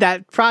problem with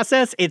that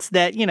process. It's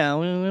that,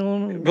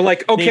 But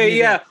like, okay, Maybe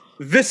yeah,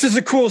 this is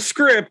a cool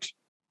script,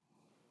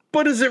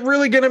 but is it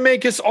really going to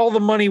make us all the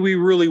money we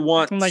really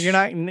want? I'm like, you're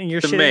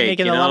to shit make,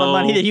 making you a lot of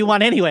money know? that you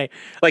want anyway.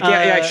 Like,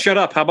 shut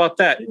up. How about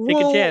that? Take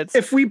a chance.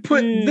 If we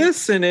put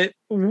this in it,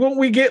 won't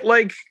we get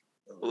like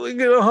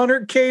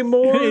 $100K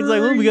more? It's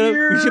like, well,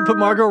 we should put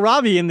Margot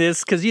Robbie in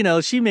this because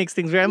she makes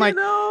things very. I'm like,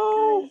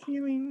 no.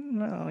 you mean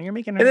no? You're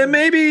making her. And then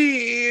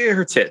maybe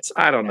her tits.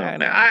 I don't know. I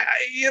know.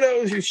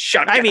 Man.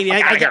 Shut up. I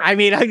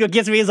mean, what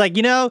gets me is like,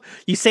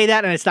 you say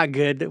that and it's not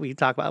good that we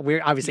talk about.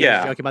 We're obviously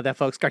Yeah. joking about that,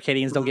 folks.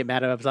 Arcadians don't get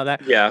mad at us about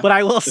that. Yeah, But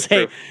I will that's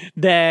say true.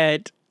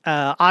 that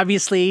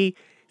obviously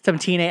some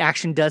TNA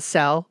action does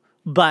sell,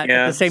 but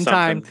Yeah, at the same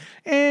time,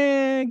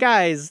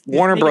 guys,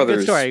 Warner make a good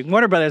Brothers. story.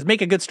 Warner Brothers,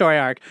 make a good story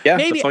arc. Yeah,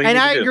 maybe, that's all you and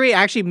need to I do. agree.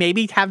 Actually,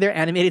 maybe have their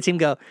animated team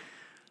go.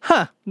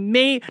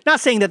 Not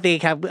saying that they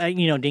have,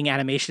 doing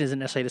animation isn't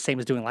necessarily the same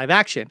as doing live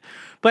action,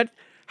 but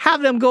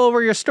have them go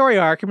over your story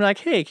arc and be like,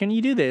 hey, can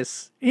you do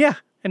this? Yeah.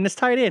 And let's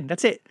tie it in.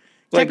 That's it.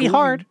 Can't be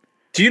hard.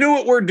 Do you know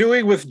what we're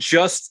doing with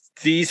just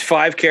these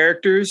 5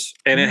 characters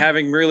and it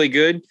having really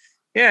good?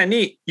 Yeah,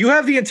 neat. You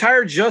have the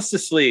entire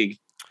Justice League.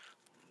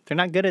 They're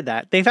not good at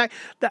that. In fact,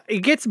 it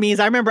gets me is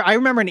I remember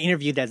an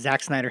interview that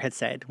Zack Snyder had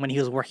said when he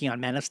was working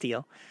on Man of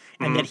Steel,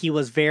 and that he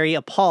was very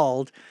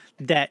appalled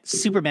that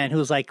Superman, who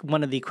was like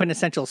one of the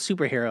quintessential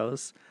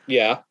superheroes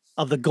Yeah.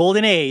 of the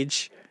golden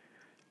age,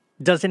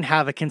 doesn't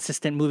have a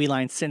consistent movie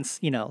line since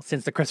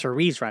the Christopher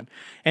Reeves run.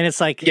 And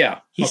it's like, Yeah,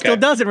 he still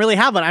doesn't really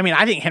have one. I mean,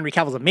 I think Henry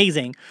Cavill's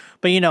amazing,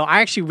 but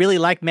I actually really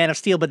like Man of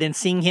Steel, but then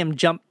seeing him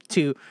jump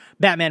to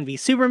Batman v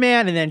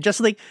Superman and then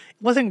Justice League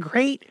wasn't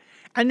great.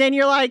 And then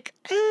you're like,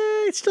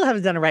 still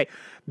haven't done it right.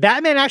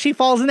 Batman actually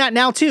falls in that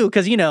now too,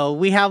 because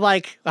we have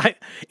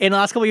in the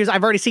last couple of years,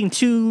 I've already seen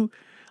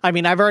a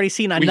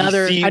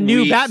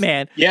new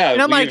Batman. Yeah,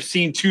 and I'm we've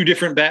seen 2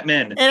 different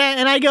Batmen.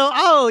 and I go,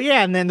 oh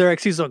yeah, and then their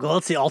excuse will go,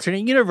 it's the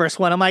alternate universe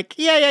one. I'm like,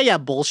 yeah,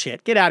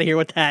 bullshit, get out of here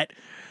with that.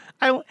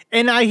 I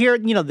hear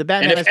the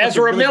Batman. And if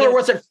Ezra Miller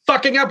wasn't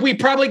fucking up, we'd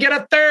probably get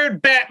a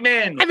 3rd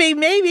Batman. I mean,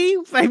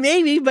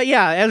 maybe, but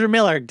yeah, Ezra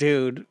Miller,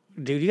 dude,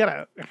 you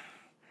gotta.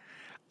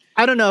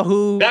 I don't know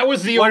who. That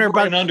was the over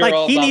and under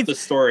all about the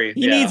story.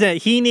 He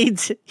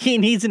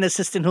needs an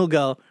assistant who'll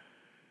go,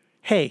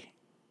 hey,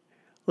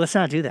 let's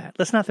not do that.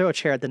 Let's not throw a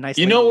chair at the nice.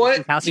 You know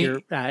what? House you're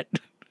at.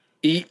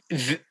 He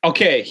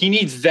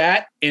needs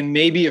that, and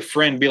maybe a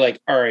friend be like,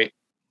 all right,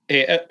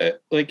 hey,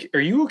 are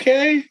you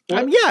okay?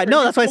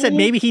 That's why I said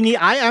maybe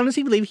I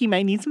honestly believe he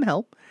might need some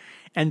help,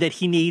 and that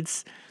he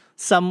needs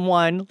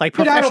someone like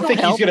professional I don't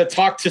think help. he's going to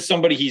talk to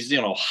somebody he's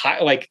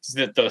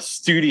that the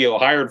studio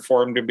hired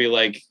for him to be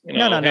like,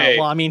 No. hey.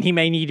 Well, I mean, he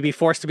may need to be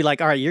forced to be like,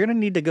 all right, you're going to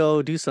need to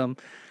go do some.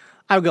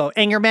 I would go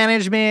anger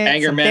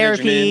management, some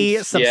therapy,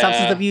 some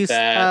substance abuse,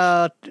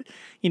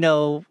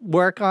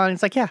 work on.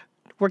 It's like, yeah,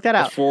 work that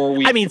out.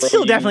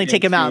 Still definitely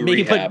take him out.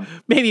 Maybe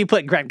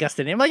put Grant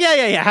Gustin in. I'm like,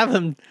 yeah, have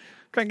him,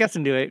 Grant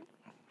Gustin do it.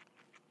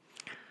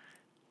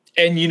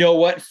 And you know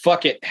what?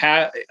 Fuck it.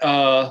 Have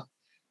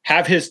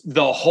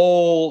the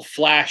whole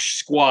Flash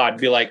squad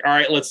be like, all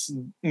right, let's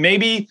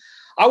maybe,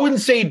 I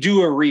wouldn't say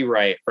do a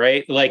rewrite,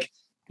 right? Like,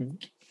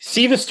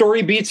 see the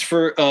story beats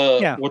for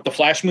what the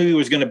Flash movie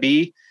was going to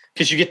be.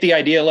 Because you get the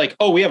idea, like,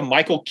 oh, we have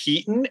Michael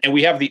Keaton and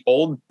we have the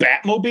old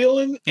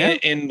Batmobile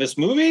in this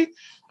movie.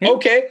 Yeah.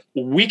 Okay,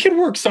 we can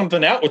work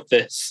something out with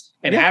this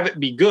and have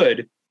it be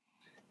good.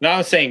 Now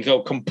I'm saying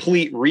go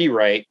complete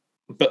rewrite,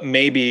 but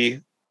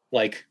maybe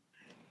like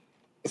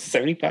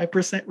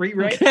 75%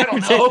 rewrite. I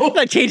don't know.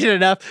 Like change it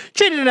enough.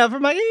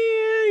 I'm like,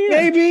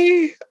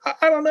 maybe.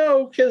 I don't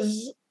know,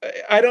 because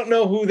I don't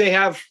know who they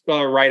have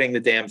writing the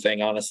damn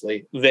thing.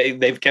 Honestly,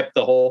 they've kept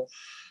the whole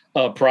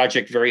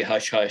project very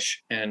hush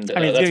hush, and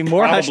it's getting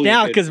more hush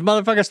now because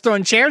motherfuckers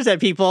throwing chairs at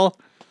people.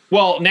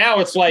 Well, now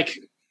it's like,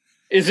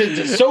 is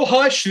it so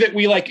hush that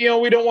we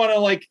we don't want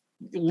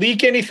to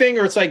leak anything,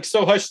 or it's like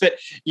so hush that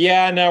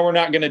now we're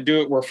not going to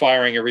do it. We're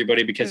firing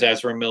everybody because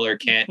Ezra Miller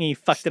can't. He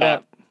fucked it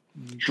up.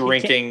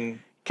 Drinking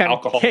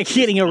alcohol.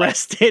 getting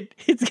arrested.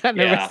 He's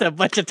gotten arrested a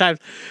bunch of times.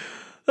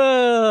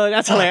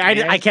 That's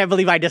hilarious. I can't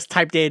believe I just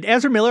typed in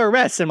Ezra Miller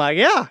arrests. I'm like,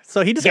 yeah.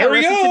 So he just got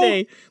arrested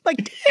today.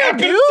 Like, damn,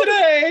 dude.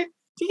 Today.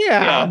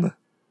 Damn.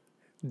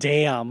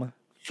 Damn.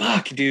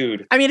 Fuck,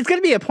 dude. I mean, it's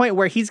going to be a point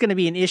where he's going to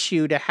be an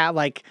issue to have.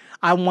 Like,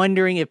 I'm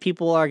wondering if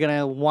people are going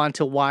to want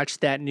to watch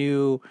that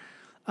new,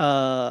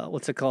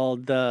 what's it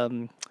called?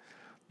 The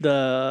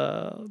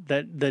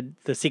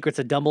Secrets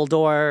of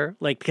Dumbledore,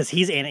 like, because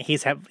he's in it.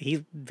 He's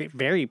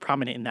very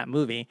prominent in that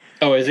movie.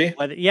 Oh, is he?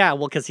 But yeah,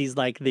 well, because he's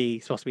like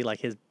supposed to be like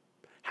his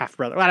half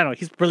brother. I don't know.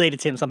 He's related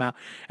to him somehow.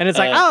 And it's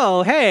like,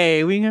 oh,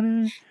 hey, we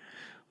want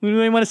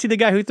to see the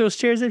guy who throws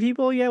chairs at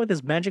people, with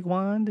his magic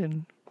wand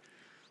and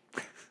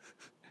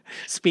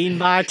speeding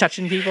by,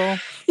 touching people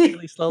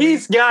really slowly.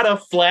 He's got a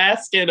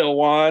flask and a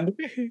wand.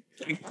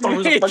 He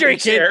throws a fucking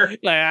chair.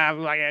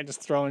 I'm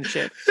just throwing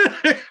shit.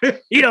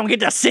 You don't get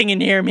to sing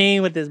near me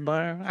with this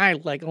bar. I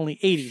like only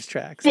 80s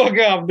tracks. Fuck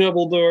off,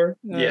 Dumbledore.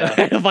 Yeah.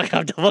 Fuck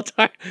off, Dumbledore.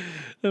 I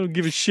don't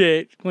give a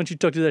shit. Why don't you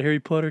talk to that Harry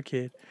Potter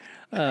kid?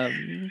 I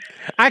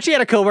actually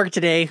had a coworker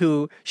today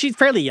who she's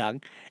fairly young,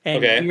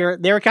 and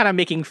they were kind of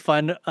making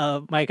fun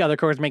of my other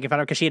coworkers, making fun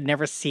of her because she had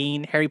never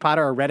seen Harry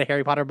Potter or read a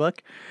Harry Potter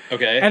book.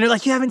 Okay, and they're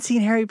like, "You haven't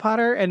seen Harry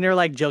Potter?" And they're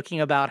like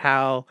joking about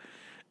how,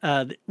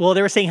 they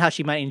were saying how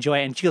she might enjoy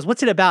it, and she goes,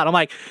 "What's it about?" I'm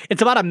like,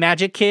 "It's about a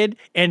magic kid,"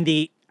 and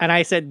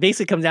I said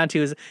basically comes down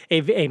to is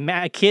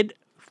a kid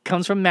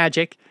comes from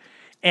magic,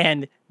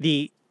 and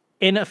the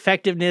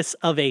ineffectiveness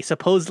of a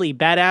supposedly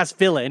badass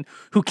villain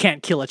who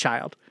can't kill a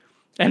child,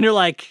 and they're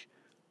like.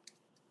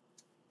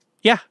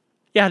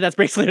 Yeah, that's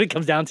basically what it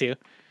comes down to.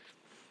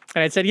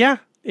 And I said,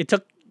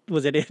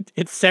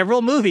 it's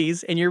several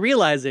movies, and you're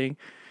realizing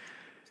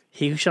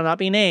he who shall not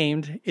be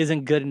named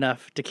isn't good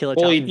enough to kill a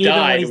child. Well, he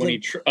died when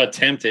he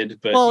attempted,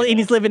 but... Well, and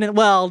he's living in...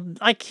 Well,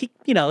 like, he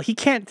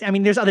can't... I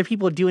mean, there's other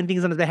people doing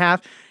things on his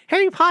behalf.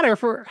 Harry Potter,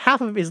 for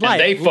half of his life...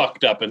 they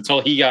fucked up until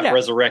he got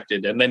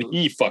resurrected, and then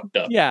he fucked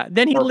up. Yeah,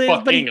 then he lives...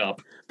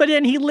 up. But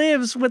then he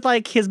lives with,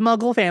 like, his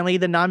muggle family,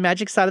 the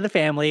non-magic side of the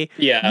family.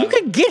 Yeah. You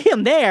could get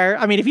him there.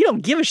 I mean, if you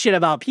don't give a shit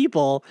about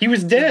people... He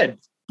was dead.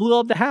 Blew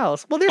up the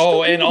house. Well,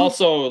 there's... and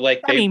also,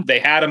 like,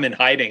 they had him in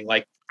hiding,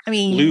 like,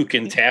 Luke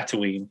and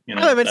Tatooine.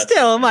 But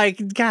still, I'm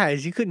like,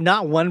 guys,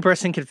 not one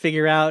person could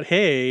figure out,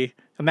 hey,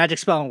 a magic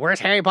spell,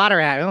 where's Harry Potter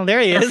at? Oh, there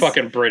he is. They're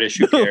fucking British,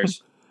 who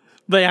cares?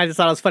 But I just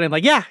thought it was funny. I'm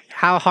like, yeah,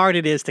 how hard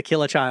it is to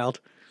kill a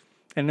child.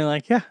 And they're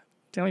like, yeah,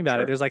 tell me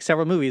about it. There's like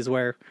several movies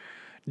where...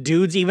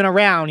 dude's even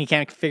around, he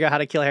can't figure out how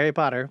to kill Harry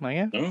Potter. I'm like,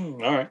 yeah. All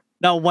right.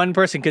 No one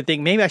person could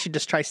think, maybe I should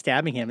just try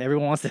stabbing him.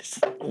 Everyone wants this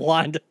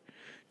wand.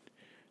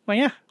 Well,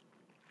 yeah.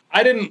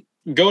 I didn't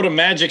go to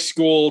magic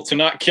school to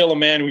not kill a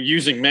man who's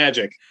using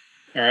magic.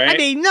 All right? I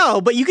mean,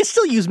 no, but you can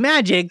still use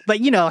magic,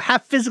 but,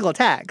 have physical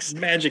attacks.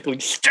 Magically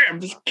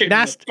stab this kid in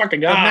the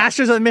fucking eye. The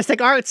Masters of the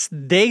Mystic Arts,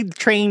 they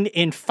trained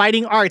in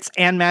fighting arts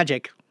and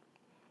magic.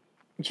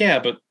 Yeah,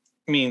 but,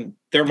 I mean,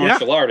 they're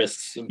martial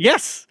artists.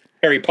 Yes.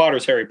 Harry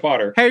Potter's Harry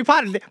Potter. Harry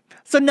Potter.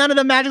 So none of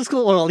the magic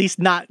school, or at least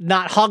not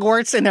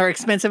Hogwarts in their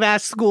expensive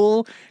ass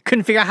school,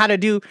 couldn't figure out how to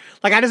do.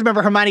 Like I just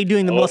remember Hermione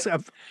doing the most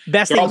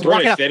best things.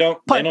 British. They don't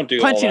do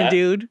punching all that. A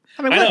dude.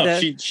 I mean, I know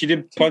she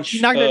did punch.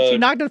 She knocked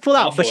it full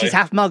out, but she's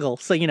half Muggle,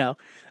 so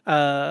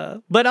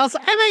But also,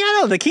 I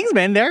know the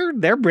Kingsmen.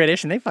 They're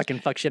British and they fucking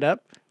fuck shit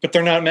up. But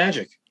they're not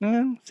magic.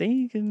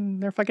 See,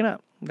 they're fucking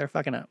up. They're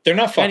fucking up. They're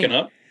not fucking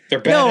up.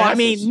 They're bad.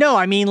 No,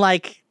 I mean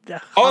like.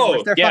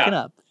 Hogwarts, they're fucking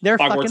up. They're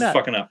Hogwarts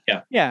fucking up.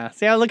 Yeah. Yeah.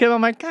 See, I look at him,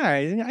 I'm like,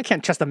 guys, I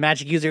can't trust a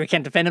magic user who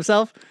can't defend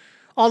himself.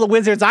 All the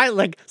wizards,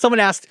 someone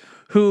asked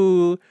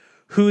who's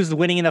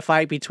winning in a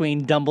fight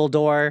between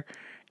Dumbledore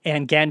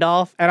and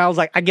Gandalf, and I was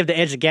like, I give the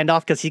edge to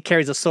Gandalf because he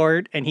carries a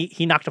sword and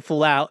he knocked a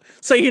fool out.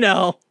 So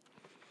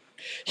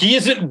he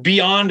isn't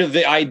beyond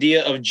the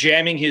idea of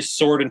jamming his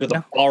sword into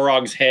the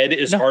Balrog's head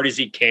as hard as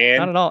he can.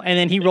 Not at all. And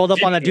then he rolled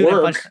up on the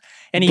dude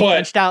and he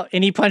punched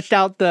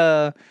out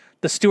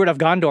the Steward of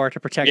Gondor to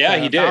protect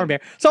he did. Bear.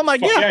 So I'm like,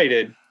 yeah, he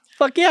did.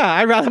 Fuck yeah.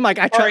 I'd rather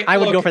I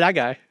would go for that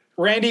guy.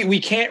 Randy, we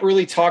can't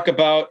really talk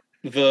about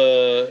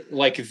the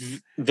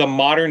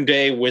modern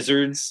day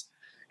wizards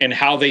and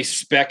how they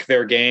spec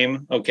their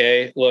game.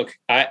 Okay. Look,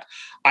 I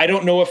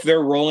don't know if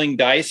they're rolling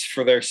dice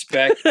for their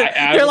spec.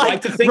 I would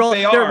like to think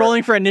they are. They're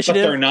rolling for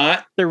initiative. But they're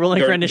not. They're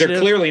rolling for initiative.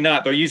 They're clearly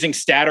not. They're using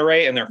stat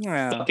array and they're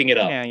fucking it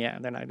up. Yeah,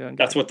 they're not doing good.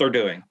 That's what they're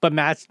doing. But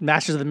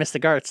Masters of the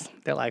Mystic Arts,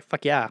 they're like,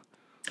 fuck yeah.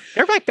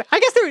 They're like, I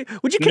guess they're.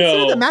 Would you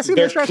consider the Masters of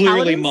the Mystic Arts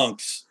clearly paladins?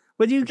 Monks.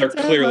 They're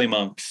clearly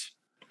monks.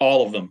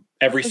 All of them.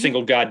 Every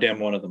single goddamn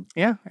one of them.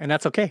 Yeah, and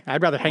that's okay.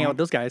 I'd rather hang out with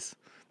those guys.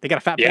 They got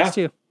a fat face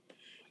too.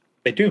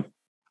 They do.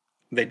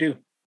 They do.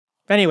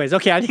 Anyways,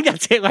 okay, I think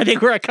that's it. I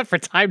think we're cut for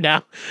time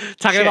now.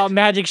 Talking about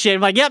magic shit.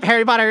 I'm like, yep,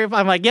 Harry Potter.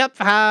 I'm like, yep,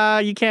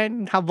 how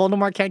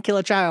Voldemort can't kill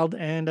a child.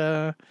 And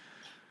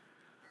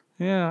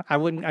yeah, I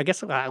wouldn't. I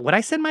guess would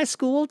I send my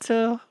son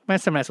to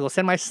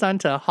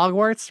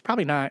Hogwarts?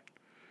 Probably not.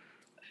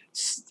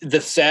 The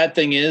sad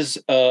thing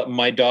is,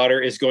 my daughter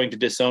is going to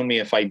disown me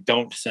if I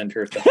don't send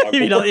her to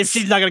Hogwarts. If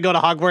she's not going to go to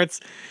Hogwarts,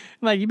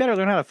 I'm like, you better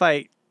learn how to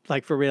fight.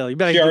 Like, for real. You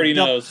better, She already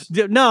knows.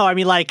 No, I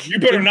mean, like, You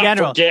better in not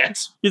general.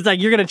 forget. It's like,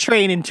 you're going to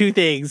train in 2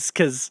 things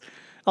because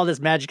all this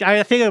magic.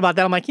 I think about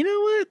that. I'm like, you know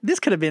what? This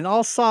could have been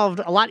all solved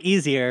a lot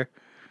easier.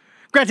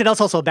 Granted,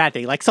 that's also a bad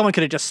thing. Like, someone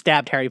could have just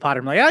stabbed Harry Potter.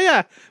 I'm like, oh,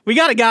 yeah, we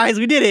got it, guys.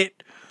 We did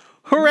it.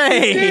 Hooray.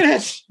 We did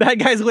it. Bad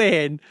guys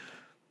win.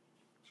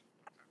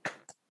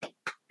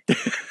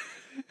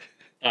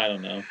 I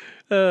don't know.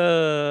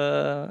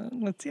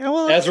 Let's see.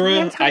 Well,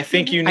 Ezra, I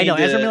think you need. I know,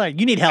 Ezra Miller.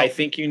 You need help. I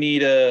think you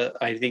need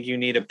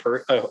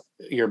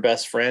your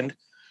best friend,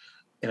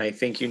 and I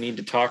think you need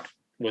to talk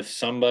with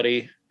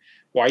somebody.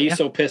 Why are you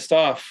so pissed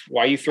off?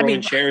 Why are you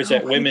throwing chairs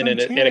at women at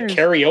a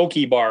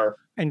karaoke bar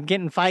and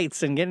getting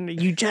fights and getting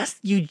you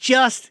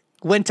just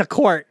went to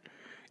court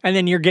and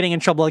then you're getting in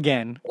trouble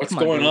again? What's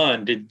going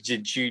on?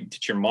 Did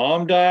your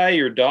mom die?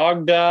 Your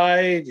dog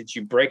die? Did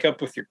you break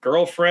up with your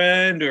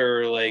girlfriend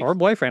or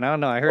boyfriend? I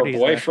don't know. I heard he's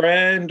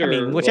boyfriend. I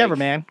mean, whichever,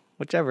 man,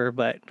 whichever.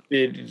 But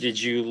did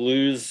you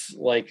lose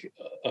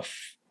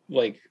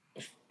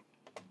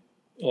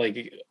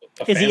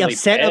is he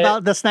upset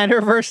about the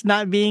Snyderverse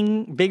not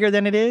being bigger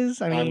than it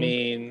is? I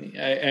mean,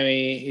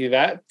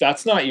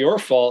 that's not your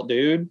fault,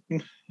 dude.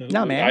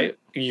 No, man.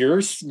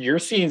 Your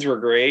scenes were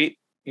great.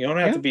 You don't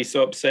have to be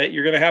so upset.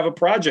 You're going to have a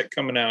project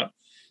coming out.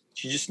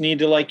 You just need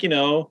to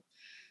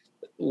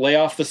lay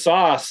off the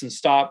sauce and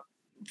stop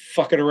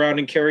fucking around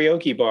in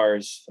karaoke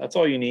bars. That's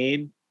all you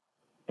need.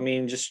 I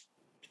mean, just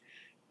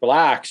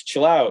relax,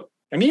 chill out.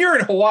 I mean, you're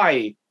in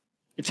Hawaii.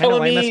 You're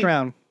telling me messed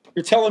around.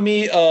 You're telling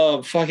me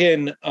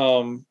fucking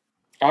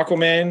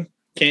Aquaman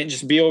can't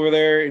just be over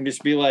there and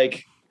just be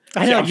like,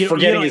 I know, I'm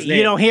forgetting his name.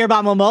 You don't hear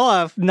about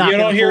Momoa knocking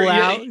the fool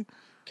out.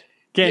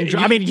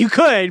 I mean, you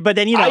could, but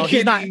then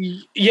he's not.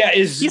 Yeah,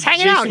 he's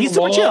hanging out. He's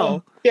super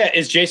chill. Yeah,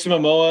 is Jason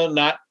Momoa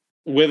not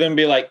with him?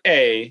 Be like,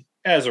 hey,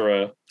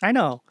 Ezra. I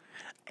know.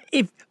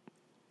 If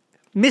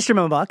Mr.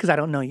 Momoa, because I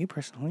don't know you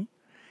personally,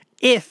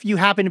 if you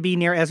happen to be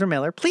near Ezra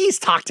Miller, please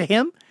talk to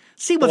him.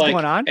 See what's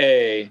going on.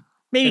 Hey,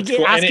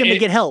 maybe ask him to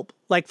get help.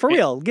 Like, for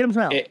real, get him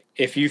some help.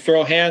 If you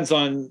throw hands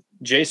on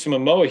Jason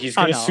Momoa, he's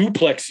going to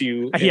suplex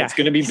you. And it's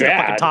going to be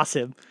bad. Fucking toss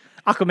him.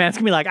 Aquaman's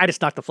gonna be like, I just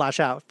knocked the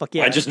Flash out. Fuck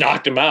yeah. I just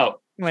knocked him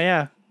out. Well,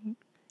 yeah.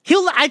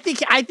 I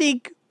think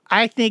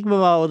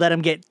Momoa will let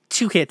him get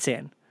 2 hits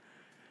in.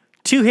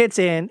 2 hits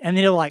in, and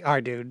then he'll like, all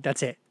right, dude,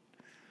 that's it.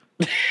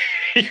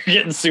 You're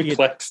getting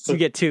suplexed. You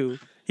get 2.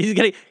 He's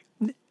getting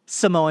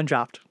Samoan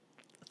dropped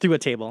through a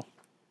table.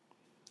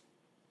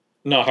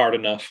 Not hard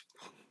enough.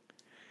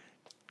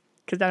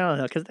 Because I don't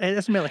know. Because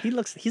Ezra Miller,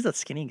 he's a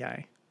skinny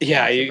guy.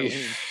 Yeah,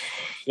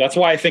 that's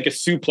why I think a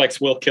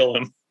suplex will kill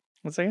him.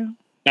 What's that?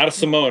 Not a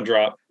Samoan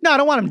drop. No, I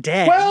don't want him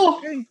dead.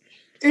 Well,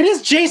 it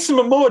is Jason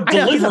Momoa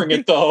delivering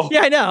it, though.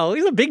 Yeah, I know.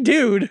 He's a big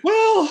dude.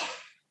 Well,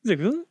 he's like,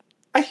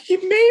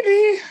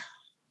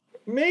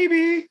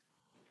 maybe.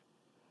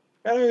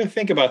 I don't even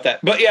think about that.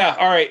 But yeah,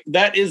 all right.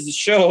 That is the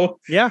show.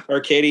 Yeah.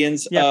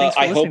 Arcadians. Yeah, thanks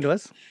for listening to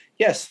us.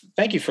 Yes,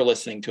 thank you for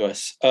listening to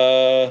us.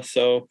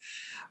 So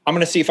I'm going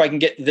to see if I can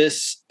get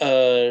this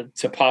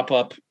to pop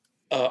up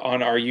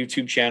on our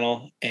YouTube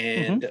channel.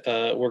 And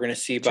we're going to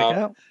see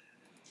about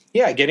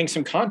getting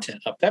some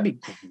content up. That'd be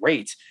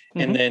great.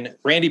 And then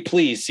Randy,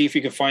 please see if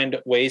you can find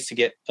ways to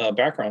get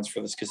backgrounds for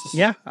this, because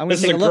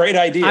this is a great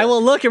idea. I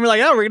will look and we're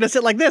like, oh, we're gonna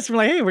sit like this. We're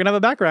like, hey, we're gonna have a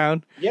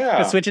background. Yeah,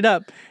 let's switch it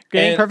up.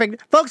 Great,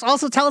 perfect, folks.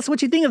 Also, tell us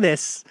what you think of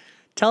this.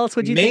 Tell us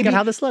what you think of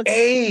how this looks.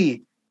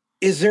 Hey,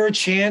 is there a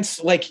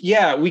chance?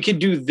 We could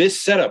do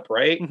this setup,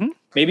 right?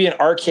 Maybe an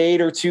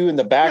arcade or 2 in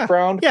the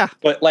background. Yeah.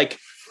 But like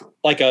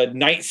a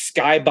night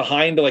sky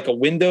behind a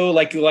window,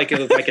 like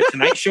a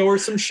Tonight Show or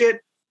some shit.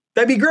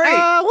 That'd be great.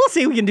 We'll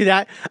see if we can do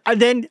that.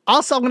 Then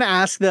also I'm going to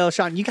ask though,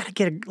 Sean, you got to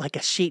get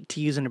a sheet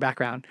to use in the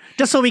background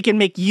just so we can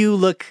make you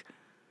look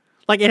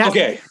like it has.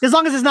 Okay. As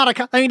long as it's not it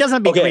doesn't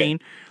have to be green.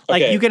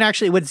 You can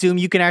actually, with Zoom,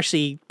 you can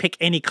actually pick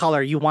any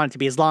color you want it to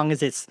be, as long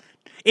as it's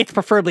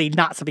preferably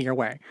not something you're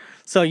wearing.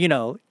 So,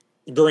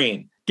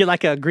 green. Get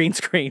like a green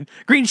screen,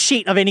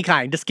 sheet of any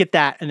kind. Just get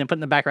that and then put in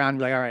the background and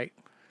be like, all right.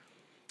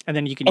 And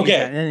then you can use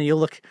that, and then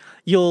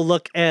you'll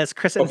look as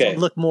Chris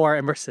look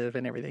more immersive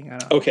and everything. I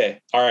don't know.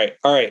 Okay. All right.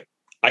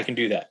 I can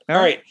do that. All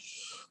right.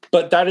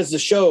 But that is the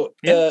show.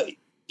 Yeah.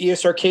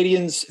 ES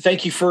Arcadians,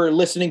 thank you for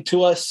listening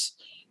to us.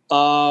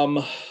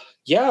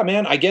 Yeah,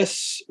 man. I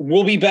guess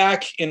we'll be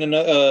back in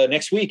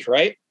next week,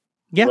 right?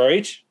 Yeah.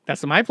 Right.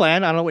 That's my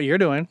plan. I don't know what you're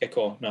doing. Okay,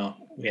 cool. No.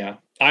 Yeah.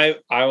 I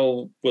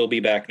will be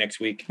back next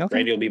week. Okay.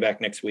 Randy will be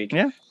back next week.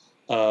 Yeah.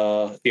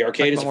 The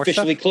arcade is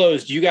officially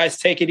closed. You guys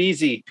take it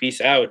easy.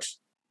 Peace out.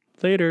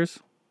 Laters.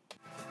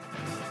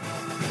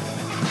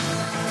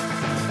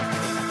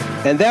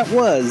 And that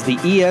was the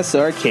ES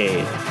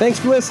Arcade. Thanks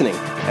for listening.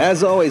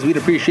 As always, we'd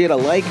appreciate a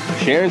like,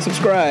 share, and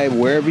subscribe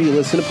wherever you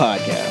listen to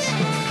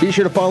podcasts. Be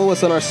sure to follow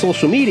us on our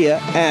social media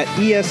at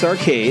ES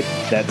Arcade,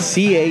 that's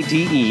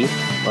CADE,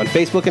 on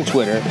Facebook and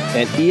Twitter,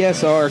 and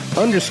ESR_Cade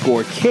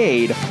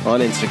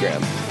on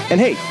Instagram.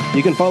 And hey,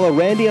 you can follow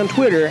Randy on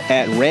Twitter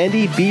at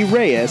Randy B.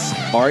 Reyes,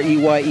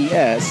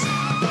 REYES,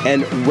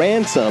 and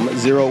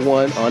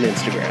Ransom01 on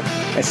Instagram.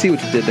 I see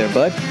what you did there,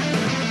 bud.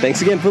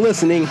 Thanks again for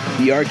listening.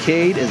 The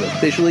arcade is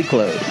officially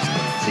closed.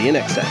 See you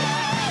next time.